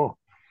his book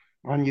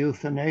on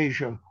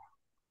euthanasia,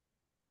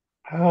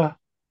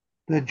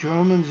 the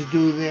Germans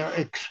do their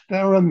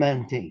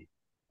experimenting.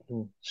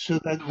 So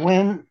that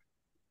when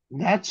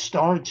that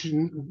starts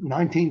in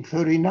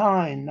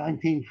 1939,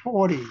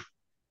 1940.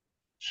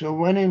 So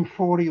when in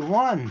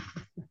 41,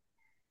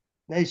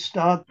 they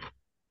start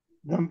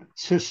the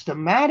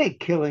systematic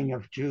killing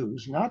of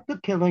Jews, not the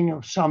killing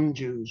of some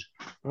Jews,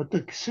 but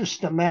the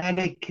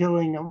systematic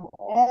killing of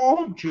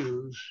all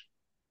Jews,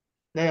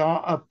 they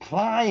are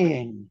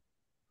applying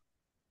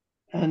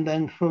and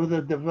then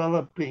further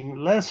developing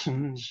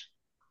lessons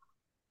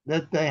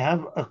that they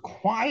have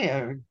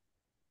acquired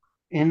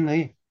in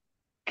the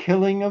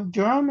killing of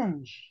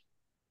Germans.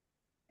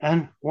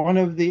 And one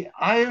of the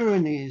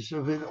ironies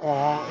of it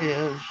all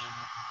is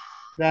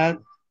that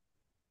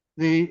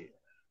the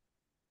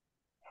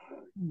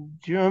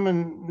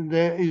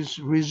there is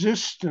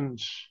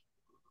resistance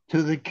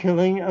to the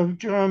killing of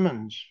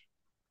Germans.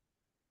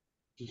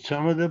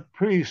 Some of the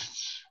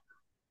priests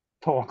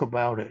talk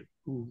about it,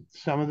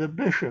 some of the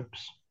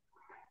bishops.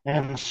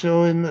 And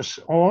so in this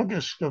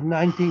August of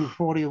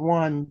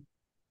 1941,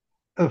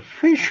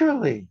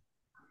 officially,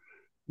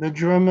 the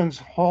Germans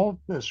halt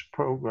this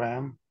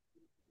program,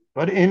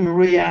 but in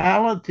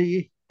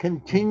reality,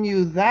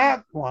 continue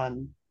that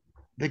one,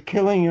 the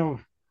killing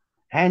of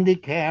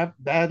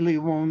handicapped, badly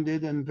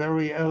wounded, and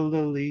very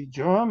elderly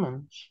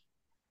Germans,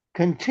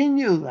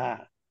 continue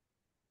that.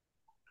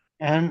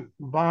 And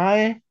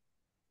by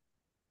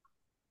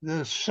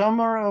the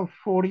summer of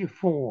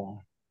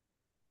 44,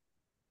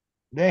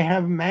 they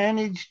have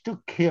managed to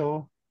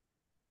kill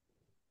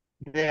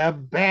their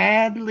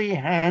badly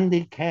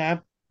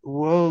handicapped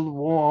World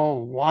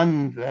War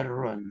I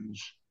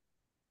veterans,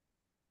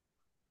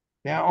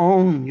 their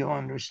own, you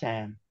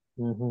understand,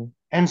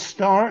 and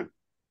start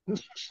the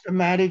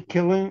systematic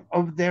killing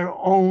of their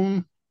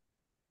own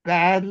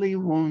badly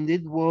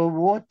wounded World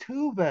War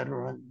II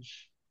veterans.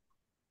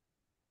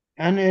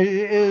 And it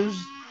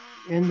is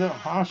in the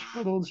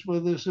hospitals where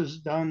this is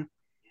done,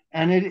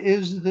 and it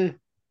is the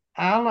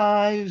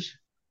Allies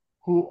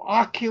who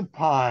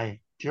occupy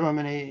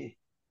Germany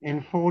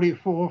in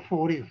 44,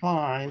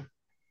 45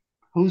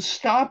 who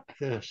stop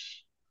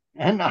this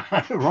and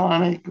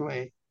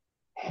ironically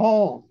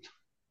halt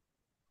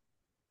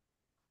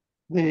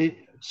the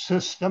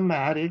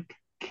systematic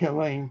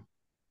killing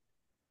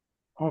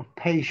of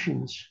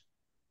patients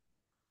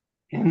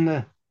in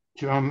the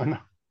German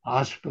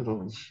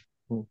hospitals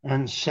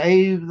and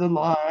save the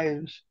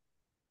lives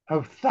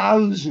of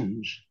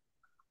thousands,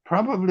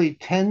 probably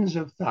tens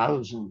of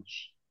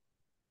thousands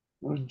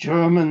of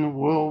German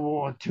World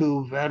War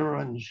II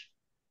veterans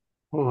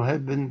who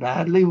had been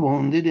badly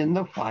wounded in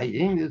the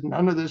fighting.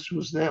 None of this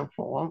was their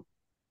fault,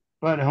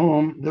 but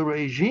whom the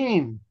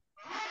regime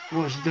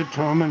was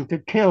determined to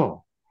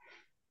kill.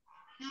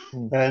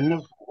 And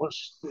of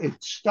course,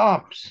 it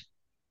stops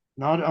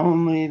not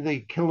only the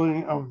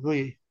killing of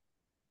the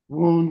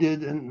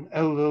wounded and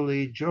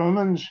elderly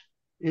Germans,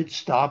 it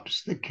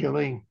stops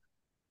the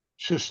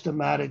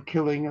systematic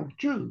killing of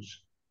Jews.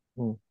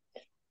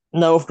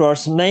 Now, of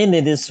course,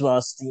 mainly this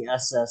was the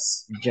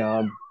SS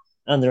job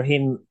under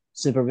him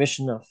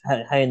supervision of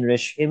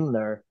Heinrich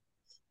Himmler,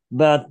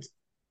 but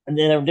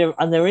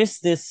there is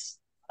this,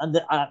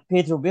 and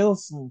Peter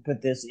Wilson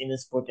put this in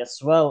his book as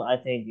well, I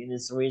think, in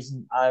his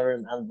recent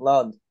Iron and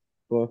Blood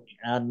book,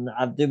 and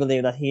I do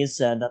believe that he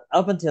said that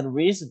up until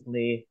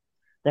recently,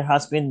 there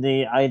has been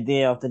the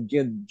idea of the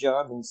good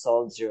German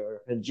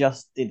soldier who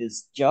just did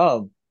his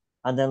job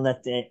and then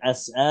let the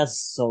SS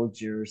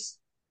soldiers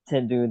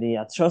to do the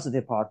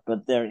atrocity part.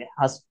 But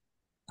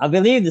I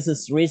believe this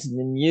is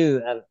recently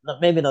new,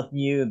 maybe not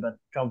new, but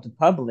come to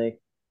public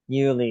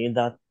newly,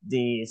 that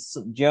the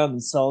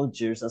German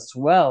soldiers as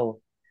well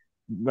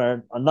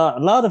were a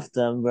lot of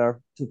them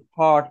took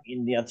part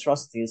in the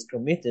atrocities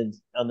committed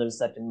under the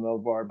Second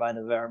World War by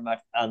the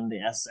Wehrmacht and the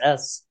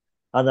SS,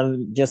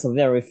 and just a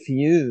very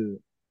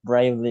few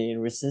bravely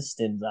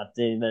resisted that.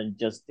 They were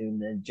just doing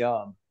their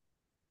job.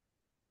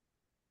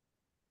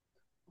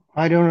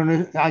 I don't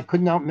know. I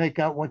could not make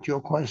out what your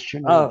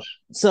question is.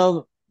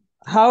 So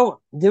how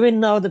do we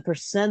know the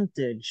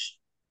percentage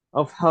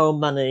of how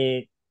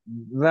many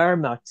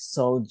Wehrmacht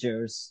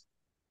soldiers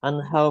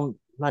and how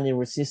many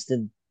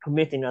resisted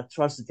committing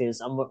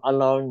atrocities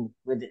along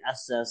with the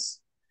SS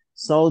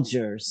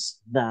soldiers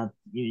that,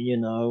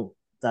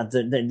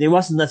 that they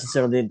wasn't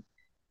necessarily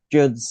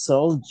good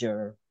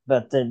soldier,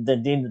 but they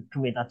did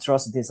commit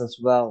atrocities as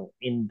well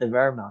in the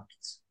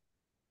Wehrmacht?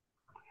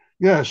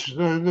 Yes,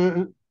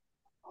 the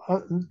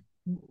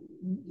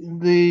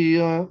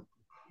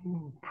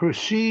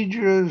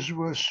procedures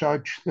were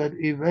such that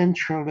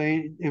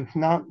eventually, if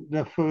not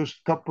the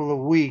first couple of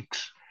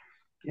weeks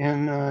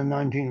in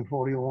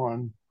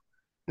 1941,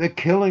 the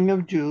killing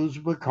of Jews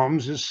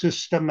becomes a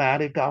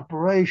systematic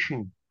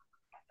operation.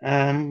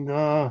 And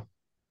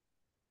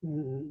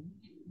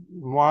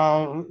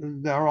while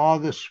there are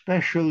the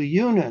special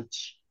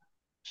units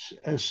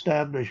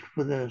established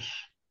for this,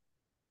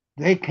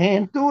 they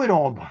can't do it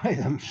all by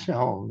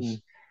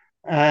themselves.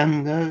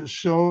 And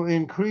so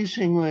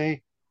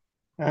increasingly,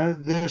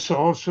 this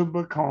also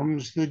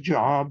becomes the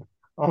job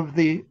of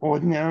the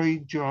ordinary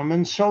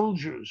German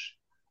soldiers.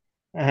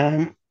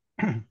 And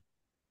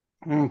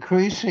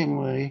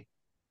increasingly,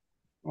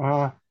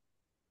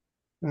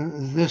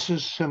 this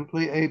is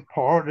simply a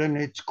part, and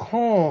it's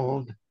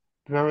called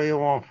very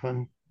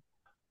often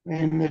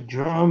in the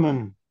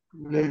German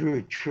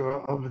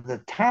literature of the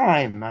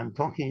time, I'm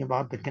talking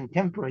about the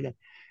contemporary,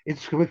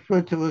 it's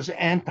referred to as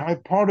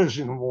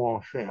anti-partisan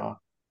warfare.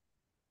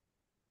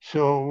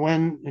 So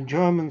when the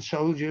German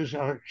soldiers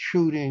are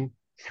shooting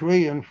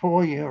 3 and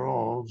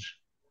 4-year-olds,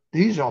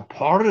 these are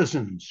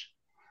partisans.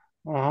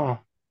 They're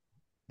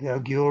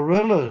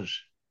guerrillas.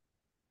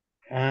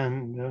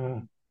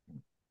 And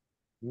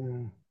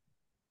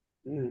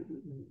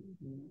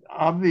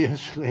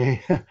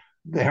obviously,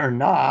 they're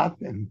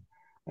not. And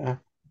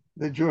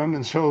the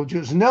German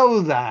soldiers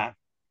know that.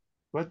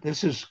 But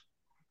this is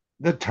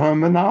the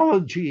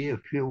terminology,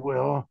 if you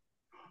will,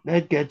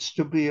 that gets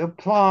to be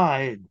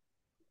applied.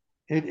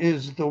 It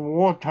is the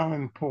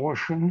wartime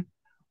portion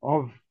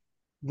of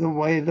the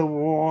way the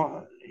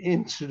war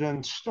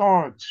incident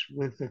starts,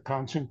 with the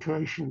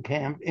concentration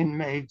camp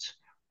inmates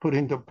put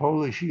into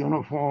Polish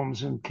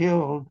uniforms and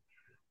killed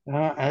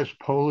as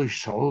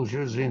Polish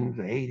soldiers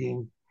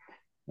invading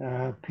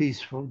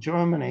peaceful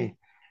Germany.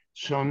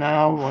 So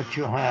now what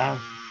you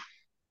have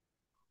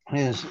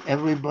is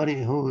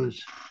everybody who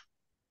is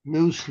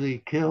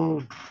loosely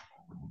killed,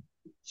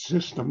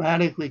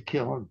 systematically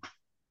killed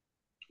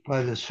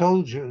by the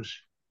soldiers,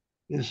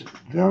 is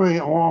very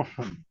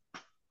often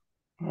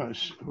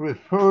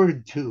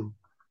referred to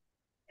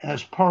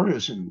as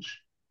partisans.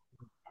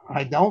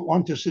 I don't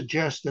want to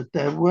suggest that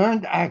there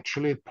weren't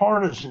actually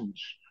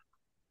partisans.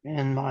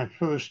 In my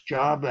first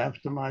job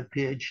after my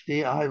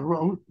PhD, I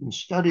wrote and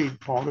studied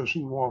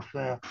partisan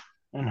warfare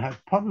and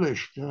have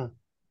published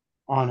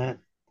on it.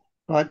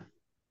 But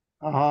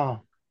the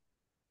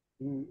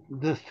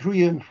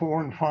 3 and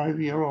 4 and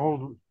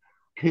 5-year-old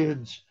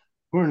kids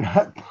were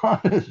not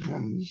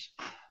partisans.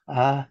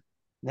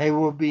 They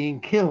were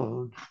being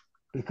killed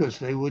because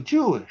they were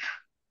Jewish.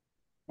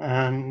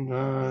 And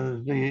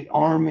the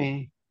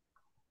army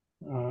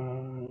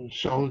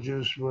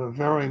soldiers were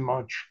very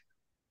much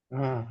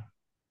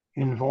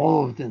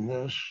involved in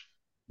this.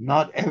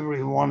 Not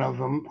every one of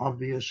them,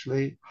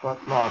 obviously,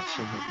 but lots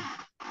of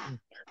them.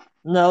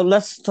 Now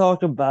let's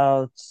talk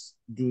about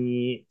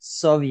the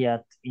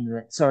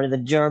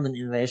the German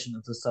invasion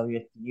of the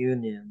Soviet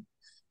Union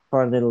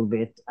for a little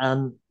bit.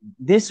 And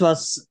this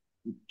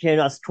came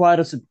as quite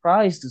a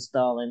surprise to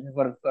Stalin, who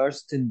for the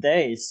first 2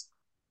 days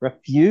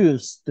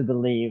refused to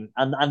believe,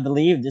 and I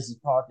believe this is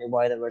partly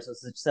why they were so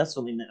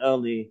successful in the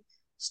early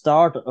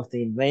start of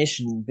the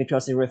invasion,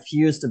 because he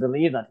refused to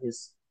believe that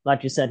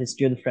like you said, his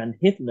good friend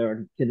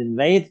Hitler could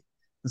invade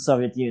the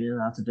Soviet Union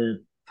after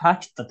the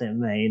pact that they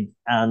made.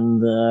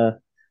 And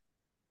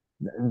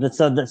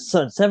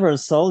several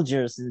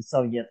soldiers in the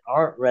Soviet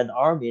Red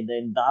Army,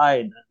 they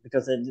died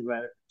because they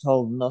were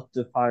told not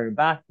to fire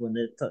back when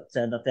they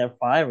said that they're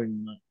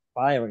firing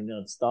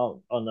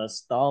on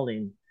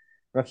Stalin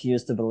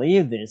refused to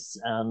believe this.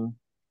 And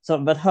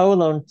but how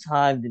long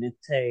time did it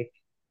take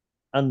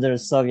under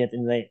Soviet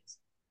invasion,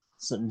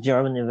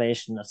 German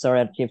invasion?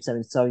 Sorry, I keep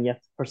saying Soviet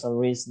for some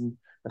reason,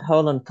 but how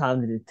long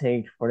time did it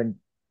take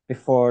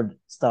before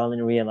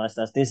Stalin realized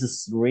that this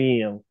is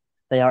real?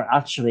 They are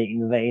actually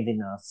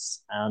invading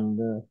us,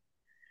 and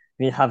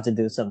we have to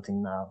do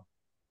something now.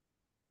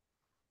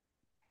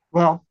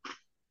 Well,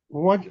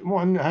 what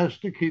one has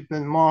to keep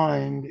in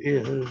mind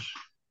is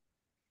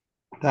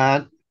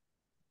that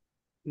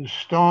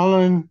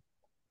Stalin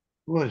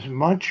was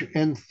much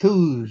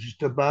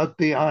enthused about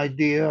the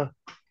idea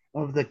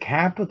of the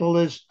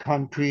capitalist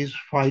countries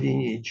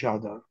fighting each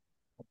other.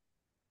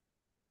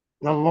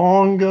 The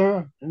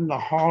longer and the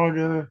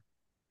harder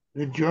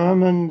the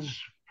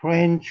Germans,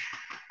 French,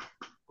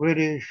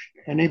 British,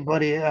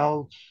 anybody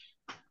else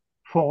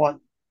fought,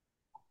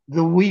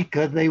 the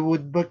weaker they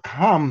would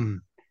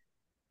become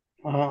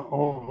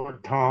over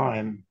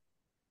time.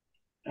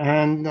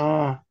 And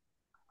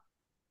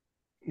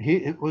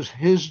it was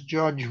his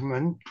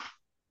judgment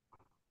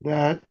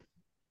that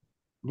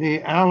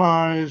the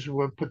Allies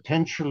were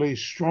potentially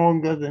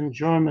stronger than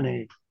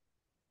Germany,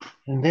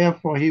 and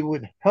therefore he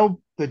would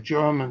help the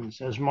Germans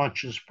as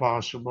much as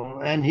possible,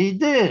 and he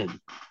did.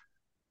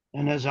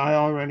 And as I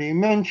already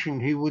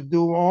mentioned, he would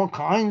do all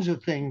kinds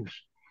of things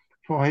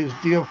for his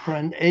dear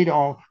friend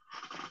Adolf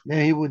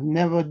that he would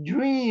never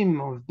dream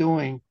of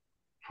doing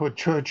for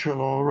Churchill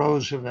or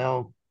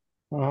Roosevelt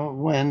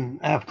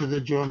after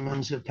the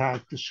Germans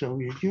attacked the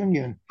Soviet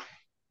Union.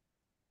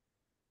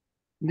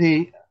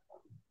 The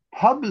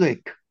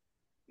public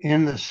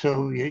in the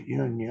Soviet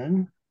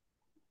Union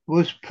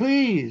was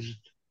pleased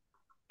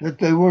that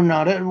they were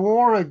not at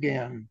war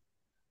again.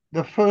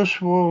 The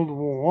First World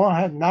War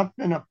had not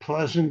been a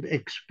pleasant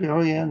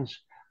experience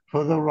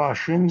for the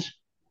Russians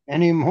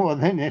any more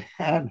than it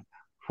had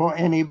for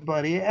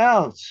anybody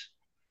else.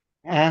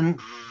 And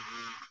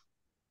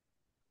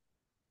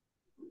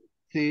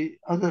the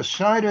other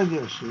side of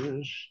this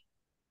is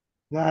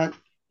that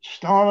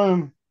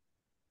Stalin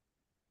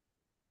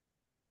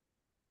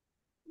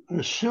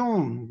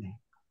assumed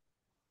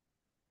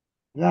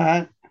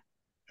that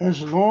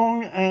as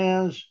long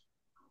as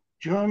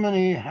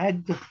Germany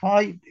had to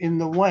fight in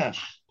the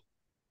West,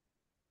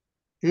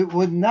 it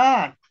would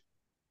not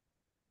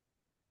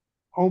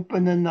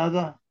open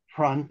another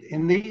front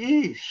in the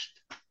East.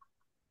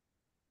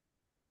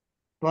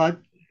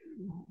 But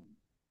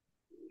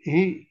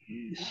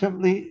he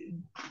simply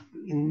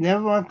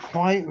never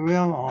quite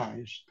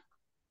realized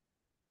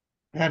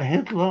that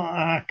Hitler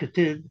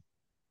acted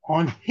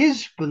on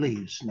his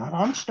beliefs, not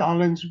on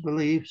Stalin's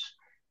beliefs,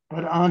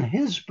 but on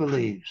his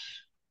beliefs.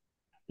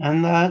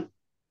 And that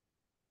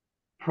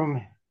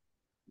from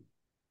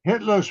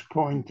Hitler's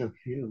point of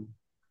view,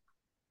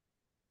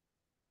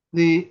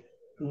 the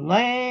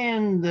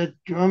land that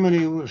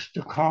Germany was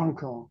to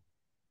conquer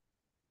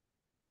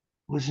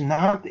was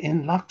not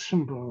in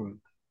Luxembourg,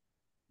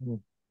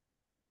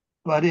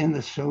 but in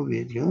the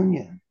Soviet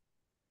Union.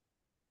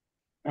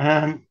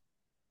 And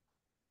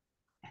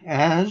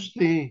as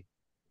the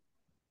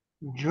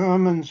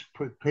Germans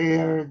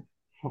prepared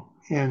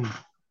in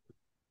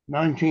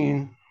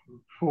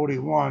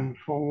 1941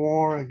 for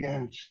war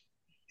against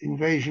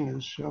invasion of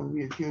the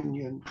Soviet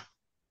Union,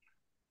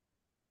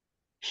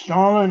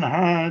 Stalin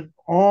had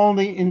all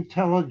the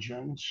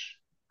intelligence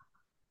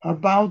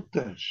about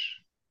this.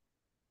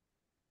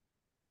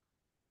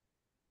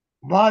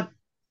 But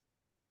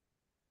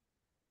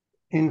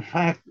in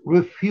fact,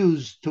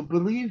 refused to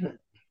believe it.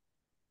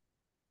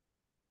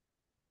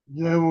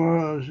 There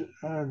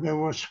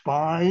were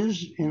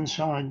spies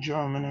inside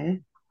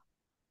Germany.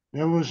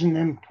 There was an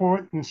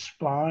important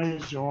spy,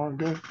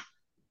 Zorge,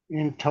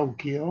 in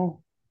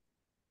Tokyo.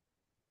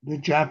 The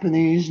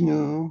Japanese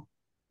knew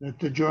that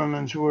the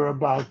Germans were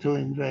about to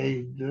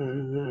invade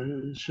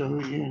the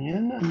Soviet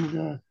Union,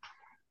 and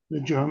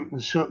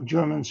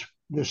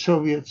the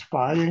Soviet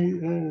spy,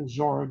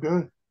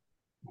 Zorge,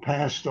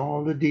 passed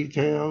all the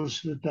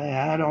details that they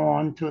had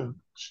on to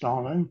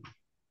Stalin.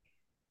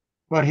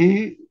 But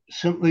he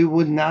simply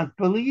would not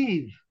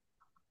believe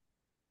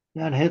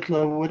that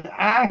Hitler would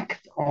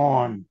act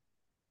on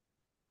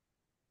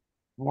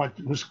what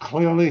was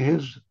clearly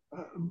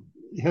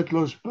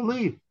Hitler's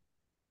belief.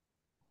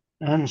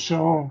 And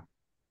so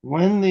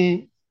when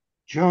the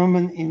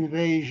German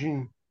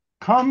invasion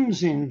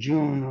comes in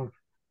June of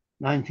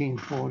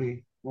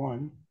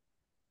 1941,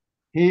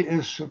 he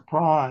is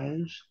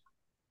surprised,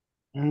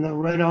 and the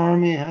Red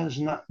Army has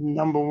not,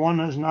 number one,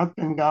 has not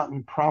been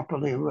gotten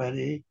properly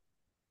ready,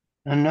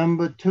 and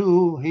number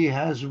two, he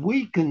has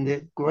weakened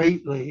it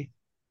greatly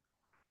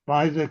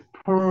by the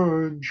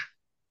purge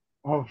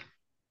of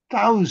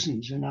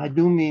thousands, and I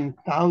do mean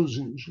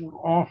thousands, of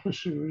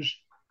officers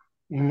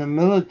in the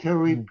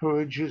military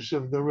purges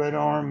of the Red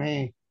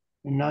Army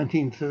in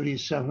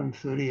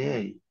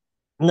 1937-38.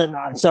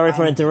 No, sorry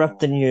for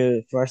interrupting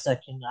you for a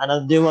second. And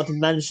I do want to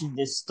mention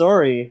this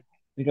story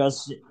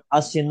because,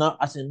 as you know,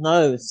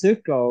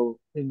 Zuko,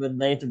 who would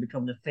later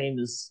become the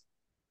famous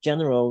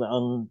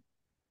general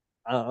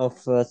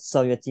of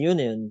Soviet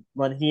Union,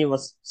 when he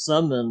was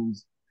summoned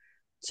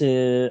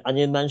to, and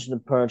you mentioned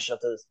the purge of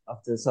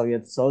the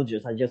Soviet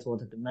soldiers. I just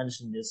wanted to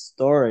mention this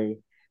story.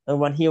 And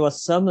when he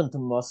was summoned to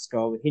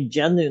Moscow, he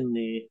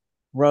genuinely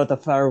wrote a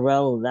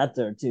farewell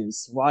letter to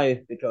his wife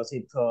because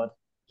he thought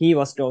he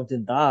was going to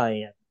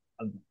die,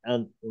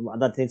 and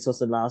that this was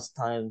the last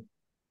time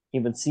he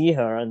would see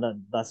her, and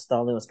that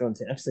Stalin was going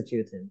to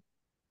execute him.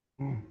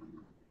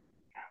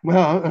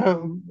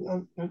 Well,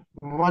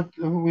 what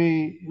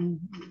we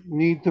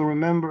need to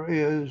remember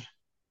is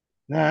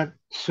that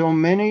so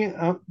many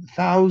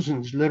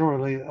thousands,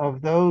 literally,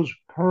 of those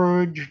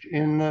purged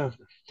in the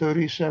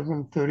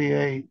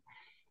 37-38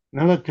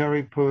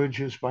 military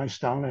purges by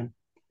Stalin,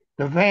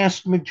 the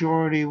vast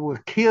majority were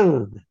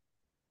killed,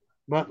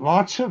 but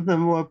lots of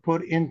them were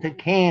put into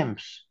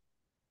camps,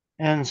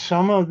 and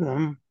some of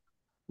them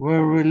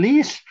were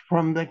released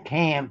from the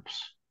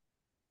camps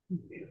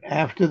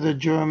after the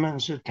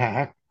Germans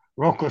attacked.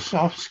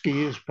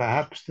 Rokossovsky is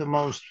perhaps the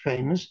most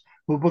famous,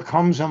 who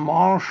becomes a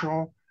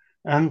marshal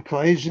and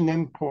plays an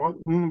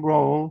important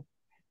role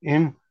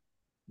in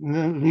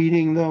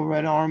leading the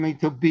Red Army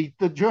to beat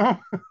the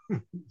Germans.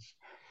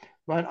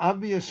 But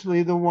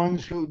obviously the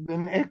ones who'd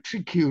been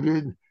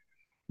executed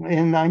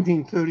in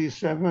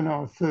 1937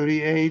 or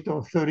 38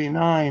 or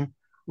 39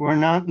 were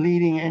not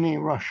leading any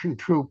Russian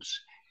troops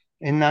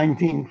in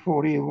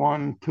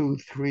 1941, 2,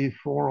 3,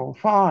 4, or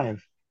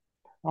 5.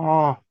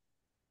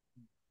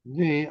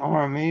 The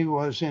army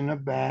was in a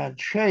bad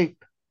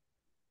shape.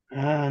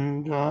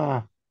 And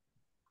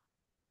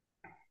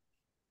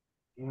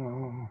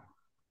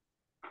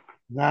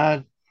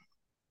that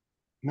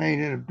made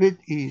it a bit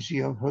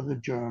easier for the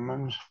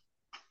Germans.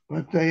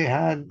 But they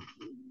had,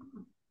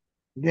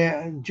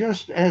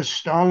 just as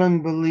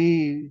Stalin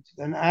believed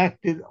and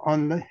acted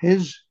on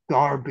his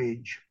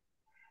garbage,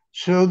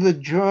 so the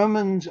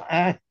Germans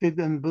acted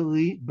and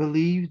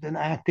believed and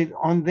acted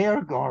on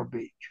their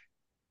garbage.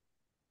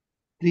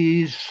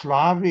 These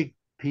Slavic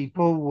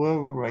people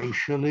were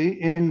racially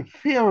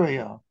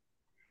inferior.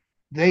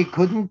 They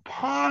couldn't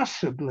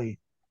possibly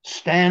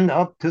stand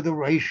up to the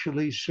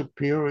racially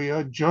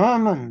superior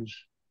Germans.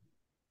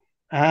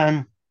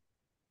 And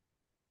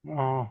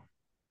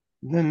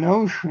the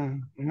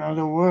notion, in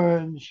other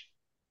words,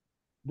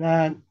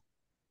 that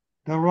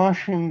the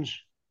Russians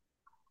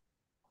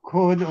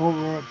could,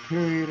 over a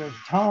period of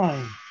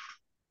time,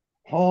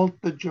 halt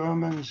the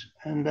Germans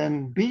and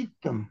then beat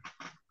them,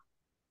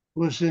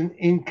 was an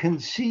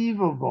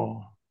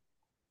inconceivable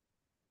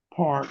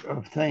part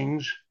of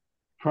things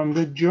from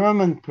the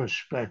German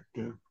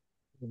perspective.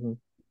 Mm-hmm.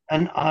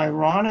 And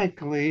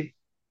ironically,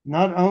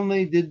 not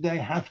only did they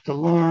have to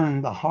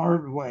learn the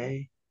hard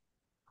way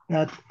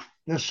that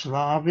the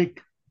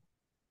Slavic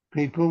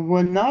people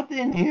were not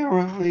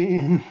inherently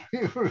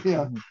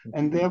inferior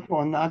and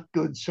therefore not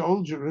good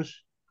soldiers,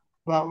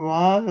 but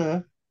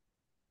rather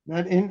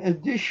that in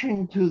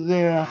addition to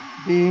their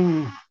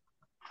being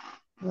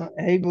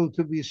able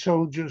to be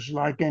soldiers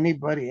like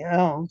anybody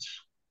else,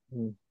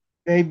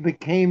 they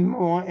became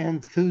more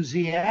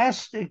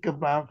enthusiastic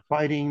about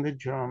fighting the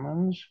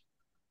Germans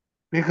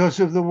because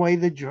of the way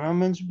the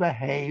Germans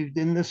behaved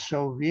in the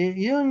Soviet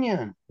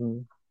Union,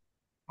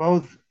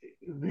 both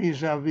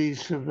vis-a-vis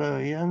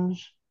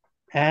civilians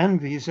and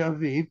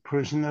vis-a-vis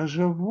prisoners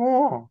of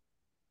war.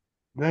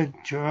 The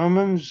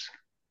Germans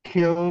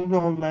killed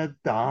or let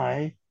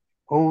die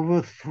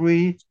over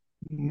 3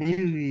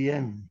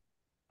 million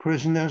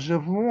prisoners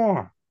of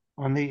war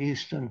on the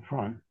Eastern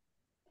Front.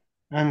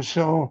 And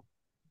so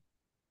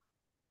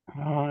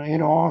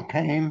it all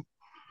came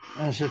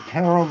as a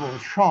terrible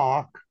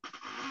shock,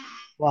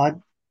 but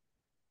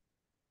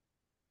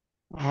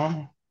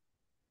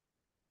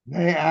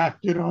they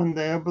acted on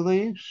their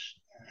beliefs,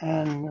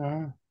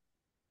 and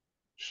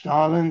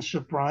Stalin,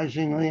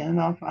 surprisingly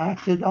enough,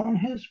 acted on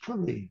his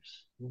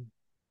beliefs.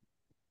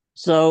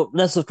 So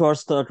let's of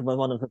course talk about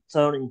one of the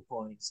turning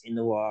points in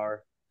the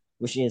war,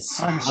 which is.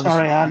 I'm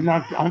sorry, I'm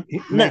not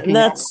making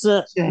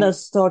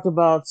let's talk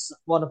about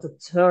one of the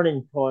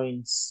turning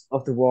points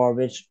of the war,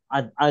 which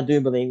I do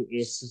believe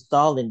is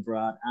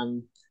Stalingrad,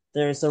 and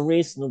there is a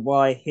reason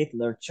why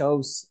Hitler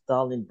chose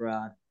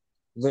Stalingrad,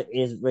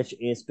 which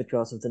is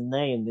because of the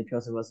name,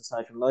 because it was a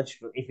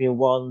psychological. If he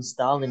won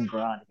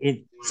Stalingrad,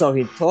 so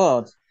he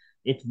thought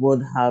it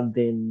would have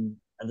been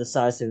a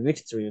decisive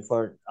victory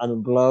for and a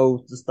blow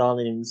to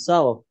Stalin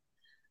himself.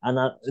 And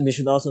we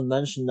should also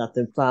mention that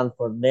the plan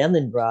for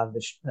Leningrad,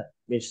 which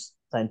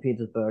St.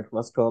 Petersburg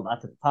was called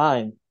at the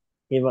time,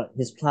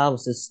 his plan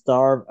was to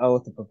starve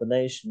out the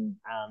population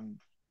and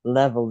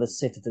level the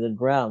city to the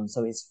ground.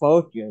 So his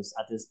focus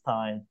at this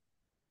time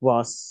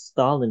was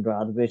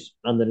Stalingrad, which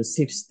under the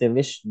 6th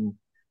Division,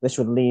 which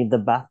would lead the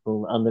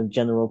battle under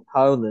General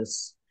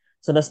Paulus.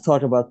 So let's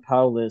talk about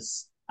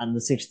Paulus and the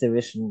 6th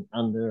Division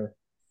under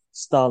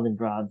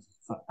Stalingrad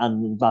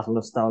and the Battle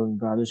of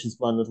Stalingrad, which is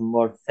one of the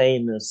more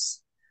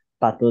famous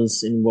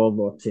battles in World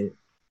War II.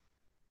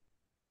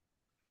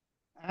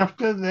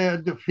 After their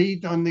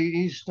defeat on the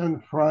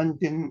Eastern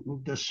Front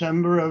in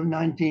December of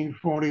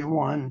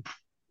 1941,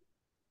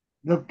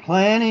 the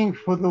planning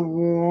for the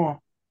war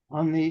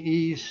on the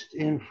East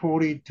in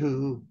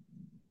 42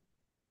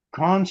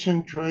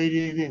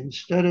 concentrated,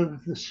 instead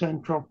of the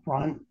Central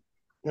Front,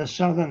 the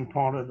southern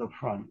part of the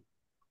front.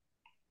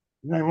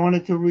 They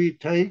wanted to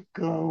retake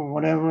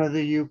whatever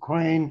the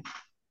Ukraine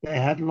they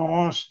had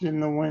lost in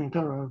the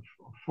winter of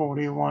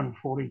 41,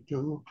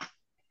 42.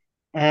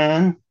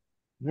 And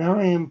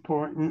very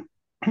important,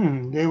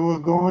 they were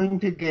going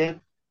to get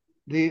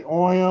the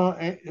oil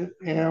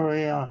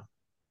area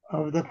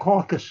of the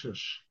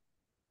Caucasus.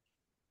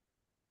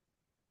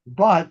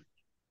 But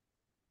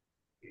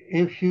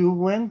if you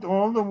went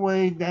all the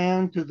way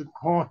down to the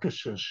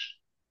Caucasus,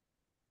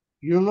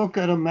 you look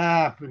at a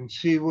map and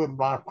see where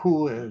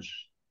Baku is.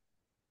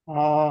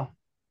 There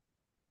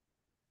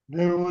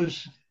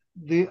was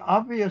the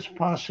obvious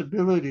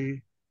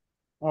possibility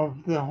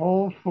of the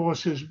whole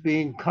forces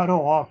being cut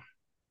off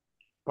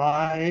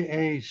by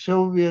a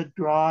Soviet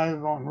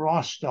drive on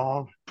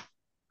Rostov,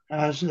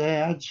 as they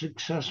had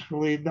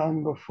successfully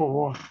done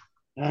before,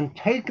 and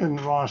taken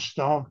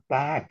Rostov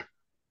back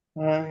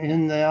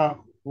in their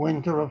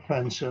winter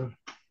offensive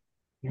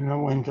in the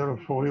winter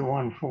of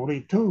 41,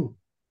 42.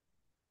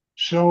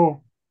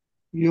 So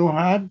you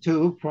had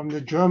to, from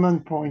the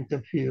German point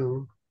of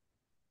view,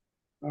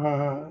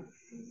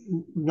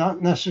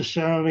 not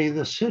necessarily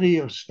the city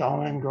of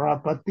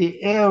Stalingrad, but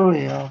the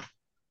area,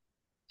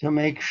 to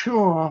make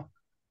sure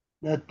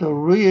that the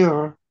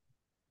rear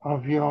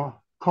of your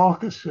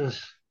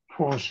Caucasus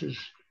forces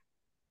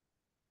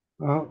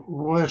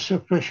were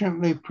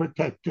sufficiently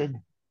protected,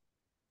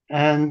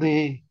 and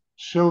the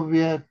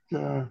Soviet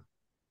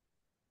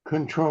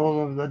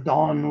control of the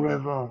Don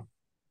River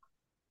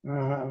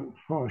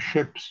for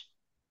ships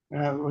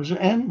was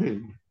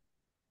ended.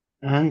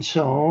 And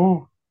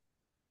so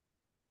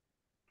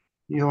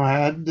you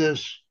had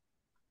this,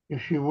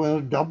 if you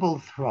will, double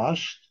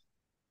thrust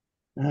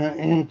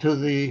into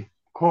the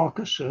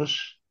Caucasus,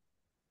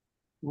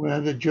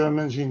 where the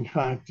Germans, in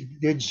fact,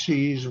 did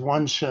seize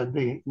one set,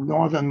 the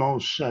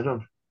northernmost set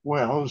of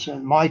wells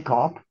at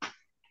Maikop,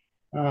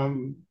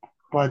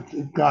 but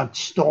it got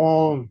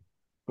stalled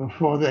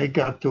before they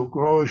got to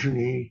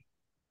Grozny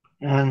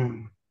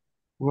and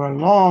were a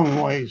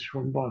long ways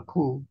from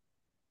Baku.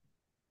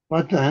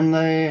 But then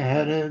they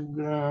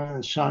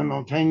headed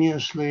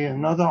simultaneously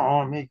another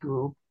army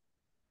group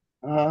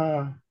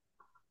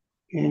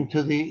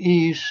into the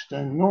east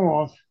and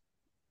north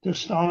to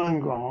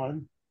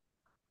Stalingrad,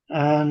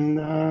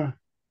 and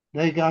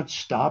they got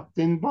stopped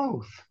in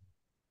both.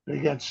 They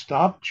got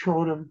stopped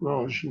short of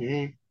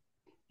Grozny,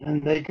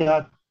 and they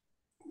got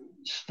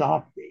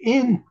stopped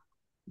in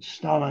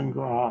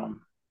Stalingrad.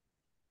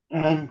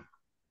 And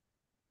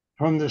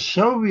from the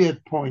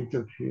Soviet point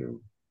of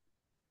view,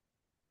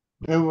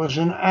 there was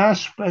an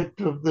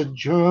aspect of the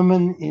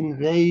German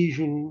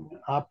invasion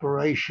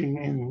operation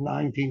in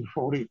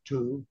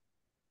 1942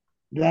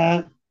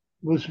 that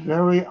was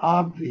very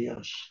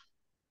obvious.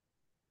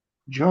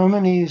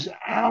 Germany's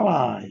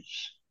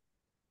allies,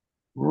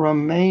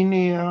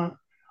 Romania,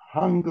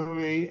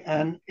 Hungary,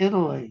 and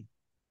Italy,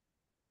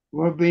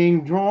 were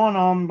being drawn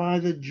on by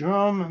the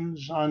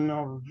Germans on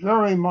a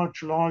very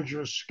much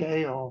larger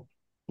scale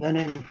than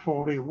in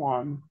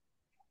 41,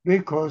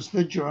 because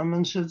the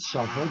Germans had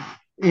suffered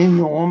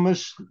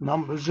enormous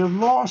numbers of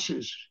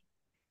losses.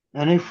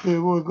 And if they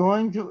were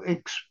going to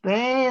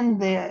expand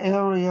their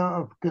area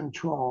of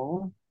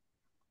control,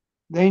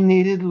 they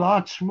needed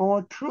lots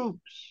more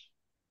troops.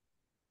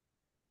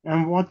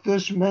 And what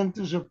this meant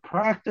as a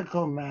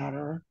practical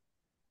matter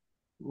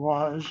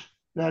was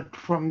that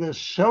from the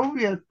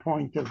Soviet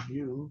point of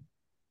view,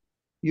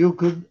 you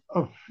could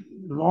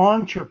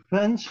launch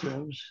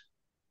offensives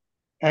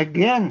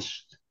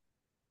against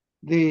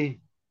the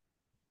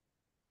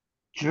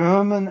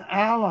German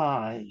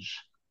allies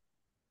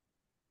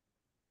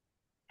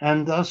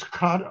and thus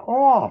cut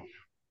off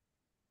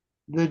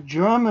the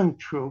German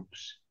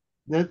troops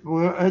that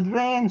were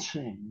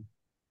advancing.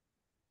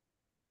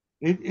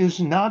 It is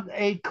not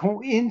a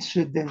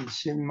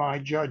coincidence, in my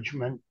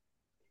judgment,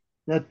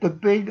 that the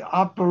big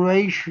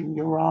Operation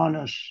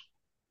Uranus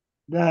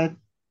that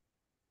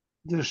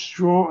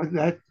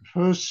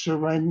first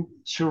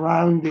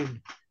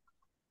surrounded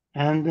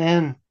and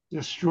then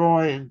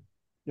destroyed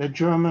the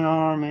German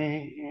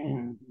army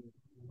and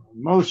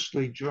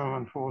mostly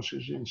German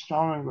forces in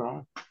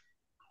Stalingrad,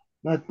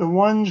 that the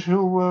ones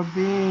who were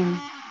being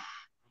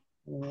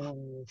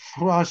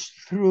thrust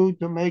through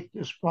to make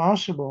this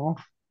possible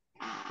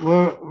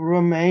were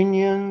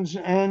Romanians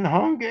and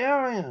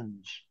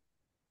Hungarians.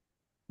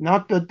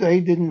 Not that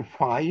they didn't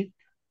fight,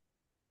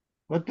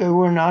 but they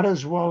were not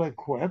as well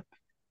equipped,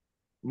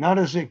 not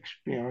as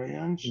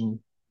experienced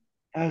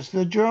as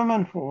the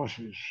German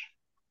forces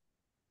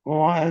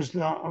or as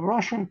the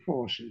Russian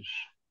forces.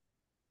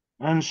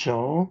 And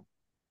so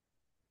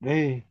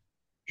the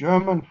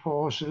German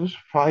forces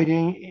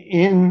fighting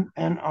in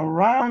and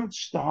around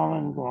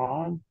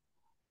Stalingrad,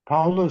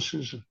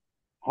 Paulus's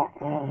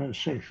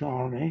Sixth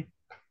Army,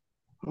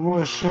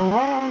 were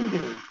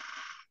surrounded.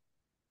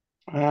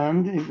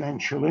 And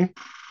eventually,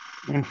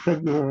 in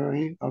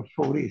February of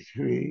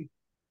 43,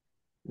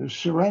 they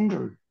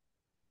surrendered.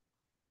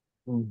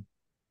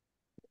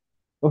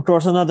 Of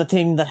course, another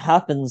thing that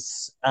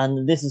happens,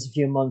 and this is a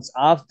few months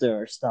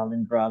after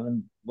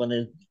Stalingrad, when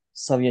the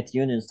Soviet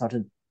Union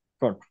started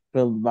to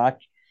build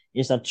back,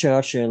 is that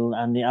Churchill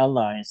and the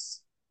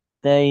Allies,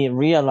 they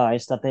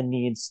realized that they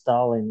need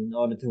Stalin in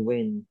order to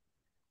win.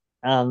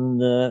 And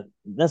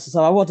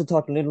so I want to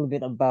talk a little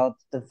bit about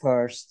the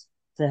first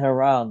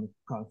Tehran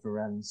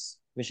conference,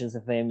 which is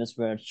the famous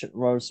where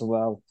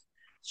Roosevelt,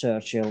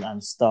 Churchill,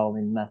 and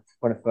Stalin met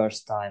for the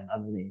first time, I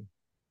believe.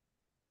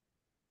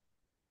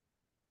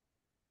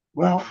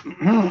 Well,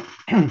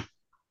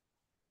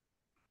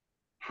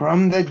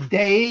 from the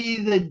day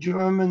the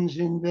Germans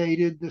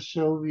invaded the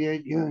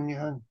Soviet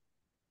Union,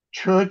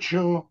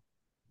 Churchill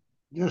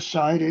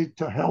decided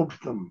to help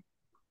them.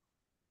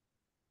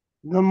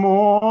 The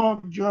more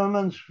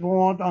Germans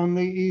fought on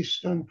the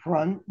Eastern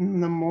Front,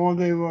 and the more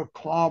they were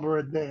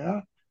clobbered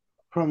there,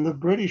 from the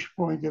British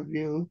point of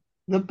view,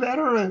 the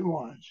better it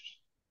was.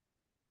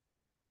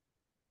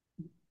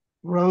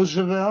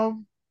 Roosevelt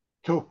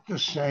took the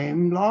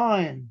same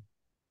line.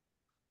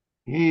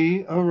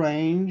 He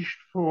arranged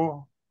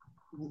for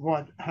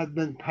what had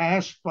been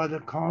passed by the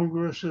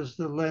Congress as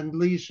the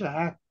Lend-Lease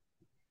Act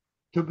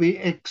to be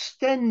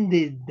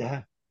extended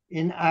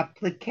in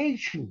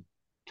application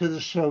to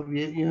the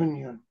Soviet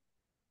Union.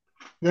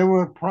 There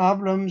were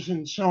problems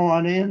and so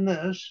on in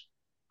this.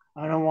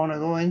 I don't want to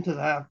go into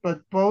that,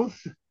 but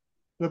both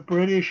the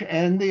British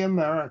and the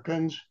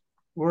Americans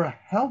were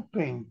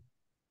helping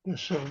the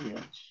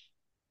Soviets.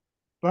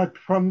 But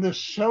from the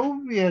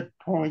Soviet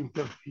point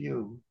of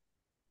view,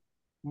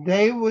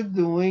 they were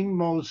doing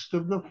most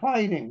of the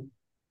fighting.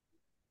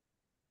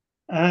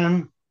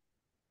 And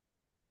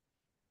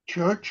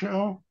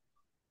Churchill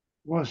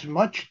was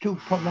much too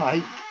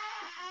polite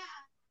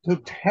to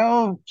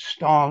tell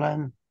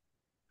Stalin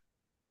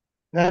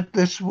that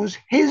this was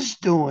his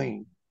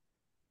doing.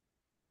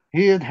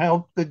 He had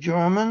helped the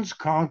Germans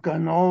conquer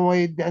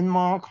Norway,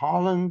 Denmark,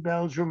 Holland,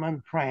 Belgium,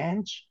 and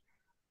France.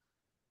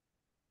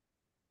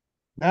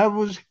 That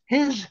was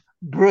his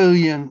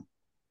brilliant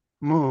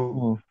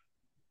move.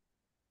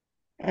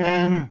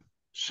 And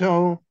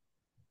so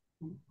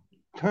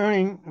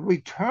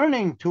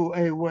returning to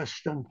a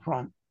Western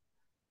Front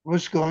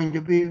was going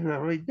to be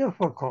very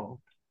difficult.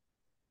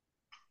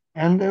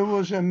 And there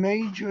was a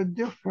major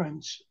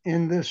difference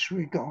in this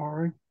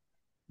regard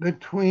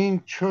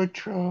between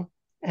Churchill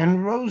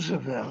and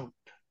Roosevelt.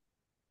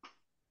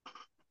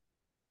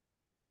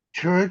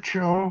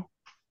 Churchill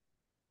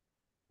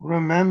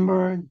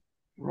remembered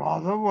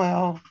rather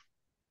well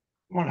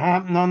what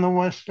happened on the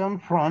Western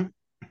Front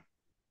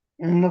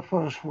in the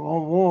First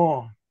World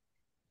War.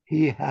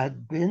 He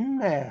had been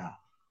there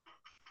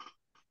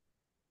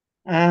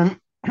and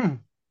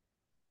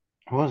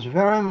was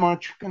very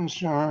much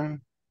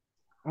concerned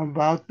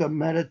about the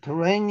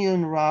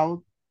Mediterranean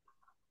route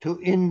to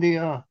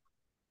India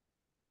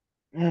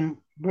and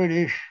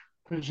British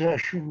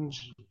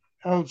possessions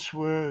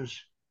elsewhere,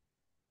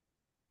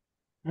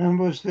 and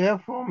was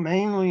therefore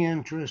mainly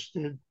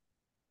interested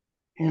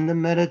in the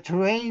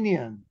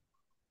Mediterranean.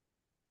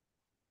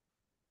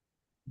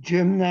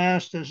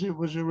 Gymnast, as it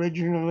was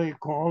originally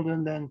called,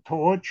 and then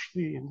Torch,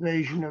 the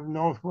invasion of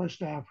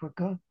Northwest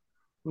Africa,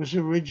 was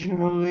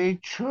originally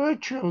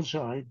Churchill's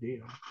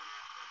idea.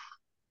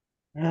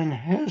 And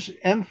his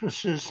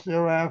emphasis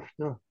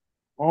thereafter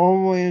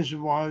always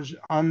was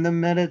on the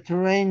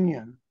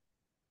Mediterranean.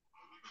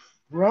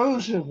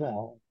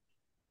 Roosevelt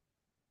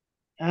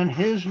and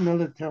his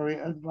military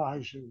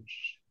advisors,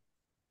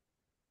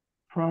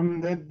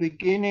 from the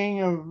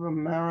beginning of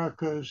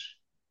America's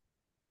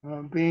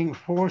being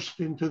forced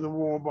into the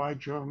war by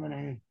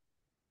Germany,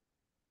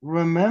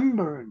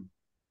 remembered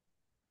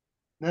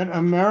that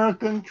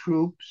American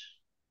troops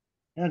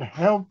had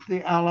helped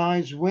the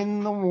Allies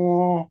win the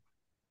war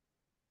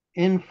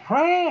in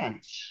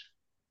France,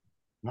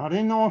 not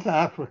in North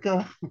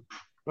Africa,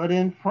 but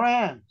in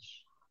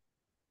France.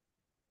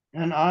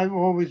 And I've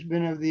always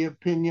been of the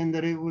opinion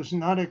that it was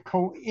not a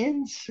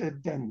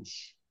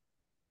coincidence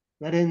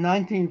that in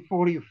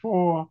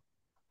 1944,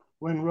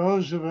 when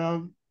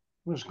Roosevelt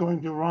was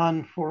going to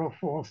run for a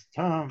fourth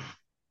term,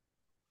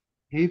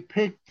 he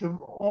picked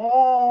of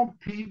all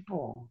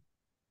people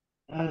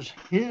as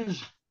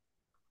his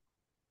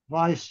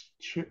vice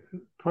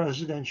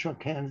presidential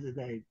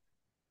candidate,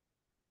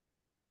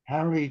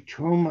 Harry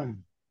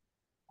Truman,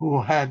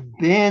 who had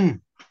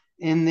been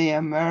in the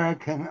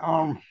American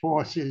Armed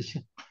Forces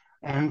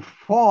and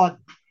fought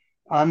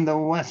on the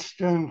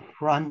Western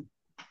Front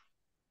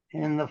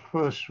in the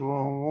First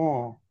World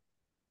War.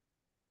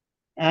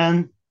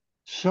 And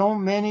so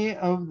many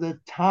of the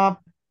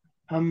top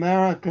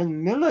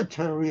American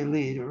military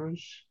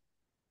leaders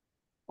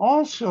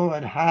also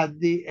had had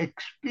the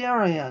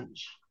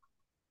experience.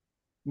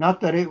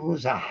 Not that it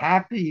was a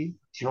happy,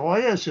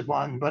 joyous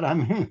one, but I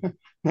mean,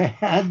 they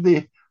had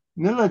the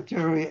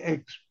military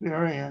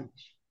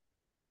experience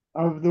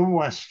of the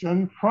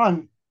Western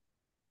Front.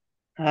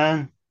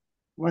 And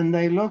when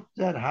they looked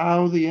at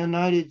how the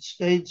United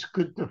States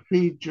could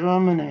defeat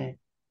Germany,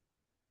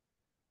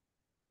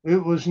 it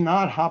was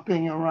not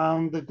hopping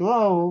around the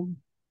globe,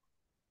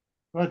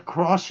 but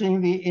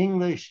crossing the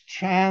English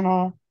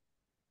Channel,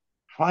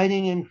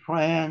 fighting in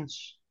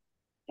France,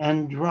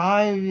 and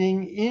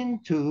driving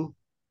into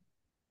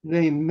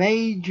the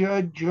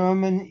major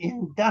German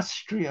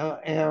industrial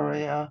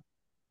area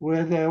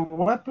where their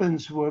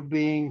weapons were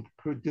being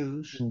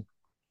produced.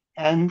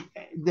 And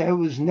there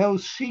was no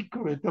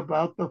secret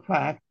about the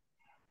fact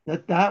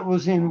that that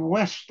was in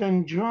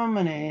Western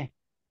Germany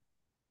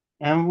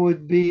and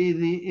would be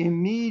the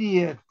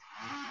immediate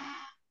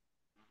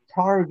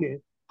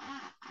target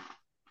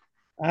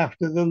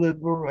after the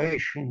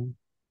liberation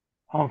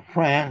of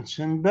France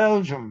and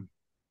Belgium.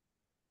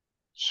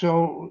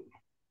 So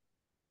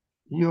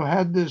you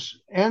had this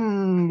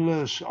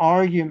endless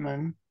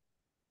argument,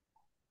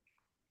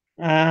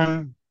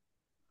 and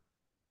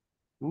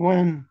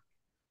when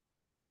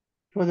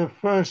for the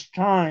first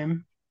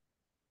time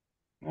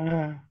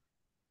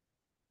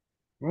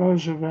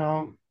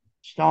Roosevelt,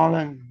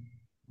 Stalin,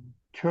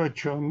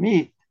 Churchill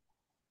meet,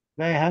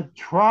 they had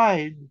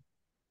tried,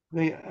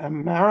 the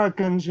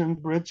Americans and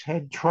Brits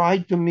had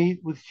tried to meet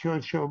with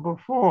Churchill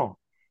before,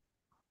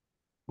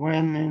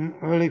 when in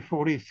early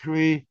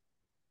 43,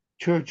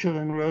 Churchill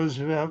and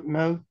Roosevelt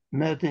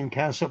met in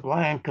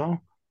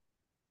Casablanca.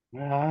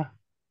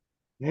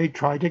 They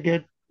tried to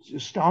get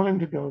Stalin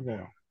to go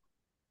there,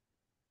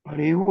 but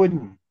he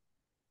wouldn't.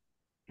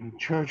 And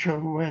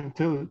Churchill went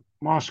to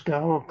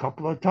Moscow a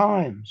couple of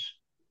times,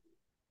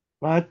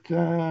 but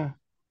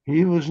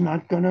he was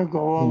not going to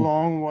go a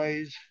long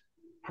ways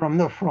from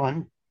the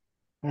front,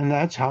 and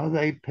that's how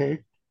they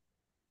picked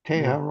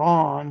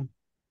Tehran,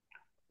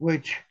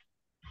 which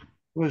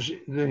was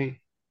the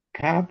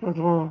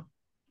capital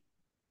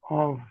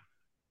of,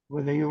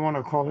 whether you want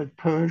to call it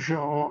Persia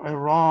or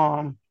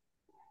Iran,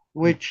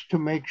 which, to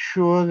make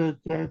sure that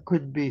there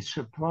could be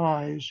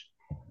supplies,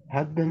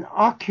 had been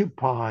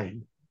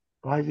occupied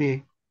by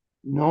the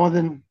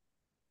northern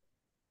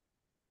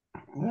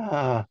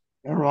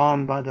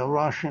Iran by the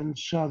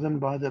Russians, southern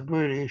by the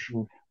British,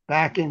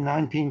 back in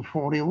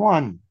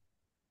 1941.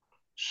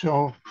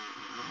 So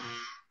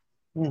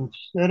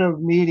instead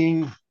of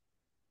meeting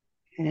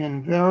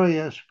in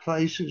various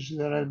places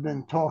that had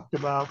been talked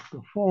about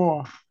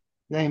before.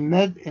 They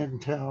met in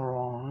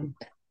Tehran.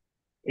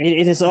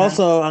 It is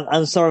also,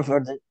 I'm sorry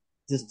for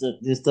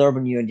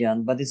disturbing you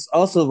again, but it's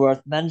also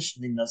worth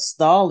mentioning that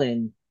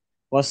Stalin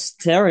was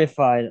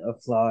terrified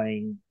of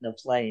flying the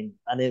plane,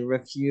 and he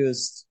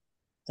refused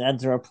to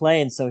enter a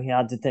plane, so he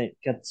had to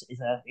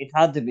it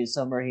had to be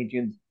somewhere he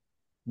could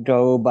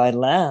go by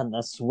land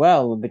as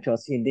well,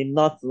 because he did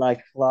not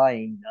like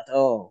flying at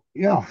all.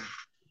 Yeah,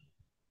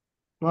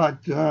 but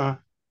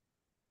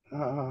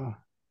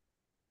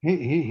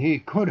he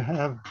could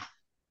have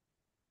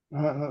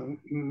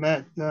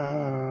met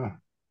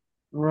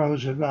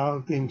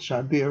Roosevelt in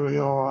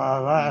Siberia or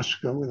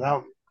Alaska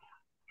without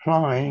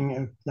flying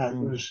if that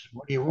was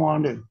what he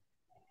wanted.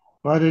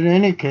 But in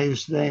any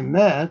case, they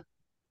met,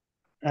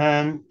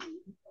 and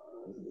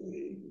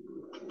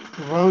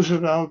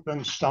Roosevelt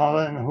and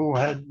Stalin, who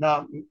had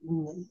not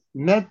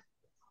met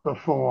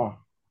before,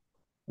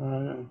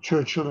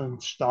 Churchill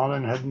and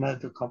Stalin had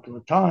met a couple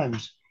of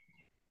times,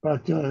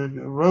 but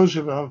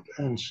Roosevelt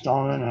and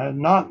Stalin had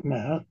not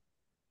met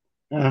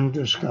and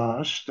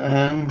discussed.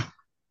 And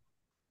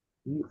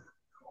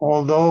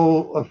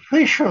although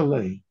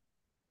officially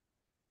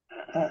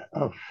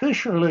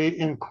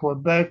in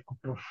Quebec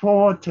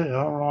before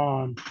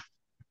Tehran,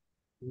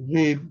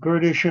 the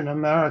British and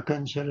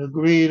Americans had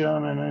agreed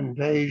on an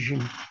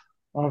invasion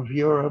of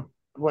Europe,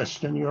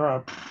 Western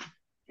Europe,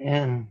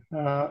 in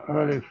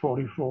early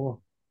 44.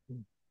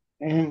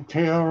 In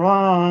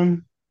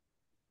Tehran,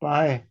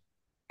 by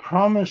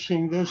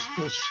promising this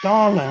to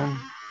Stalin,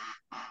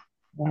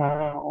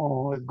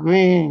 or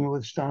agreeing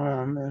with Stalin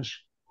on this,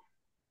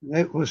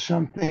 it was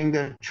something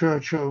that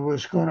Churchill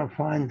was going to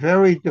find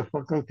very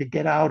difficult to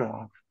get out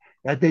of.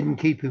 That didn't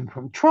keep him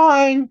from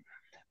trying,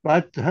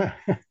 but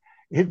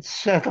it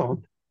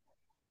settled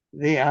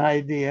the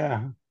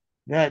idea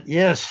that,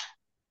 yes,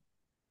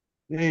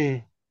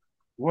 the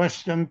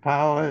Western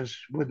powers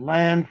would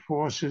land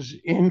forces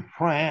in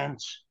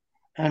France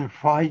and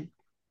fight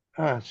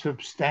a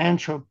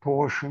substantial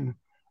portion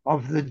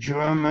of the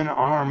German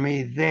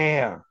army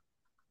there.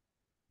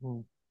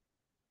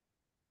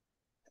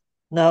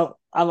 Now,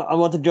 I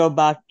want to go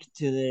back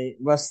to the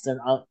Western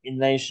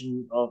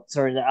invasion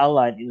the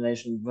Allied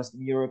invasion of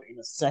Western Europe in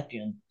a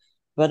second.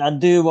 But I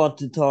want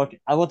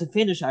to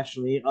finish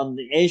actually on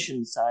the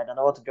Asian side, and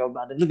I want to go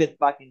back a little bit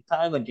back in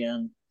time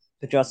again,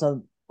 because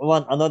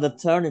another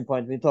turning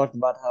point, we talked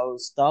about how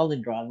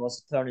Stalingrad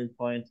was a turning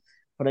point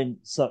for the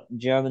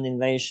German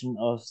invasion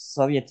of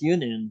Soviet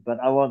Union. But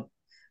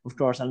of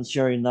course, I'm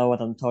sure you know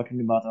what I'm talking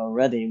about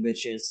already,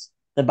 which is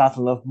the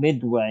Battle of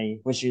Midway,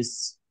 which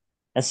is,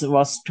 as it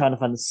was kind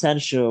of an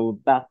essential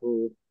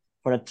battle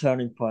for the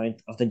turning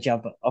point of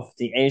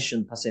the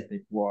Asian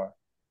Pacific War.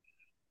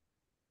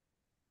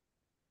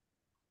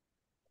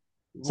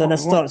 So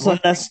let's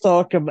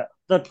talk a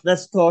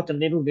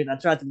little bit. I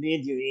tried to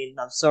lead you in.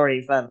 I'm sorry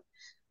if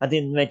I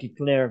didn't make it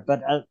clear,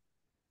 but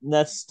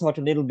let's talk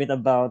a little bit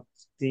about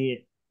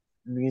the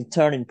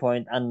turning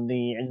point and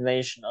the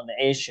invasion on the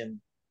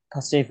Asian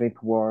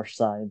Pacific War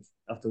side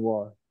of the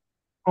war.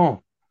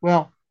 Oh,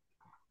 well,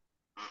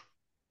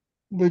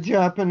 the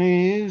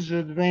Japanese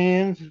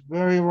advanced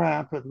very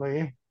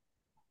rapidly,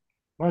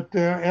 but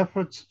their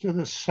efforts to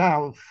the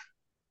south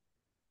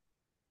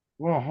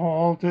were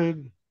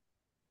halted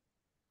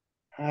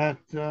at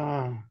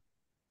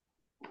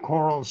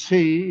Coral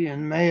Sea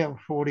in May of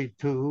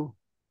 42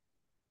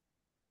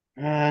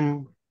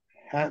 and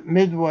at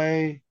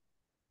Midway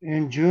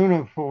in June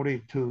of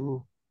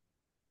 42.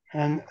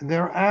 And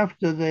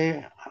thereafter,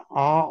 they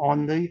are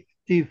on the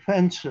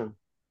defensive.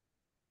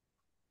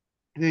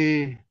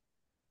 The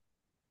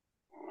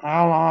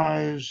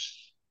Allies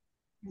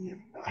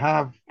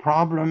have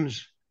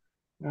problems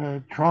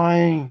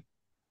trying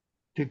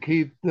to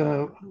keep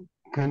the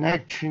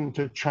connection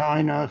to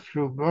China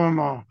through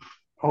Burma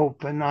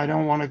open. I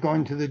don't want to go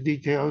into the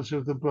details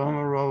of the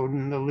Burma Road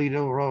and the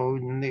Lido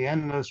Road and the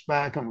endless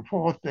back and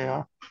forth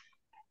there,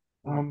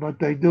 but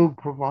they do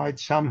provide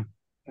some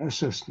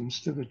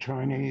assistance to the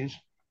Chinese.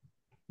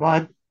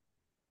 But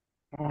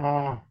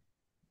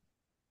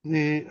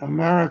the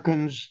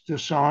Americans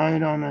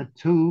decide on a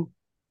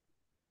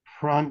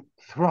two-front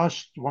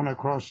thrust, one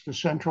across the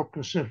Central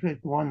Pacific,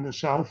 one the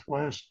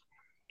Southwest,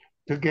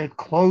 to get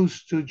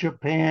close to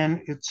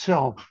Japan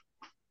itself.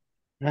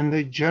 And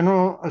the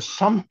general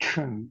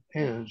assumption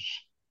is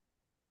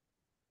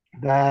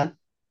that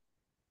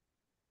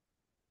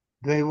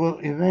they will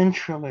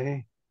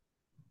eventually,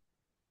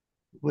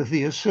 with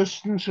the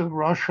assistance of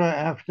Russia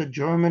after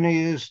Germany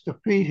is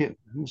defeated,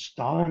 and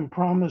Stalin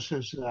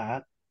promises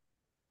that,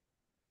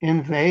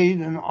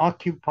 invade and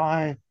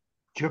occupy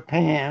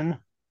Japan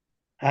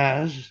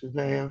as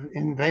they have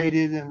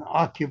invaded and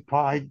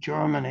occupied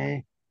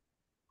Germany,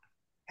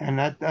 and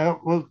that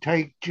will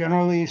take,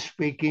 generally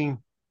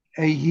speaking,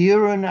 a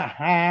year and a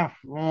half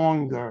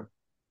longer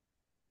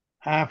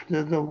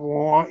after the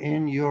war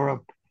in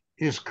Europe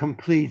is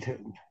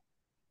completed.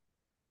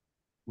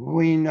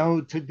 We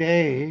know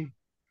today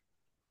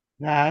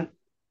that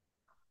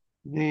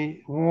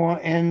the war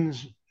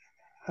ends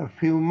a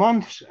few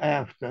months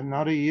after,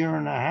 not a year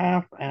and a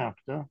half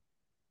after,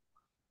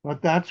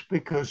 but that's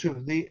because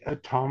of the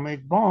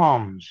atomic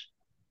bombs.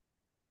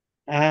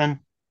 And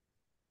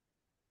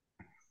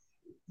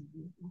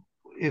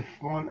if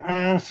one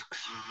asks,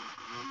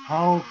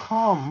 how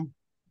come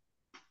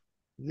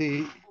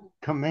the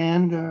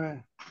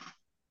commander,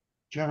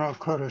 General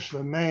Curtis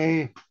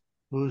LeMay,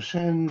 who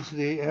sends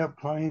the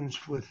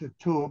airplanes with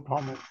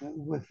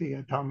the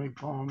atomic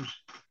bombs,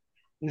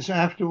 is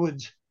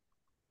afterwards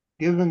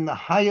given the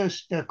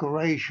highest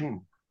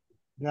decoration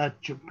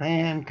that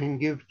Japan can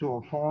give to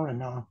a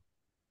foreigner,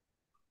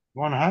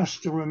 one has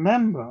to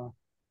remember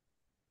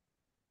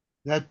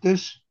that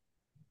this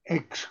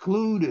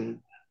excluded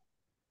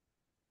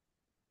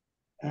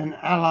an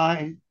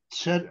Allied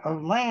set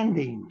of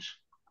landings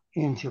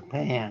in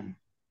Japan.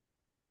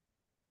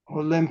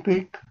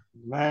 Olympic,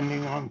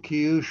 landing on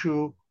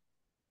Kyushu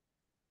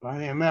by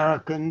the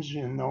Americans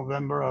in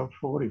November of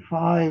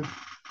 45,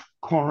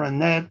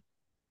 Coronet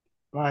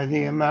by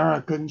the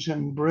Americans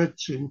and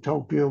Brits in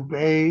Tokyo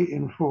Bay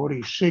in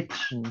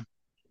 46,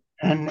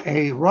 and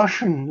a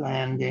Russian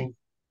landing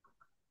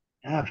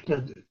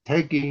after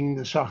taking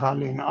the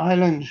Sakhalin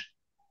Islands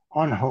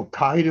on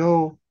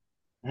Hokkaido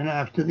and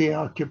after the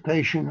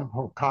occupation of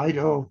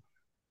Hokkaido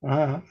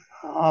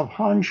of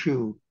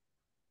Honshu.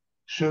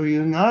 So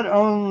you not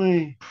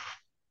only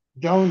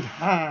don't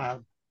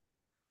have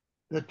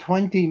the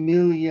 20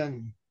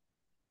 million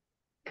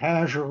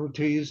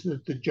casualties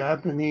that the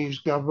Japanese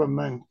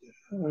government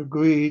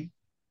agreed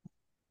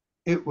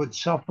it would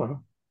suffer,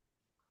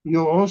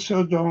 you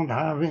also don't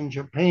have in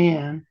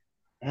Japan,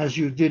 as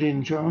you did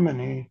in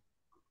Germany,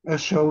 a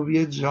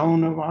Soviet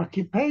zone of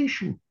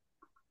occupation.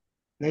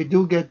 They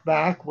do get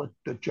back what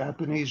the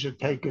Japanese had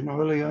taken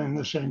earlier in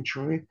the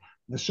century,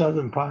 the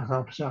southern part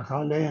of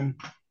Sakhalin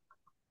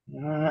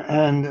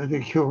and the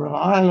Kuril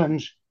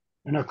Islands,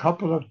 and a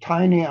couple of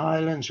tiny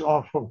islands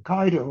off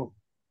Hokkaido,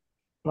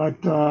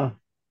 but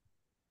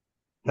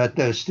that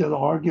they're still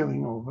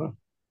arguing over.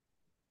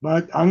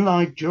 But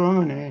unlike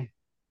Germany,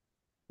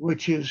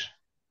 which is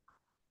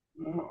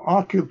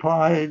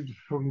occupied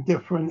from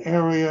different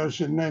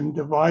areas and then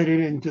divided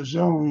into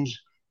zones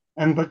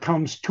and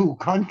becomes two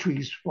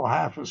countries for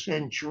half a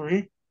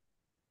century,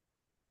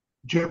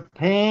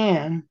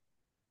 Japan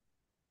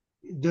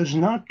does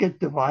not get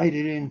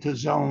divided into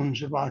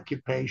zones of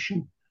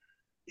occupation.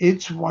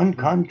 It's one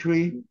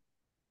country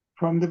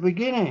from the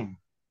beginning.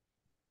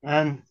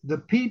 And the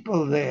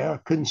people there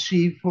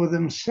conceive for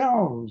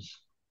themselves.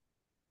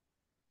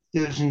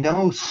 There's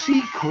no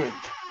secret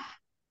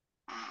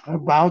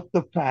about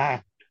the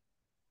fact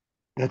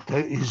that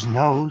there is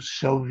no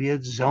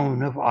Soviet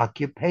zone of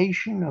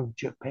occupation of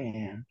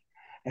Japan,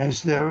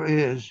 as there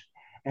is,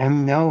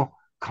 and no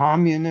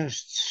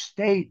communist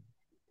state,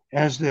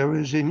 as there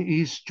is in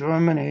East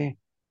Germany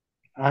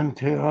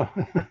until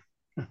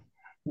the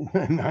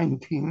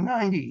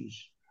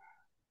 1990s.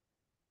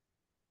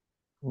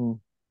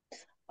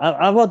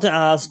 I want to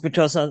ask,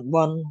 because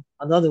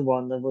another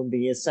one that would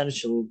be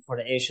essential for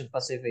the Asian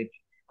Pacific,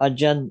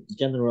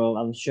 general,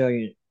 I'm sure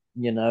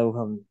you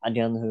know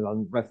again who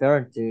I'm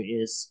referring to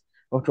is,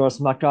 of course,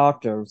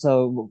 MacArthur.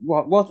 So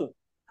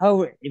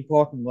how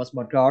important was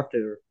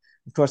MacArthur?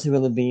 Of course, he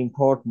will be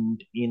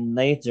important in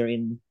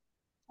making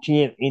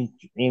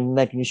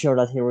sure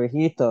that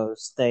Hirohito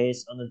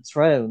stays on the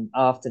throne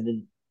after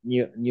the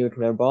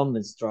nuclear bomb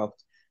is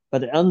dropped.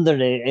 But under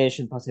the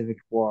Asian Pacific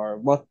War,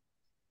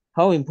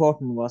 how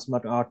important was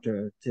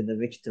MacArthur to the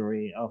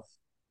victory of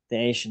the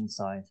Asian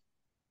side?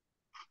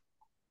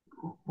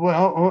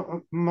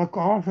 Well,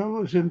 MacArthur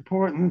was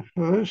important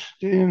first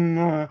he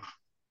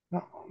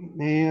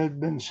had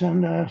been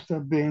sent after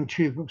being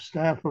chief of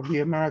staff of the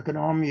American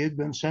Army. He had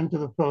been sent to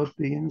the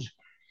Philippines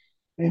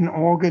in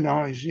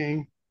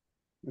organizing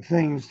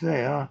things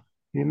there.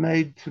 He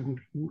made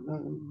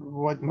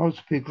what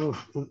most people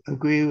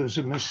agree was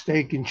a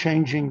mistake in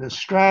changing the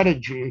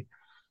strategy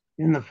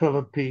in the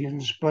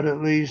Philippines, but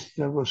at least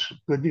there was a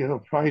good deal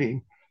of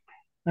fighting.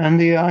 And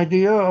the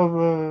idea of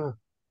a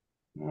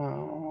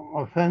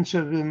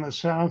offensive in the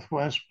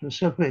Southwest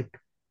Pacific,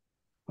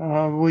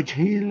 which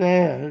he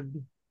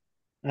led,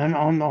 and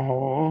on the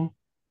whole,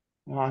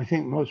 I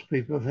think most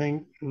people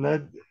think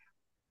led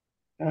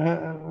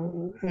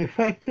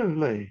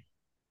effectively.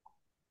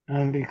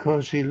 And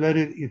because he led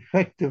it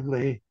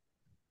effectively,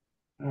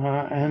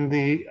 and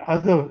the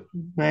other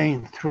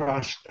main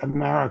thrust,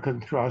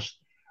 American thrust,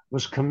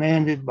 was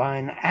commanded by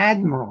an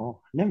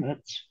admiral,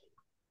 Nimitz,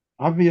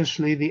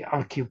 obviously the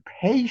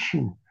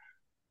occupation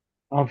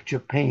of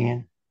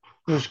Japan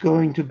was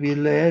going to be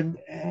led,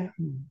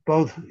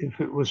 both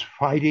if it was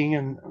fighting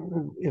and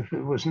if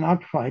it was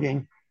not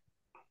fighting,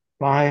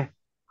 by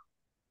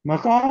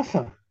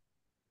MacArthur.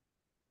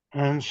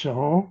 And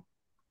so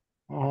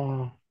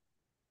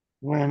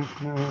when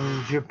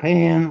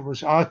Japan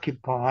was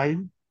occupied,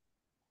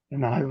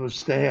 and I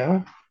was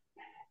there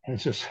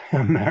as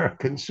an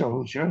American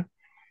soldier,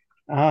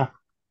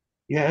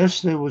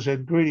 yes, there was a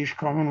British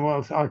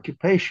Commonwealth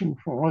occupation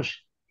force,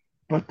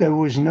 but there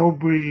was no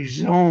British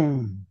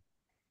zone.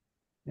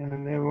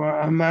 and there were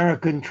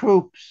American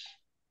troops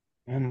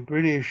and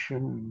British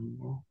and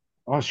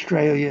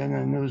Australian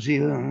and New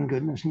Zealand and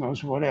goodness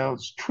knows what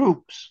else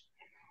troops.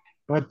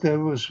 But there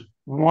was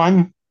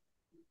one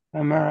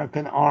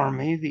American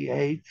Army, the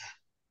 8th,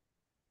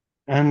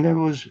 and there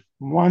was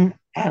one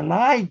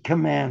Allied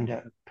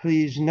commander.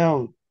 Please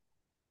note,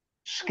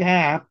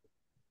 SCAP,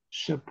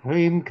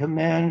 Supreme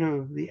Commander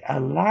of the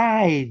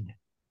Allied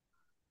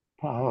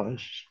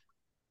powers,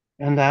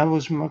 and that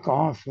was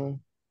MacArthur,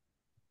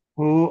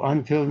 who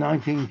until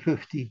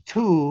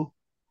 1952,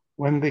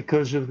 when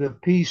because of the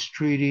peace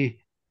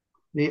treaty,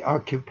 the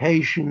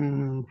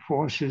occupation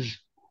forces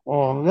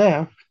all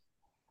left,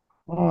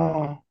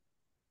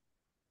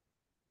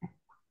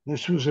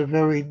 this was a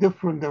very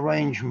different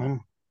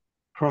arrangement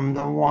from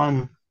the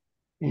one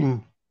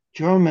in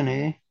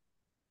Germany,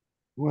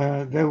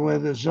 where there were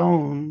the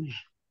zones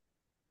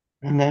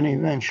and then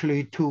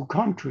eventually two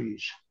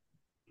countries.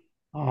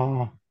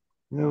 There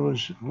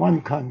was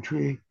one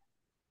country,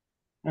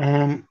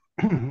 and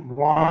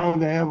while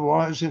there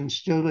was and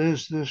still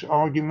is this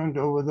argument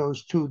over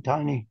those two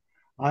tiny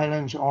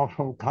islands off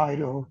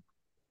Hokkaido,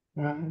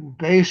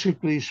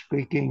 basically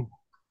speaking,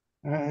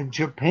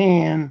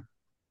 Japan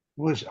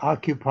was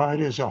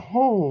occupied as a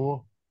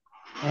whole,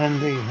 and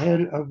the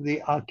head of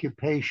the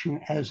occupation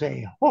as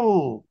a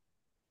whole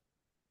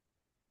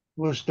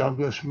was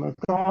Douglas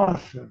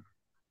MacArthur.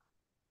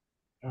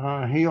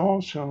 He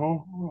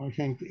also, I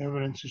think the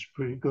evidence is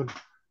pretty good,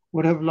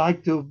 would have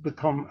liked to have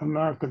become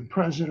American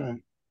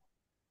president,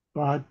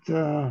 but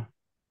there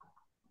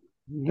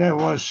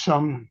was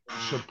some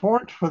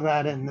support for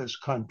that in this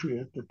country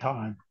at the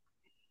time,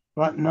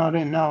 but not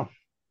enough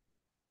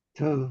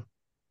to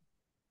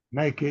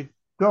make it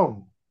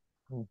go.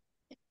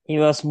 He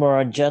was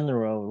more a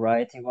general,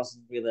 right? He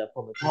wasn't really a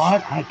politician.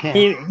 What? I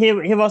can't.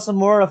 He was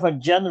more of a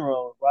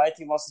general, right?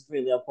 He wasn't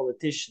really a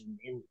politician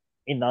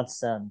in that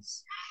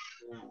sense.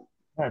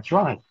 That's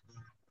right.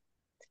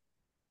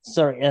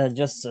 Sorry,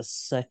 just a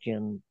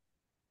second.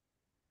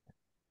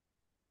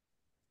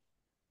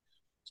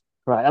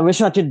 Right, I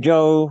wish I could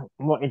go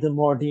into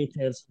more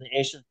details on the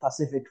Asian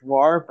Pacific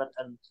War, but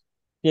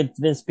we've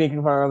been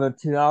speaking for over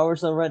 2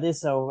 hours already,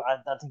 so I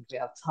don't think we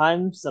have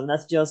time. So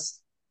let's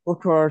just, of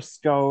course,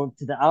 go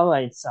to the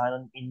Allied side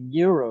in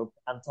Europe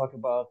and talk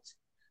about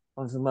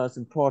one of the most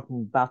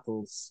important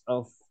battles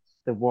of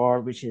the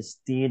war, which is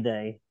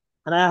D-Day.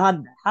 And I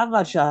had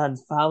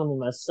family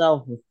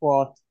myself who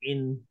fought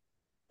in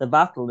the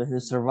battle, who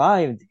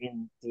survived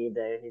in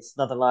D-Day. He's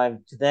not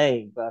alive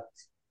today, but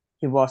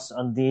he was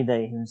on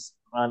D-Day. He was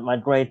my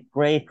great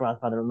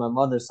grandfather on my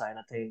mother's side,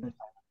 I think.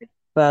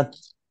 But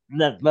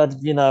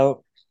you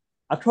know,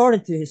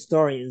 according to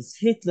historians,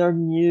 Hitler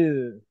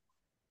knew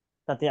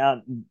that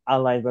the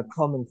Allies were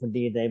coming for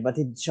D-Day, but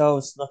he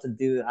chose not to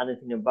do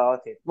anything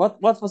about it. What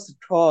was the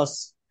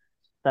cause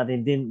that he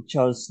didn't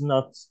chose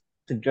not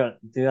to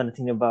do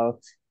anything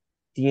about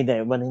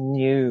D-Day when he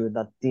knew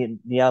that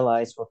the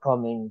Allies were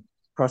coming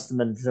across the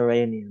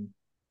Mediterranean?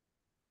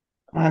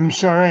 I'm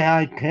sorry,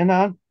 I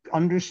cannot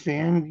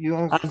understand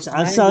your language.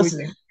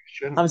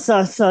 I'm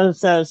so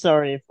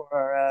sorry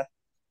for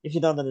if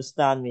you don't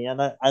understand me,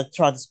 and I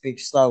try to speak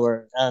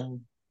slower.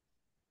 And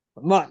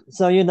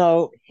so you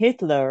know,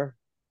 Hitler,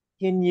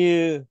 he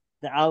knew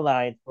the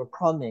Allies were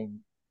coming,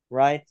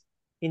 right?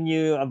 He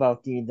knew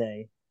about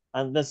D-Day,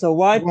 and so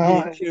why did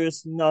he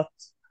choose not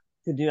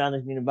to do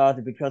anything about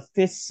it? Because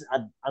this,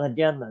 and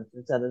again,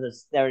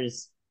 there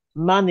is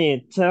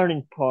many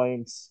turning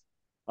points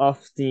of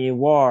the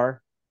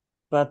war,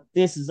 but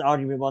this is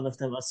arguably one of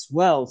them as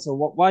well. So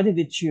why did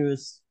he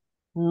choose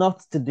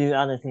not to do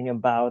anything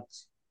about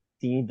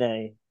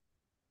D-Day?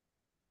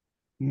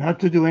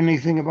 Not to do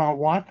anything about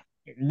what?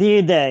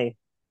 D-Day,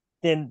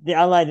 the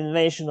Allied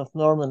invasion of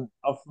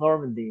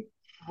Normandy.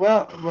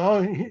 Well,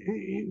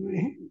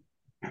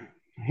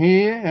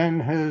 he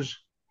and his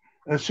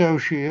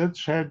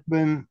associates had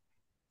been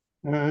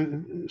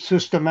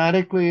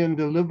systematically and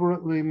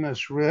deliberately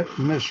misled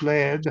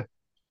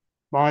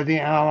by the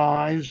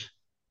Allies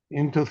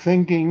into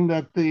thinking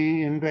that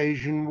the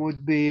invasion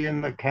would be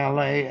in the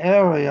Calais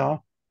area.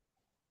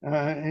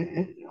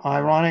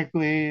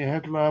 Ironically,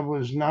 Hitler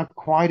was not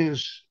quite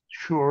as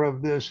sure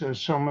of this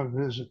as some of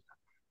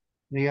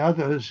the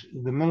others,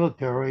 the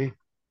military,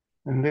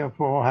 and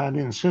therefore had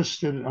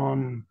insisted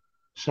on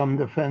some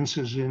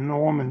defenses in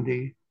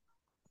Normandy.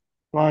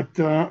 But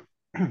the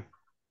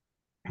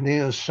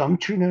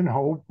assumption and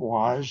hope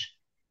was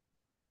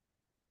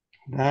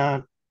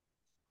that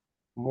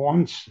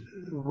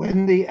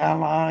when the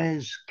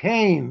Allies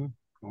came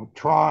or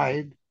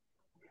tried,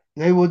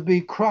 they would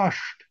be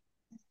crushed,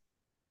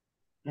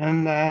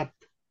 and that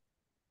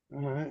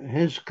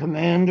his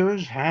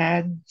commanders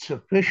had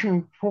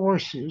sufficient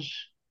forces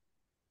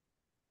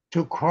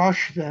to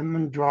crush them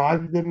and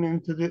drive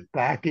them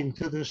back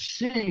into the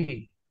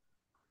sea.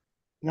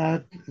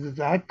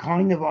 That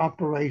kind of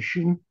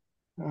operation,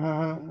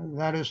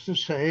 that is to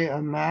say,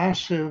 a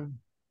massive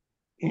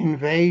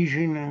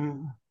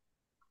invasion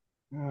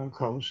and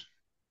coast,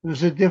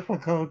 was a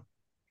difficult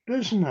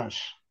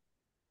business.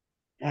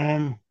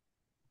 And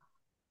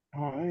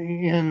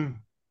in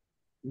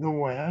the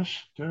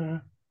West,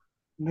 the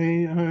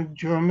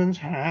Germans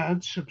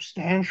had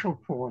substantial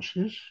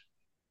forces,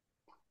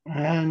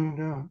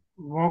 and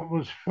what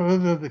was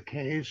further the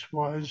case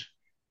was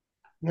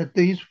that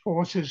these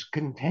forces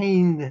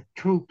contained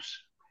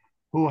troops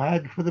who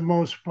had, for the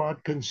most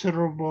part,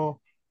 considerable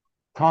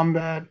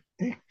combat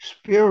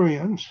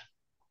experience,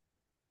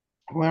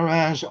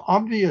 whereas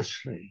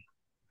obviously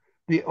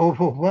the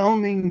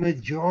overwhelming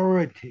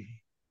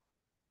majority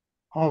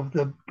of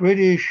the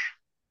British,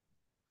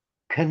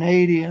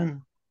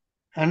 Canadian,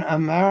 and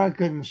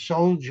American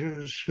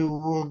soldiers who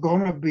were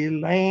going to be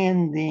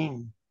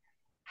landing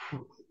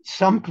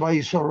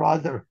someplace or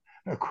other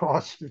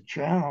across the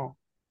channel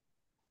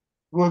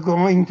were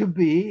going to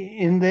be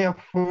in their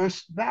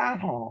first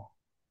battle.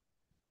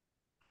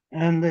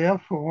 And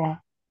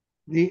therefore,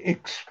 the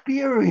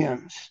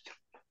experienced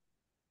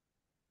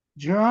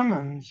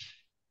Germans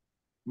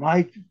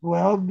might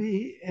well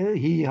be,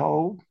 he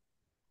hoped,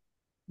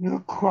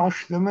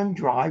 crush them and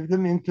drive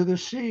them into the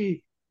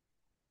sea.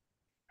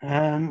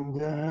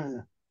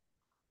 And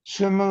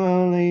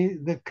similarly,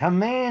 the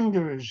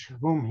commanders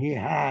whom he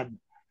had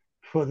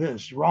for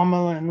this,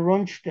 Rommel and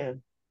Rundstedt,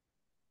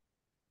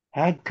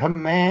 had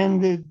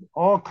commanded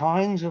all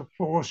kinds of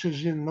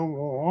forces in the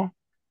war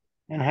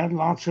and had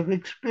lots of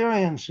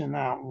experience in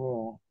that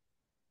war.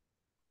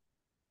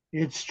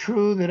 It's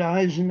true that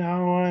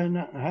Eisenhower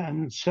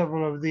and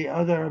several of the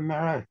other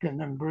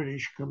American and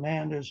British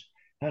commanders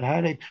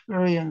had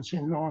experience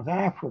in North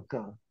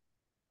Africa,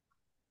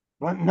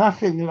 but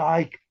nothing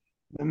like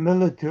the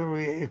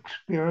military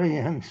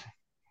experience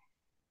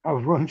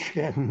of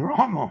Rundstedt and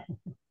Rommel.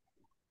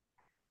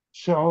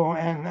 So,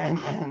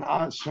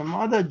 and some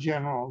other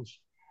generals.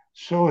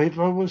 So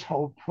Hitler was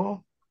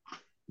hopeful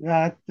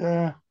that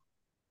the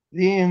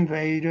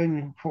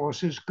invading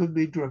forces could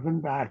be driven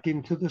back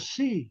into the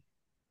sea.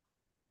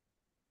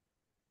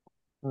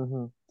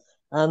 Mm-hmm.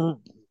 And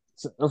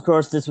of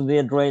course, this would be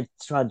a great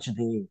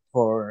tragedy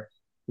for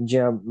the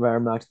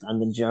Wehrmacht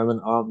and the German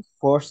armed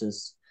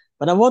forces.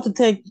 But I want to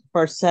take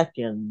for a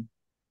second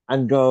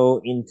and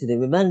go into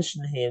we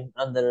mentioned him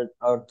under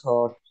our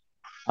talk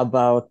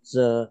about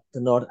the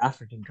North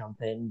African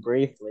campaign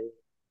briefly.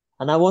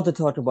 And I want to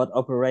talk about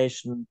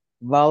Operation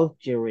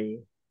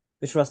Valkyrie,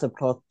 which was the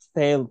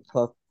failed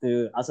plot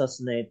to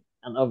assassinate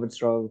and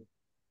overthrow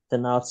the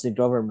Nazi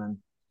government.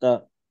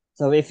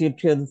 So if you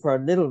could for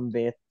a little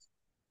bit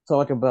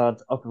talk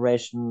about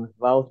Operation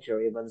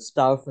Valkyrie when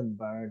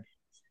Stauffenberg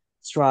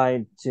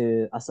tried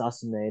to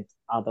assassinate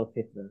Adolf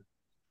Hitler.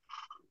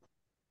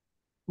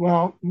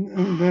 Well,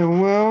 there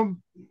were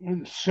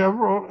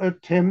several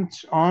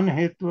attempts on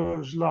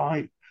Hitler's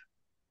life.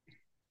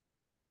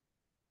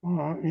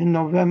 In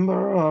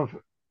November of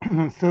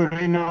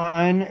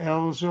 1939,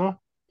 Elsa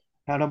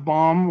had a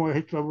bomb where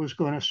Hitler was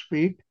going to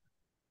speak,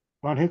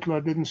 but Hitler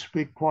didn't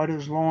speak quite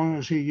as long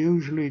as he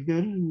usually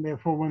did, and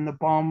therefore when the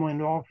bomb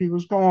went off, he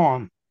was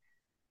gone.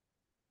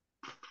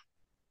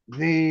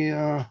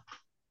 There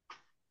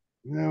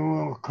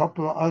were a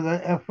couple of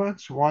other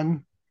efforts.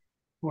 One,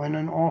 when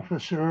an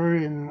officer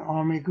in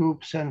Army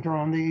Group Center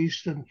on the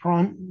Eastern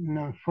Front and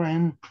a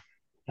friend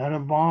had a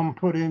bomb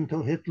put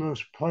into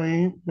Hitler's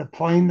plane, the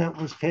plane that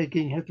was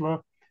taking Hitler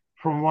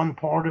from one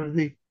part of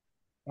the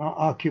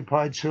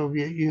occupied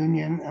Soviet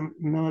Union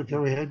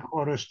military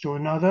headquarters to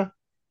another.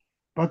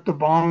 But the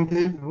bomb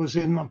was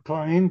in the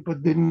plane,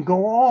 but didn't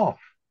go off.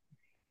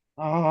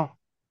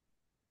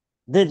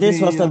 This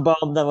was the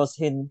bomb that was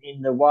hidden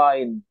in the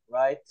wine,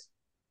 right?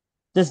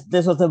 This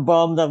was the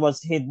bomb that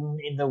was hidden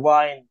in the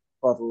wine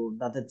bottle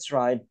that they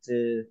tried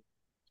to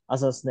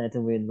assassinate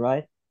him with,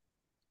 right?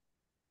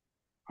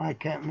 I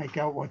can't make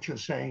out what you're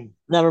saying.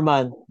 Never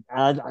mind.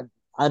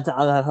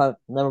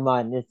 Never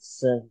mind.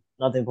 It's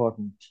not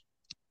important.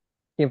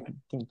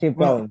 Keep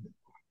going.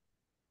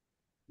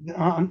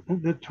 On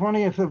the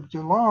 20th of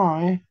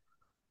July,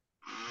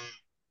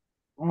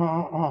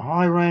 a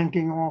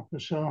high-ranking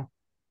officer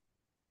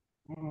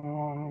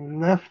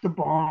left the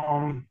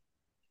bomb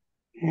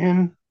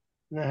in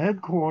the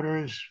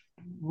headquarters,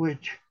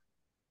 which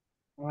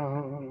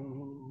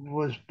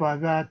was by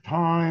that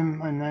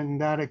time and then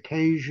that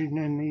occasion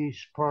in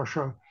East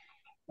Prussia,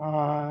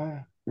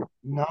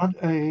 not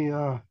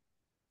a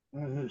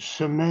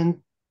cement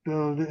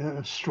building,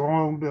 a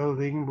strong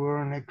building where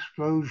an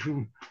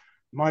explosion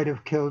might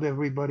have killed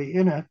everybody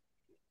in it,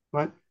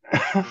 but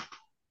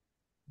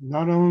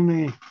not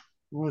only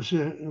were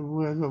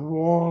the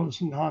walls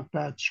not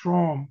that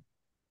strong,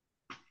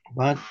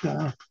 but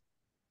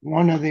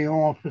one of the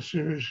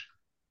officers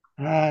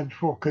had,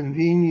 for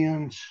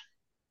convenience,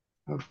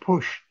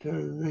 pushed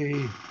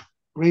the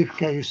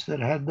briefcase that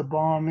had the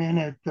bomb in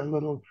it a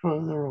little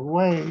further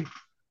away.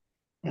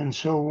 And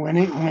so when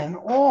it went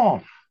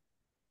off,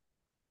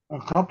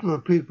 a couple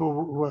of people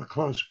who were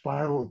close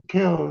by were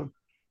killed,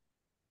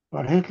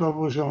 but Hitler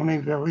was only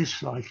very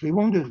slightly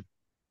wounded.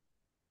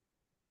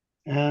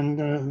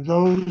 And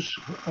those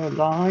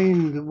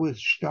aligned with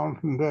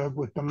Stauffenberg,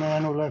 with the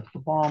man who left the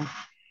bomb,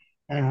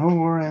 and who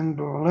were in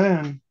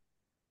Berlin,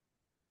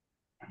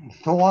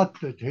 thought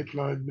that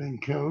Hitler had been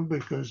killed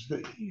because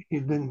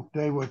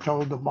they were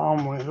told the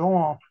bomb went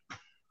off,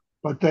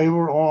 but they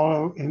were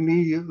all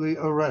immediately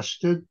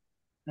arrested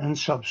and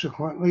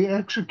subsequently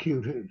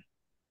executed.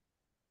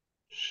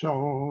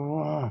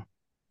 So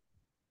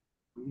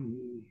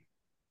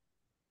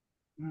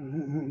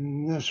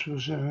this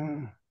was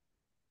a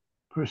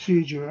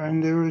procedure,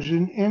 and there is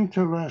an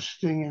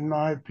interesting, in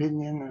my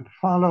opinion,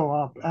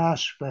 follow-up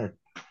aspect.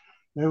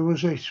 There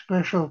was a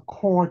special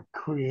court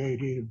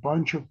created, a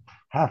bunch of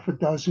half a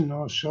dozen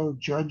or so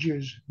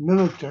judges,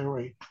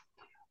 military,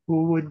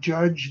 who would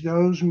judge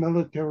those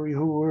military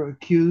who were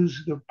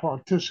accused of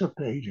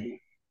participating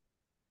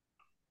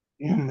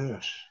in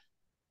this.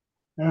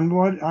 And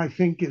what I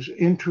think is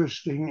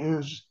interesting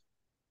is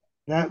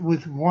that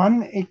with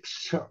one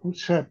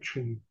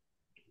exception,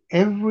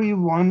 every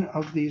one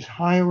of these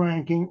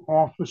high-ranking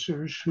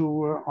officers who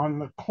were on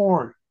the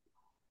court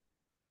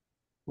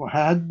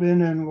had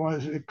been and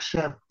was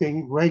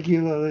accepting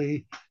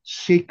regularly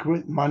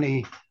secret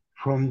money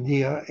from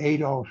the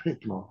Adolf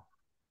Hitler.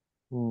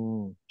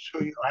 So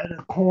you had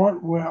a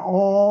court where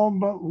all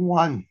but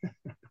one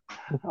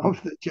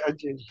of the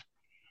judges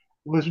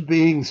was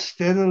being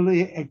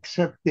steadily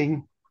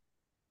accepting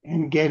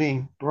and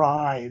getting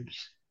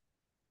bribes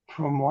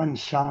from one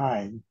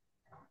side.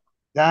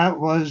 That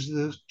was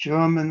the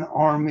German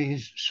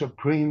army's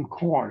Supreme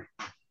Court.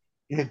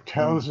 It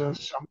tells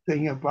us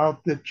something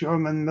about the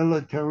German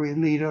military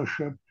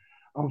leadership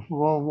of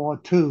World War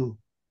II.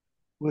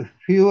 With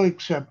few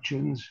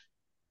exceptions,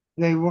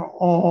 they were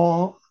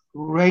all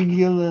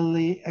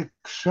regularly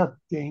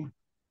accepting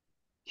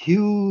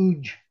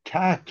huge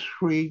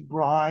tax-free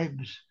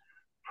bribes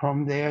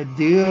from their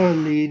dear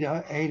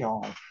leader,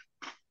 Adolf.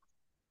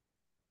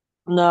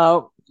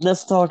 Now,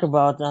 let's talk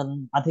about,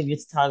 I think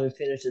it's time we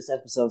finish this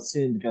episode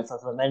soon because,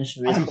 as I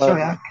mentioned, I'm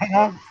sorry, I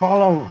cannot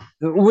follow.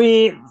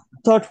 We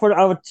talked for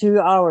our 2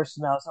 hours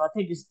now, so I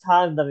think it's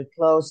time that we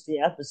close the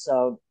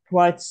episode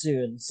quite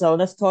soon. So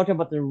let's talk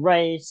about the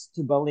race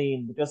to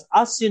Berlin, because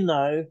as you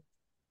know,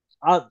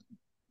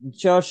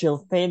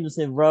 Churchill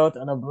famously wrote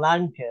on a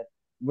blanket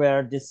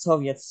where the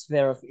Soviet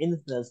sphere of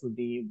influence would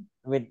be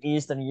with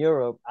Eastern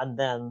Europe, and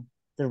then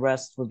the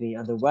rest would be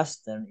under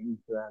Western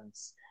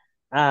influence.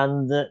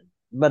 And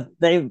but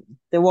the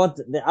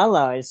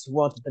Allies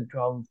wanted to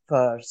come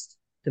first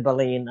to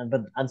Berlin,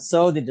 and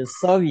so did the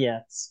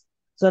Soviets.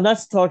 So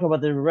let's talk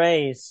about the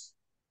race,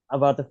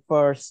 about the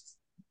first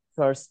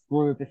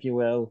group, if you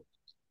will,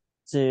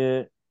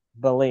 to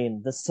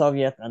Berlin, the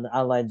Soviet and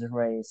Allied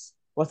race.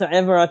 Was there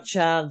ever a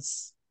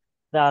chance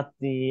that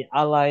the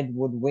Allied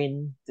would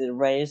win the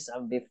race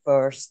and be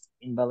first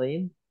in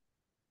Berlin?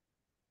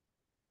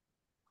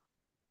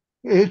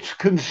 It's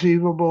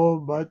conceivable,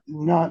 but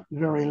not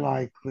very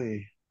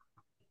likely.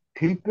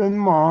 Keep in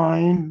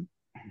mind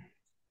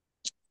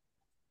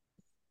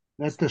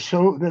that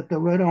the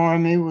Red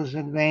Army was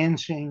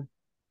advancing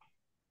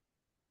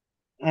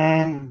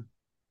and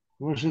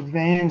was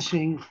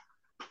advancing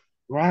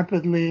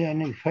rapidly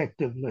and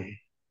effectively,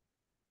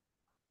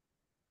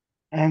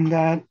 and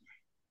that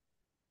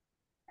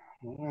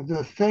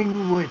the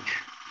thing which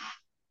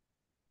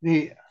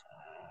the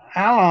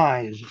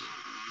Allies,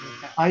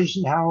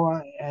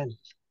 Eisenhower as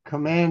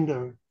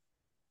commander,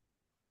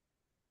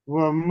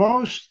 were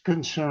most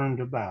concerned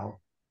about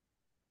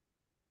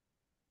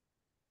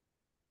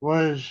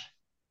was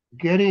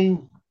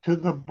getting to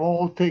the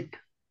Baltic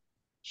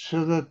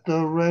so that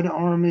the Red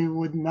Army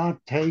would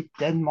not take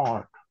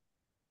Denmark.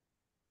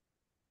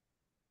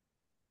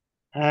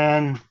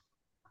 And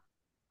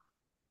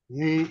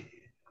the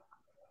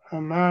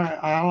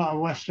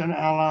Western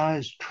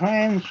Allies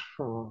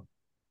transfer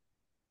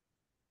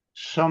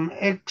some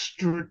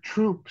extra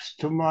troops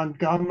to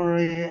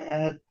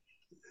Montgomery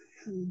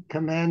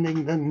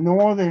commanding the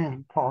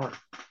northern part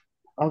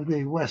of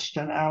the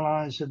Western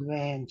Allies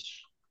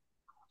advance,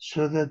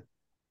 so that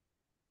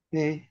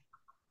the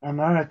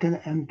American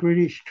and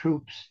British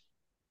troops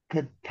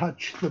could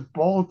touch the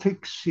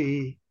Baltic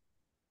Sea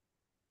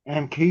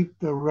and keep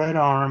the Red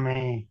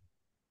Army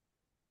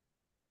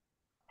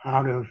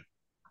out of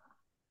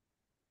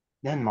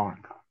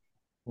Denmark.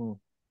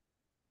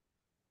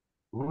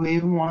 We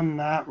won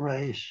that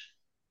race,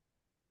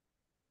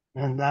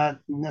 and that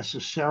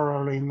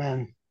necessarily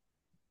meant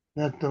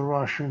that the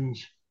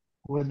Russians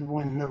would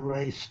win the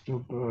race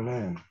to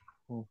Berlin.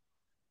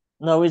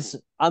 No,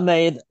 I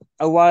made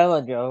a while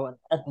ago an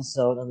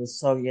episode on the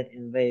Soviet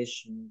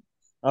invasion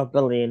of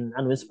Berlin,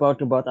 and we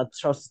spoke about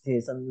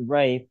atrocities and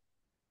rape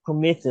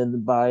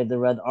committed by the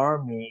Red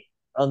Army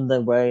on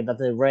the way that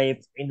they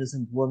raped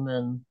innocent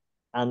women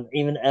and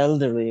even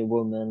elderly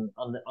women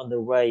on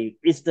the way.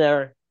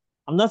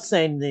 I'm not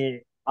saying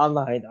the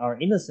Allied are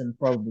innocent,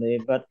 probably,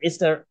 but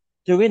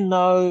do we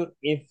know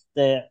if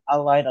the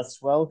Allied as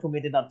well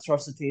committed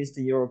atrocities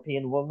to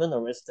European women,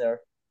 or is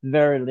there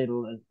very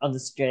little on the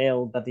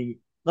scale maybe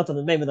not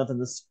on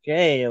the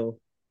scale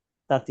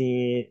that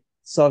the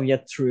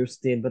Soviet troops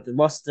did, but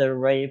was there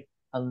rape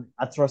and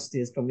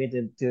atrocities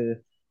committed to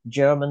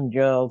German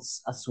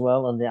girls as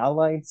well on the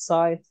Allied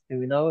side? Do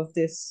we know of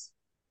this?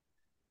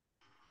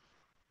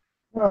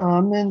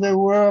 I mean, there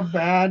were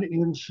bad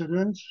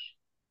incidents,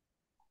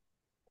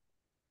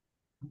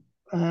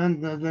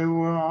 and there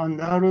were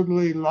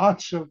undoubtedly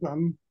lots of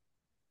them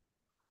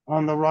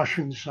on the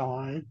Russian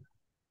side,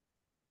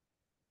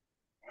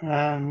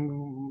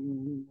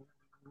 and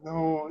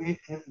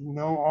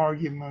no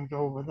argument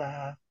over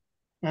that.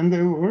 And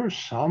there were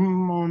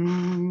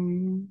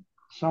some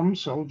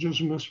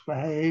soldiers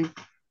misbehaved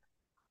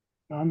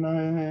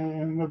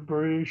in the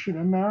British and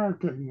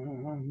American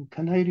and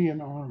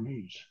Canadian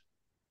armies,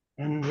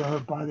 and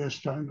by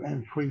this time,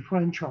 and Free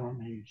French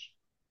armies.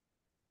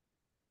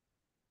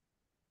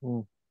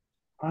 Mm.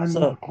 I'm So,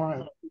 not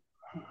quite.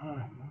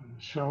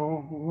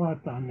 So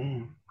what I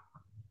mean?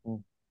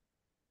 mm.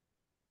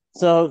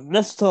 So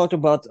let's talk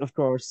about, of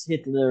course,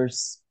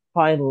 Hitler's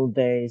final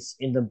days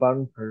in the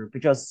bunker,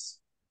 because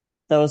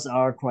those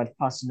are quite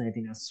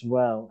fascinating as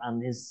well.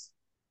 And his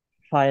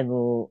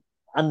final,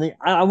 and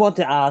I want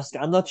to ask,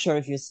 I'm not sure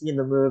if you've seen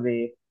the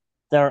movie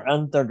Der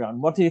Untergang.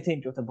 What do you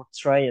think of the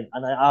portrayal?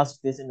 And I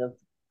asked this in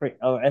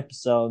our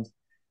episode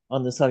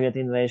on the Soviet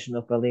invasion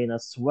of Berlin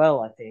as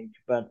well, I think.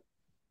 But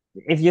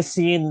if you've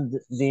seen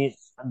the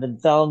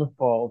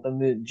downfall,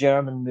 the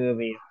German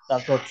movie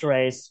that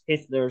portrays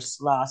Hitler's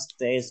last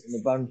days in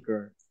the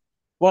bunker,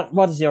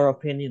 what is your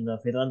opinion of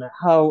it, and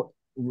how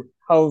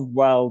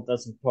well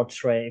does it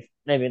portray,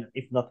 maybe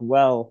if not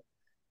well,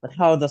 but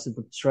how does it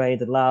portray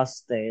the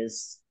last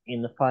days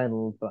in the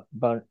final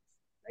of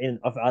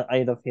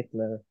Adolf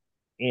Hitler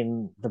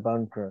in the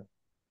bunker?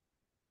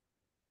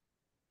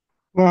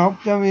 Well,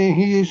 I mean,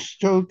 he is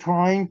still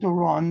trying to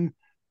run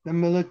the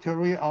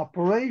military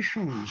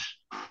operations,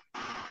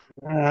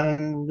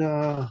 and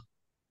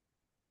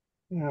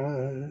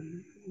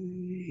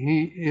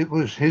it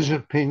was his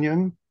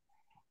opinion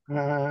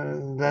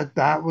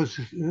that was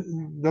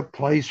the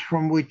place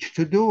from which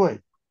to do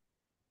it.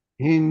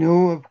 He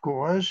knew, of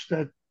course,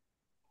 that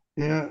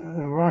the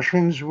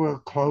Russians were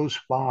close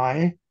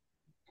by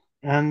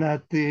and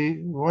that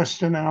the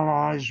Western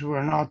Allies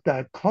were not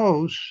that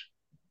close,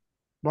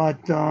 but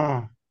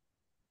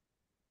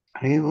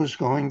he was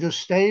going to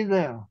stay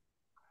there.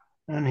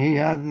 And he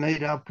had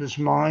made up his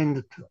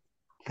mind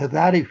to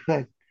that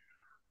effect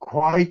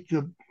quite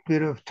a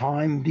bit of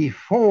time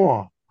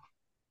before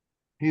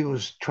he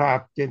was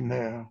trapped in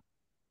there.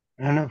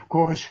 And of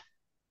course,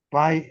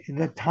 by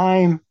the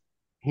time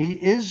he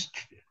is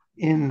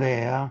in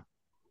there,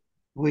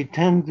 we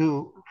tend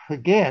to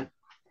forget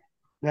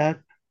that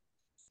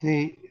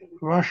the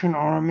Russian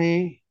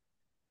army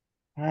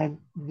had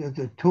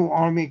the two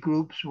army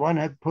groups, one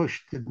had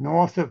pushed to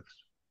north of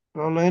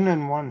Berlin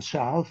and one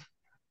south,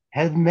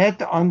 had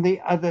met on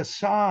the other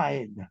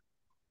side.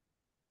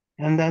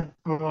 And that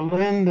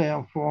Berlin,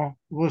 therefore,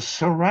 was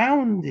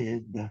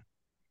surrounded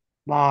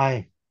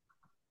by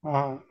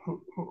uh,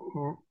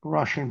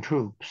 Russian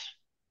troops.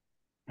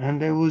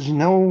 And there was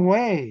no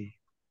way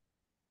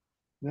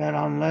that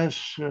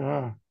unless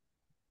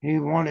he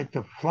wanted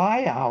to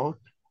fly out,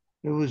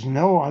 there was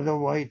no other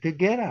way to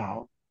get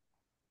out.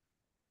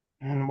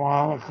 And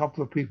while a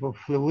couple of people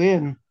flew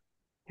in,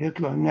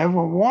 Hitler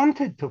never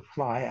wanted to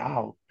fly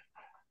out.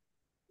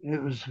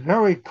 It was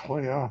very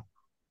clear.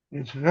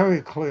 It's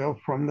very clear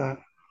from the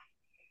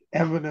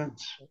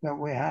evidence that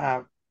we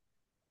have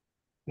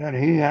that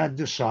he had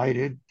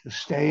decided to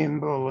stay in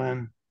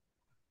Berlin,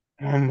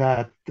 and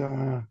that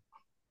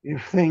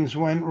if things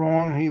went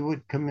wrong, he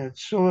would commit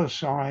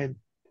suicide.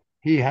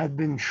 He had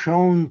been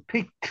shown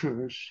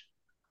pictures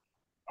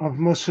of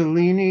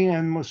Mussolini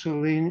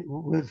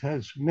with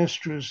his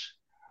mistress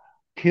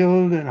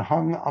killed and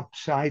hung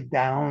upside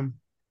down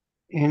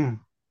in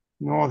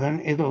northern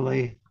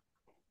Italy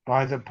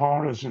by the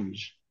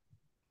partisans.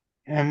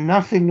 And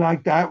nothing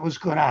like that was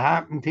going to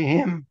happen to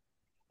him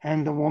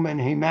and the woman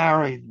he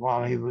married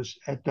while he was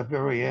at the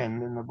very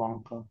end in the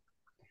bunker.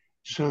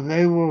 So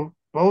they were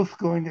both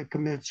going to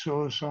commit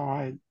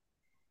suicide,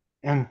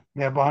 and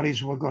their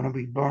bodies were going to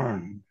be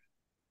burned.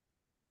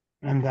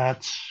 And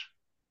that's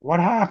what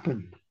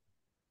happened.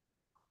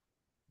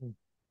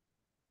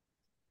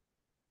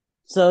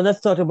 So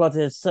let's talk about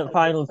his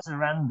final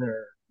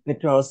surrender,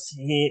 because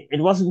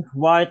it wasn't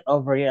quite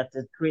over yet.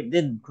 It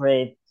did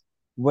create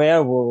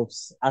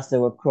werewolves, as they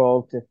were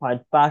called, to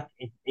fight back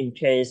in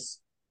case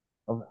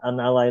of an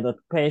Allied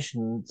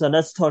occupation. So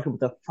let's talk about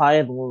the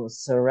final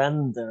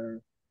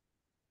surrender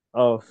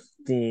of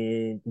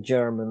the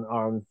German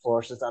armed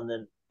forces and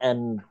then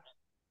end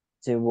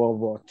to World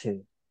War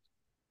II.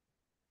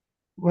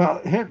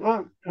 Well,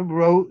 Hitler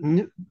wrote,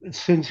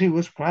 since he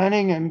was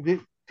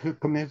planning to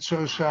commit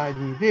suicide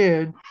and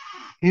did,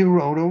 he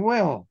wrote a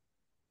will.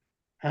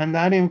 And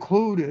that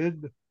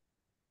included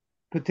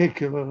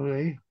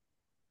particularly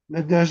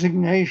the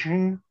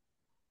designation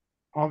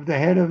of the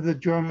head of the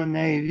German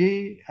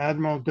Navy,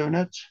 Admiral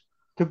Dönitz,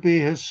 to be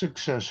his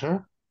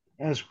successor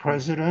as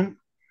president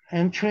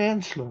and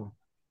chancellor,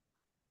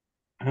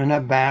 and a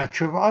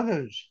batch of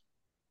others.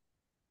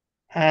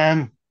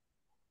 And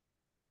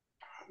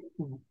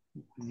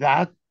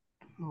that,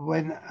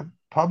 when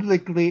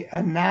publicly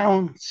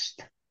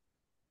announced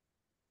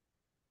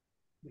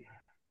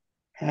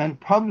and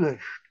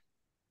published,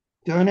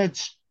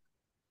 Dönitz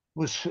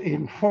was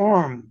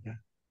informed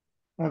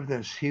of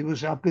this. He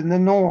was up in the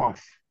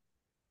north,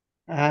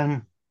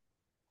 and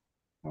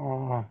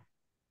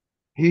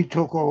he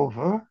took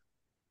over.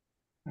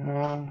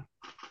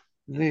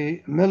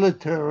 The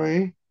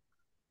military,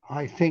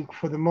 I think,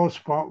 for the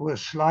most part,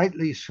 was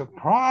slightly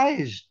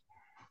surprised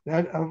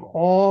that of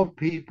all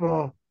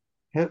people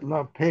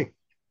Hitler picked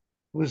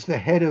was the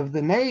head of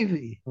the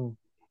Navy.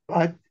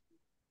 But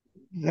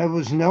there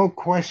was no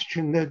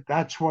question that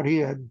that's what he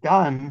had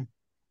done.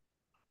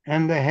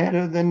 And the head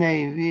of the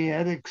Navy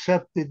had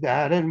accepted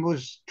that and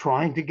was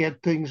trying to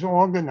get things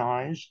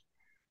organized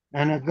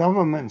and a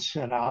government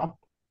set up.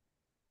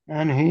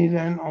 And he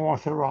then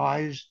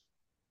authorized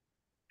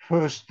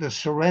first the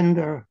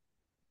surrender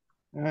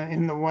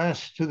in the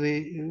West to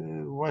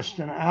the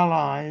Western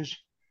Allies.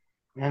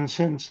 And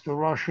since the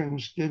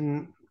Russians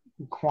didn't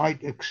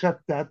quite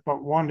accept that,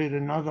 but wanted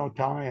another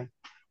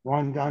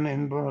one done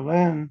in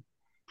Berlin,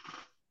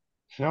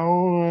 so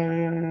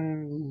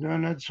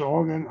Dönitz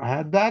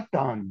had that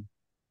done.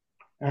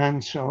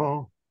 And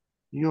so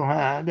you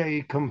had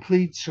a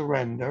complete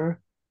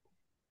surrender.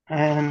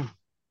 And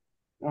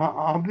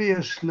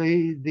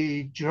obviously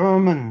the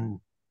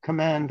German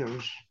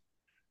commanders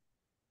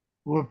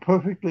were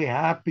perfectly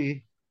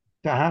happy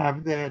to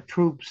have their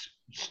troops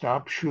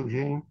stop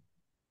shooting.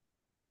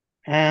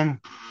 And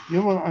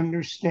you will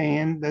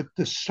understand that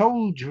the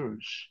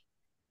soldiers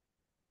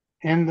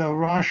in the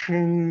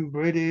Russian,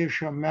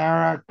 British,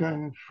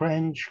 American,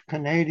 French,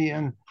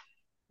 Canadian,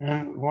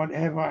 and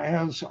whatever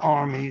else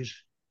armies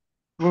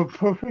were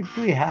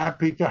perfectly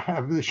happy to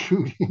have the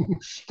shooting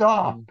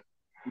stop.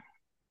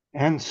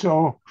 And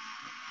so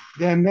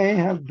there may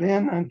have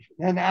been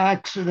an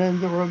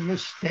accident or a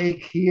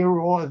mistake here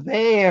or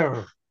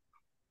there,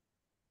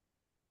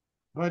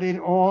 but it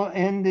all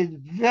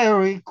ended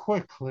very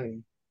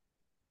quickly.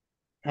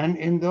 And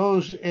in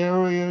those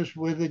areas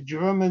where the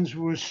Germans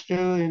were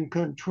still in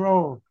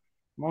control,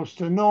 most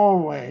of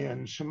Norway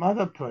and some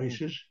other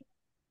places,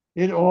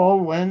 it all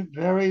went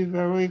very,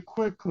 very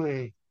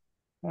quickly.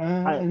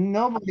 And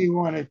nobody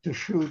wanted to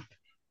shoot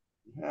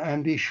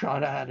and be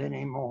shot at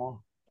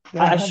anymore.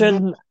 I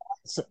shouldn't.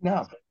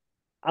 No.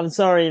 I'm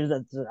sorry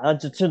that I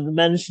should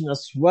mention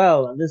as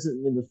well, and this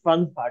is the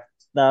fun fact,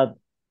 that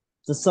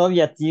the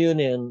Soviet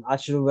Union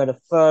actually were the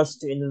first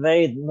to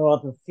invade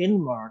northern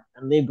Finnmark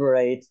and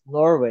liberate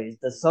Norway.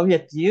 The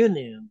Soviet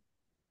Union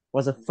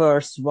was the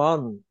first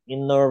one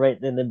in Norway,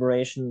 the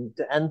liberation,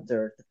 to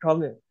enter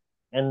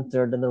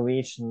the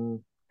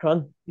Norwegian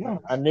country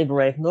and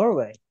liberate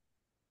Norway.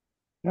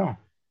 Yeah.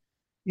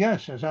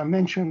 Yes, as I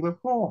mentioned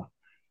before,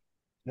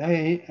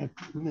 they,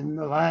 in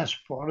the last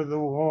part of the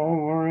war,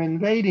 were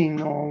invading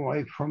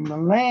Norway from the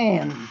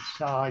land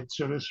side,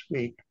 so to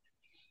speak.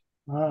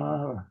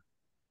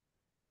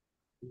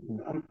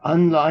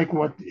 Unlike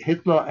what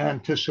Hitler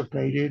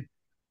anticipated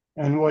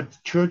and what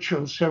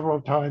Churchill several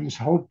times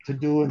hoped to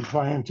do and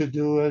planned to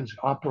do as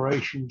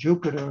Operation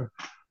Jupiter,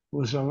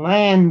 was a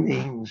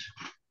landings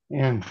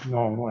in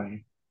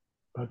Norway.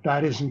 But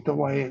that isn't the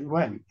way it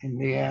went in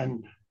the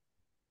end.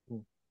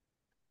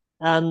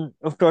 And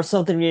of course,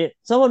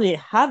 someone we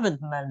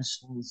haven't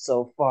mentioned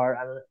so far,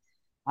 and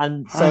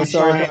I'm so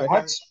sorry.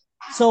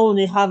 Someone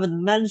we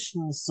haven't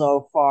mentioned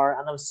so far,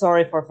 and I'm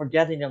sorry for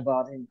forgetting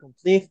about him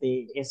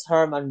completely, is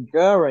Hermann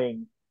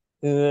Goering,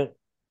 who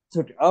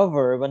took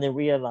over when he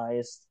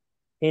realized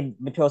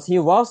because he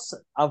was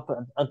up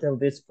until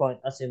this point,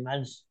 as you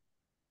mentioned,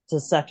 the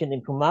second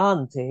in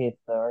command to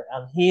Hitler,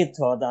 and he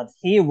thought that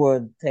he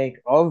would take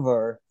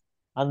over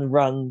and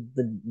run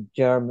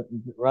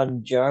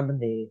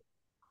Germany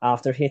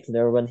after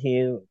Hitler, when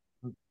he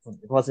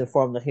was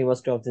informed that he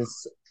was going to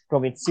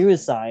commit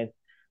suicide.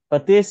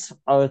 But this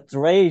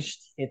outraged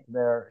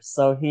Hitler,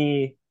 so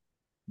he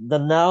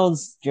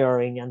denounced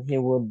Goering, and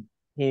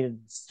he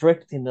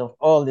stripped him of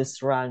all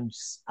his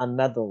ranks and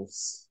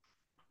medals.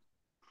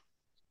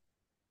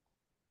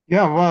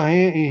 Yeah, well,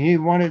 he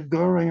wanted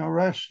Goering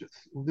arrested,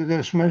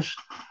 dismissed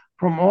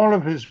from all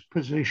of his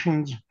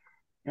positions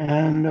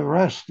and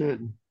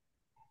arrested.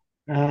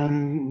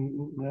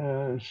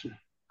 And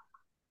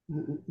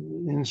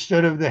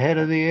instead of the head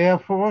of the Air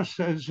Force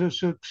as a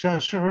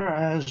successor,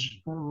 as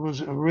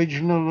was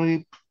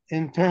originally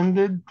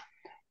intended,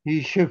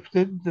 he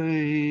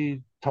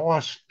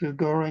tossed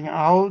Goering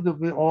out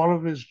of all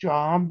of his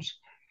jobs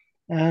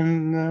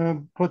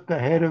and put the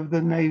head of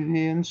the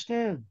Navy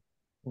instead.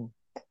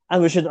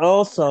 And we should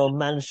also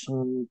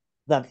mention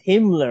that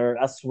Himmler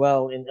as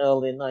well, in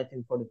early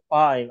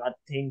 1945, I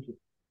think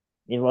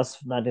it was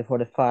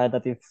 1945,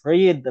 that he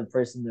freed the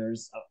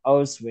prisoners of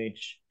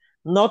Auschwitz,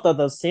 not out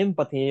of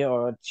sympathy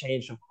or a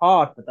change of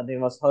heart, but that he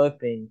was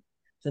hoping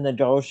to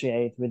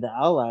negotiate with the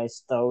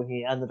Allies, though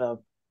he ended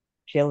up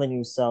killing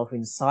himself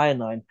in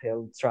cyanide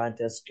pill trying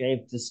to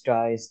escape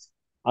disguised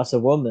as a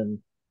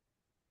woman.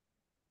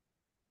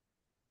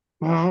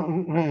 Well,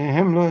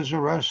 Himmler is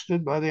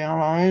arrested by the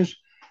Allies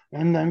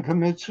and then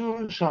commits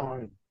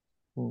suicide.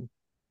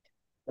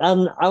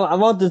 And I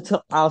wanted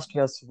to ask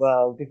you as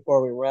well,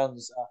 before we round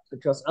this up,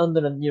 because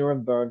under the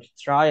Nuremberg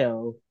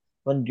trial,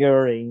 when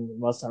Göring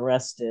was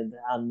arrested,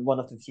 and one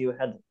of the few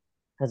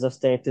heads of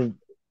state in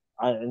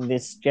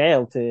this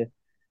jail to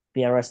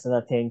be arrested,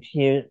 I think.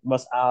 He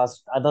was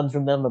asked, I don't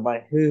remember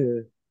by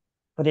who,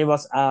 but he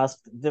was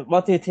asked,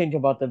 what do you think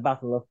about the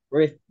Battle of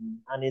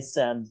Britain? And he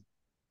said,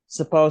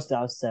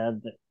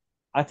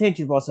 I think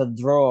it was a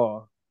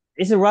draw.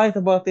 Is he right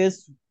about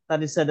this?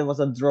 That he said it was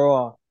a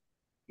draw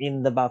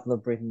in the Battle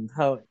of Britain.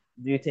 How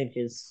do you think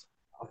he's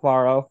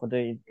far off, or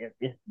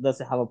does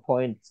he have a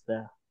point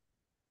there?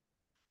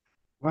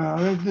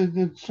 Well,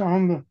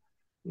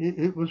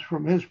 it was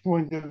from his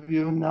point of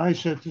view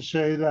nicer to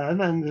say that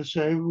than to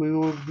say we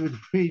were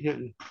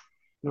defeated.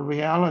 The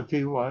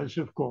reality was,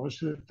 of course,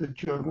 that the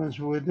Germans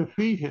were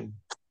defeated.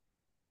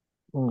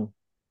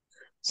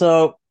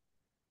 So,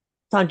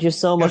 thank you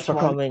so much for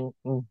coming.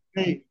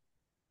 Hey.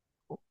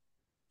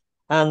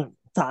 And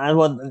I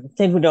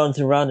think we're going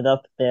to round it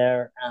up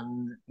there.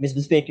 And we've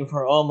been speaking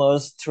for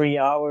almost 3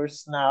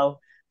 hours now.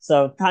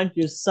 So thank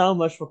you so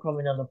much for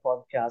coming on the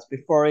podcast.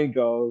 Before you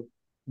go,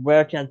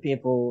 where can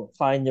people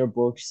find your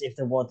books if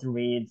they want to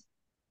read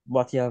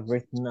what you have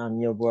written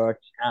and your work?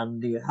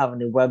 And do you have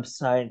any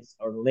websites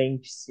or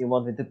links you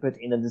want me to put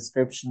in the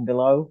description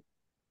below?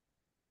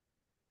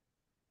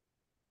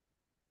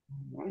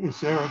 Is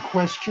there a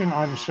question?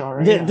 I'm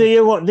sorry. Do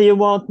you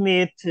want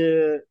me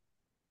to?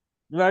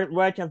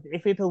 Where can,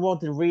 if people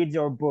want to read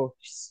your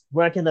books,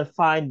 where can they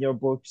find your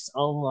books,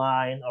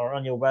 online or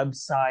on your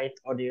website,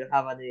 or do you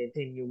have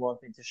anything you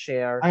want me to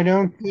share? I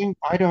don't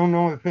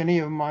know if any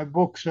of my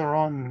books are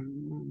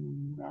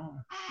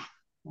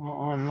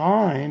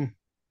online,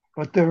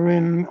 but they're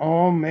in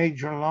all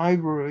major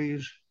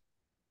libraries,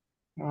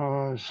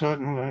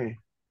 certainly.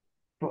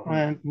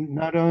 And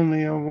not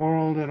only A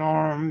World at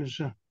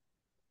Arms,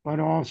 but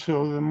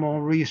also the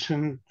more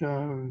recent,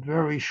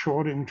 very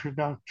short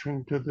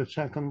introduction to the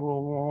Second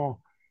World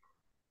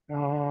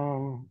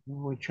War,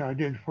 which I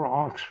did for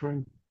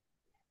Oxford.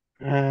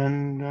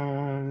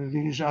 And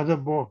these other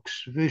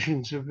books,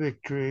 Visions of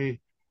Victory,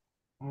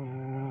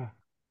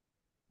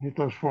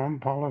 Hitler's Foreign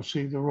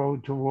Policy, The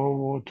Road to World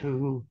War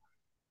II.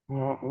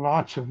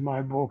 Lots of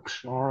my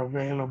books are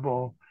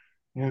available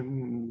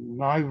in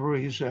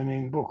libraries and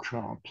in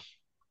bookshops.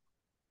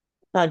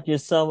 Thank you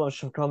so much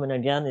for coming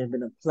again. It's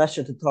been a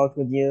pleasure to talk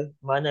with you.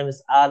 My name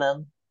is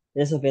Adam.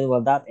 This has been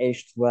Well That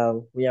Aged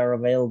Well. We are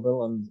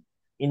available on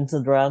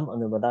Instagram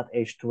under Well That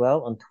Aged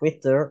Well, on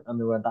Twitter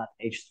under Well That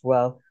Aged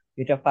Well.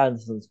 You can find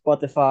us on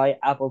Spotify,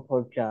 Apple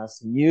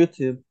Podcasts,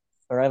 YouTube,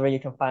 wherever you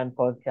can find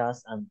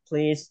podcasts. And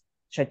please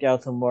check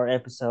out some more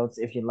episodes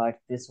if you like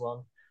this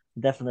one.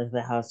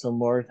 Definitely have some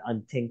more I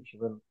think you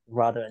will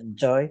rather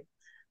enjoy.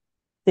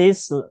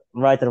 Please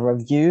write a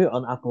review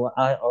on Apple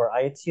or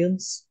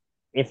iTunes.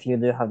 If you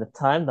do have the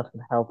time, that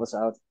would help us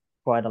out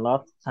quite a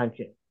lot. Thank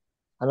you.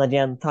 And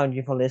again, thank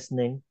you for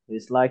listening.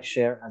 Please like,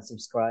 share, and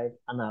subscribe.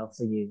 And I'll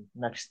see you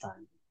next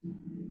time.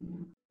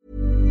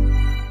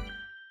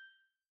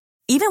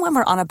 Even when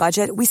we're on a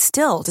budget, we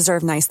still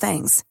deserve nice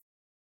things.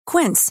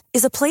 Quince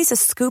is a place to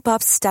scoop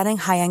up stunning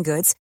high-end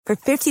goods for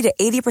 50 to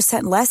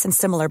 80% less than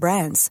similar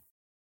brands.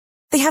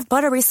 They have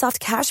buttery soft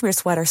cashmere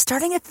sweaters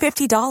starting at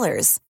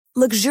 $50,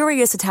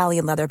 luxurious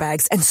Italian leather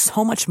bags, and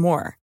so much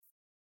more.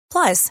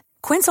 Plus,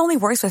 Quince only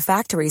works with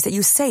factories that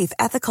use safe,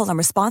 ethical, and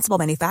responsible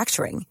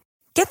manufacturing.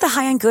 Get the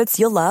high-end goods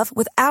you'll love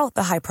without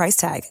the high price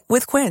tag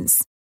with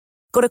Quince.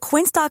 Go to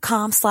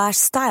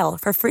quince.com/style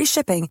for free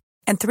shipping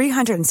and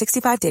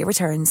 365-day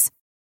returns.